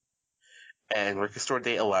 And Record Store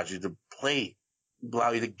Day allows you to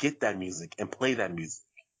allow you to get that music and play that music.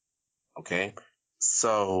 Okay?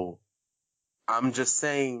 So, I'm just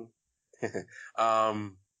saying,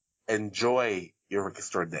 enjoy your Record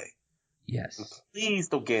Store Day. Yes. Please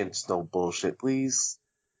don't get into no bullshit, please.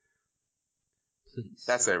 Please.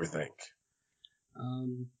 That's everything.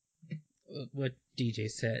 What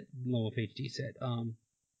DJ said, Low of HD said,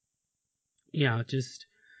 yeah, just,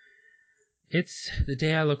 it's the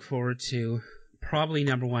day I look forward to, probably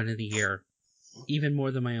number one of the year, even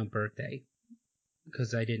more than my own birthday,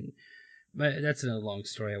 because I didn't, but that's a long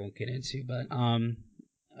story I won't get into, but,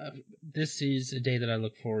 this is a day that I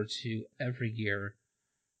look forward to every year.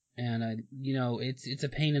 And it's a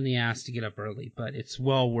pain in the ass to get up early, but it's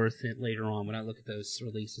well worth it later on when I look at those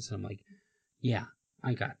releases and I'm like, yeah,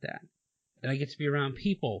 I got that. And I get to be around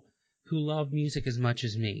people who love music as much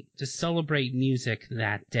as me, to celebrate music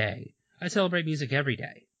that day. I celebrate music every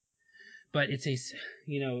day. But it's it's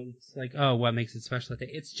like, oh, what makes it special that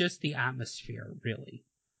day? It's just the atmosphere, really.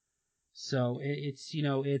 So it's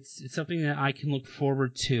something that I can look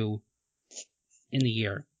forward to in the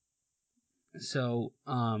year. So,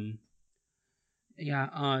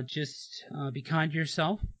 just be kind to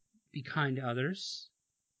yourself, be kind to others,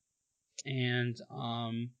 and,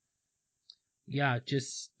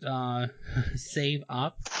 just save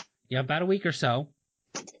up. Yeah, about a week or so,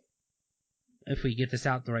 if we get this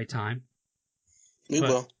out at the right time. We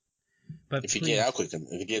will. But if you get out quick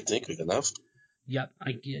enough. Yep,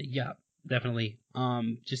 definitely.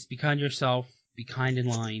 Just be kind to yourself, be kind in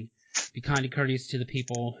line. Be kind and courteous to the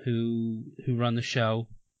people who run the show.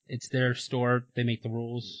 It's their store. They make the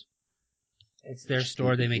rules. It's their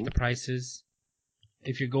store. They make the prices.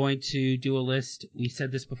 If you're going to do a list, we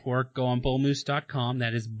said this before, go on bullmoose.com.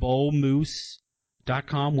 That is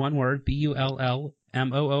bullmoose.com, one word, BULLMOOSE.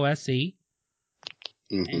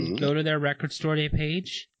 and go to their Record Store Day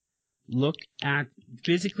page.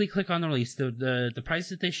 Physically click on the release. The prices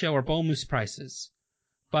that they show are Bull Moose prices.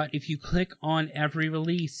 But if you click on every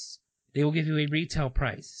release, they will give you a retail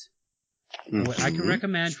price. What I can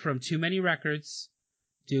recommend from Too Many Records,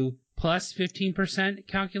 do plus 15%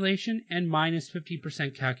 calculation and minus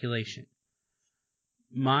 50% calculation.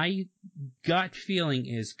 My gut feeling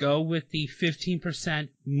is go with the 15%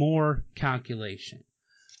 more calculation.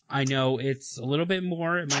 I know it's a little bit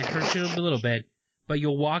more, it might hurt you a little bit, but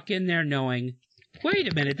you'll walk in there knowing,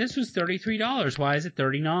 wait a minute, this was $33, why is it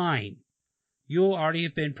 $39? You'll already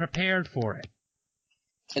have been prepared for it.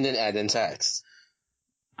 And then add in tax.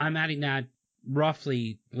 I'm adding that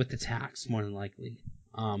roughly with the tax, more than likely.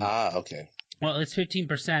 Okay. Well, it's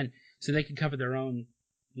 15%, so they can cover their own,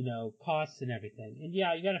 costs and everything. And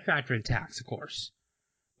yeah, you got to factor in tax, of course.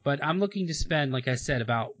 But I'm looking to spend, like I said,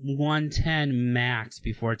 about $110 max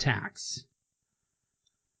before tax.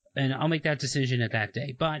 And I'll make that decision at that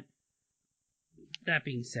day. But that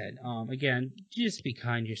being said, again, just be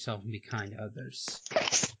kind to yourself and be kind to others.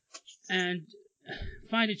 And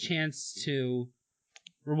find a chance to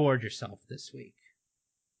reward yourself this week.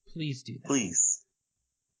 Please do that. Please.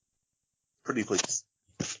 Pretty please.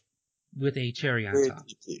 With a cherry on top.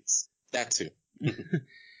 Please. That too.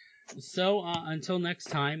 So, until next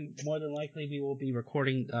time, more than likely we will be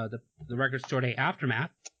recording the Record Store Day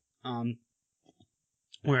Aftermath,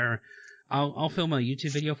 where I'll film a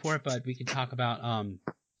YouTube video for it, but we can talk about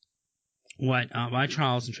what my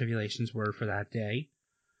trials and tribulations were for that day,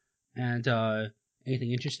 and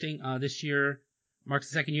anything interesting. This year marks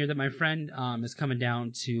the second year that my friend is coming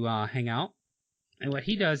down to hang out, and what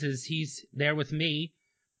he does is he's there with me.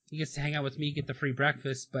 He gets to hang out with me, get the free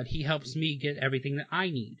breakfast, but he helps me get everything that I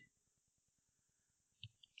need.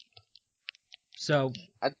 So,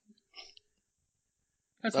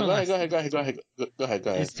 that's my last. Go ahead.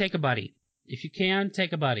 Is take a buddy. If you can,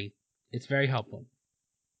 take a buddy. It's very helpful.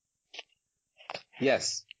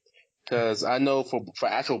 Yes, because I know for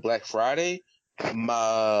actual Black Friday,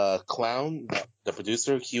 my clown, the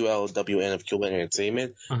producer, QLWN of QLN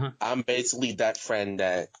Entertainment, I'm basically that friend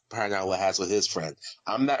that Paranoia has with his friend.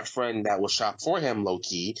 I'm that friend that will shop for him low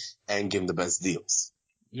key and give him the best deals.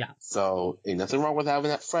 Yeah. So, ain't nothing wrong with having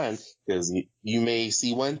that friend, because you may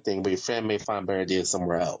see one thing, but your friend may find better deals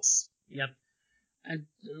somewhere else. Yep. And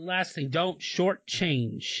last thing, don't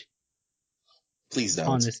shortchange. Please don't.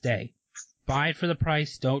 On this day. Buy it for the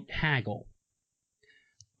price, don't haggle.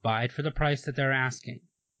 Buy it for the price that they're asking.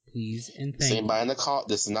 Please and thank you. Buying a car.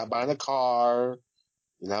 This is not buying a car.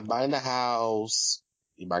 You're not buying a house.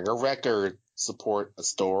 You're buying a record. Support a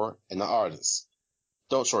store and an artist.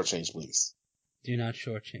 Don't shortchange, please. Do not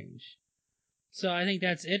shortchange. So I think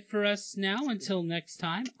that's it for us now. Until next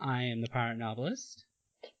time, I am the Pirate Novelist.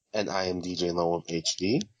 And I am DJ Low of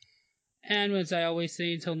HD. And as I always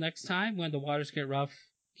say, until next time, when the waters get rough,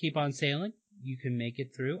 keep on sailing. You can make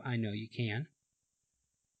it through. I know you can.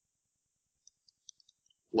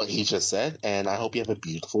 What he just said, and I hope you have a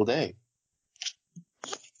beautiful day.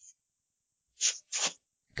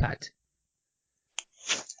 Cut.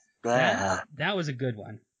 That was a good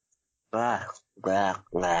one. Blah, blah,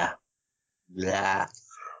 blah, blah.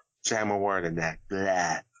 Jam a word in that.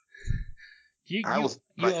 Blah. You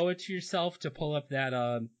owe it to yourself to pull up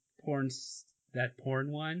that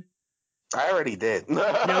porn one. I already did.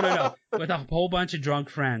 No. With a whole bunch of drunk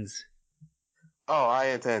friends. Oh, I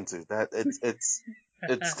intend to.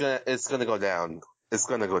 It's gonna go down. It's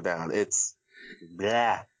gonna go down. It's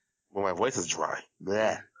blah. Well, my voice is dry.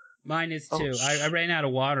 Blah. Mine is too. I ran out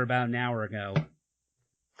of water about an hour ago.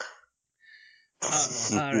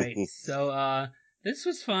 All right. So this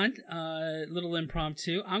was fun. Little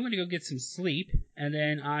impromptu. I'm gonna go get some sleep, and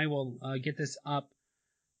then I will get this up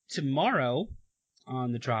tomorrow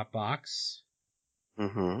on the Dropbox.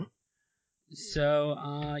 Mm-hmm.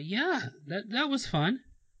 So yeah, that was fun.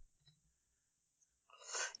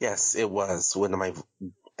 Yes, it was. And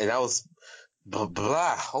that was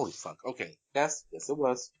blah. Holy fuck. Okay. Yes, it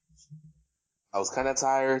was. I was kind of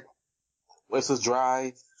tired. Voice was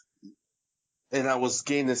dry. And I was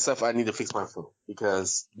getting the stuff I need to fix my phone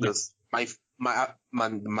because my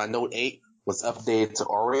Note 8 was updated to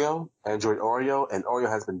Oreo, Android Oreo, and Oreo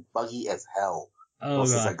has been buggy as hell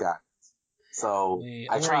since I got it. So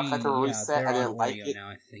I tried to reset. I didn't like it. Now,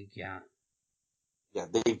 I think, yeah. Yeah,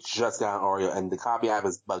 they just got Oreo, and the copy app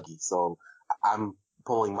is buggy. So I'm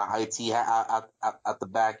pulling my IT hat out the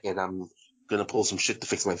back, and I'm gonna pull some shit to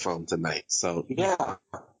fix my phone tonight. So yeah.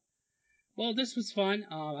 Well, this was fun.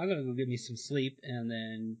 I'm gonna go get me some sleep, and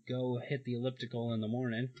then go hit the elliptical in the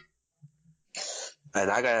morning. And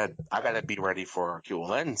I gotta be ready for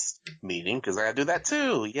QLN's meeting because I gotta do that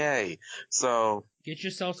too. Yay! So Get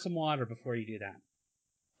yourself some water before you do that.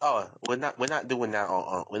 we're not doing that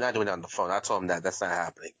on the phone. I told him that that's not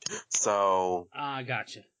happening. So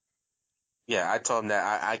Gotcha. yeah, I told him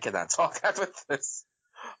that I cannot talk after this.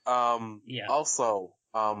 Yeah. Also,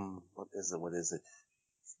 what is it?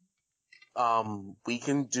 We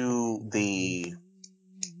can do the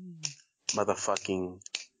motherfucking,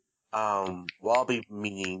 well, I'll be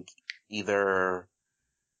meeting either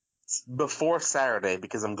before Saturday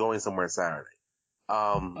because I'm going somewhere Saturday.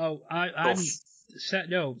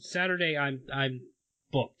 Saturday I'm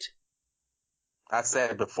booked. I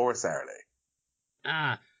said before Saturday.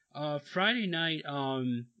 Friday night,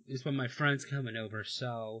 is when my friend's coming over,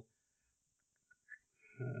 so,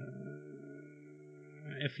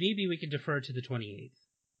 if need be, we can defer to the 28th.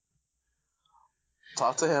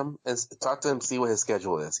 Talk to him, see what his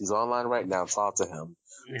schedule is. He's online right now. Talk to him.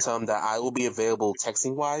 Yeah. Tell him that I will be available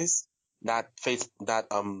texting wise, not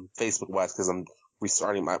Facebook wise, because I'm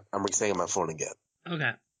resetting my phone again.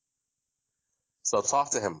 Okay. So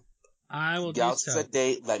talk to him. I will do so. Set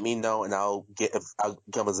date, let me know, and I'll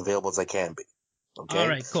come as available as I can be. Okay? All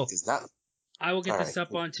right, cool. I will get this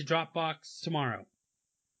up onto Dropbox tomorrow.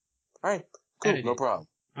 All right, cool, no problem.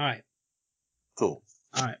 All right. Cool.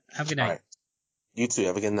 All right, have a good night. All right. You too,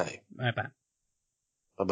 have a good night. All right, bye.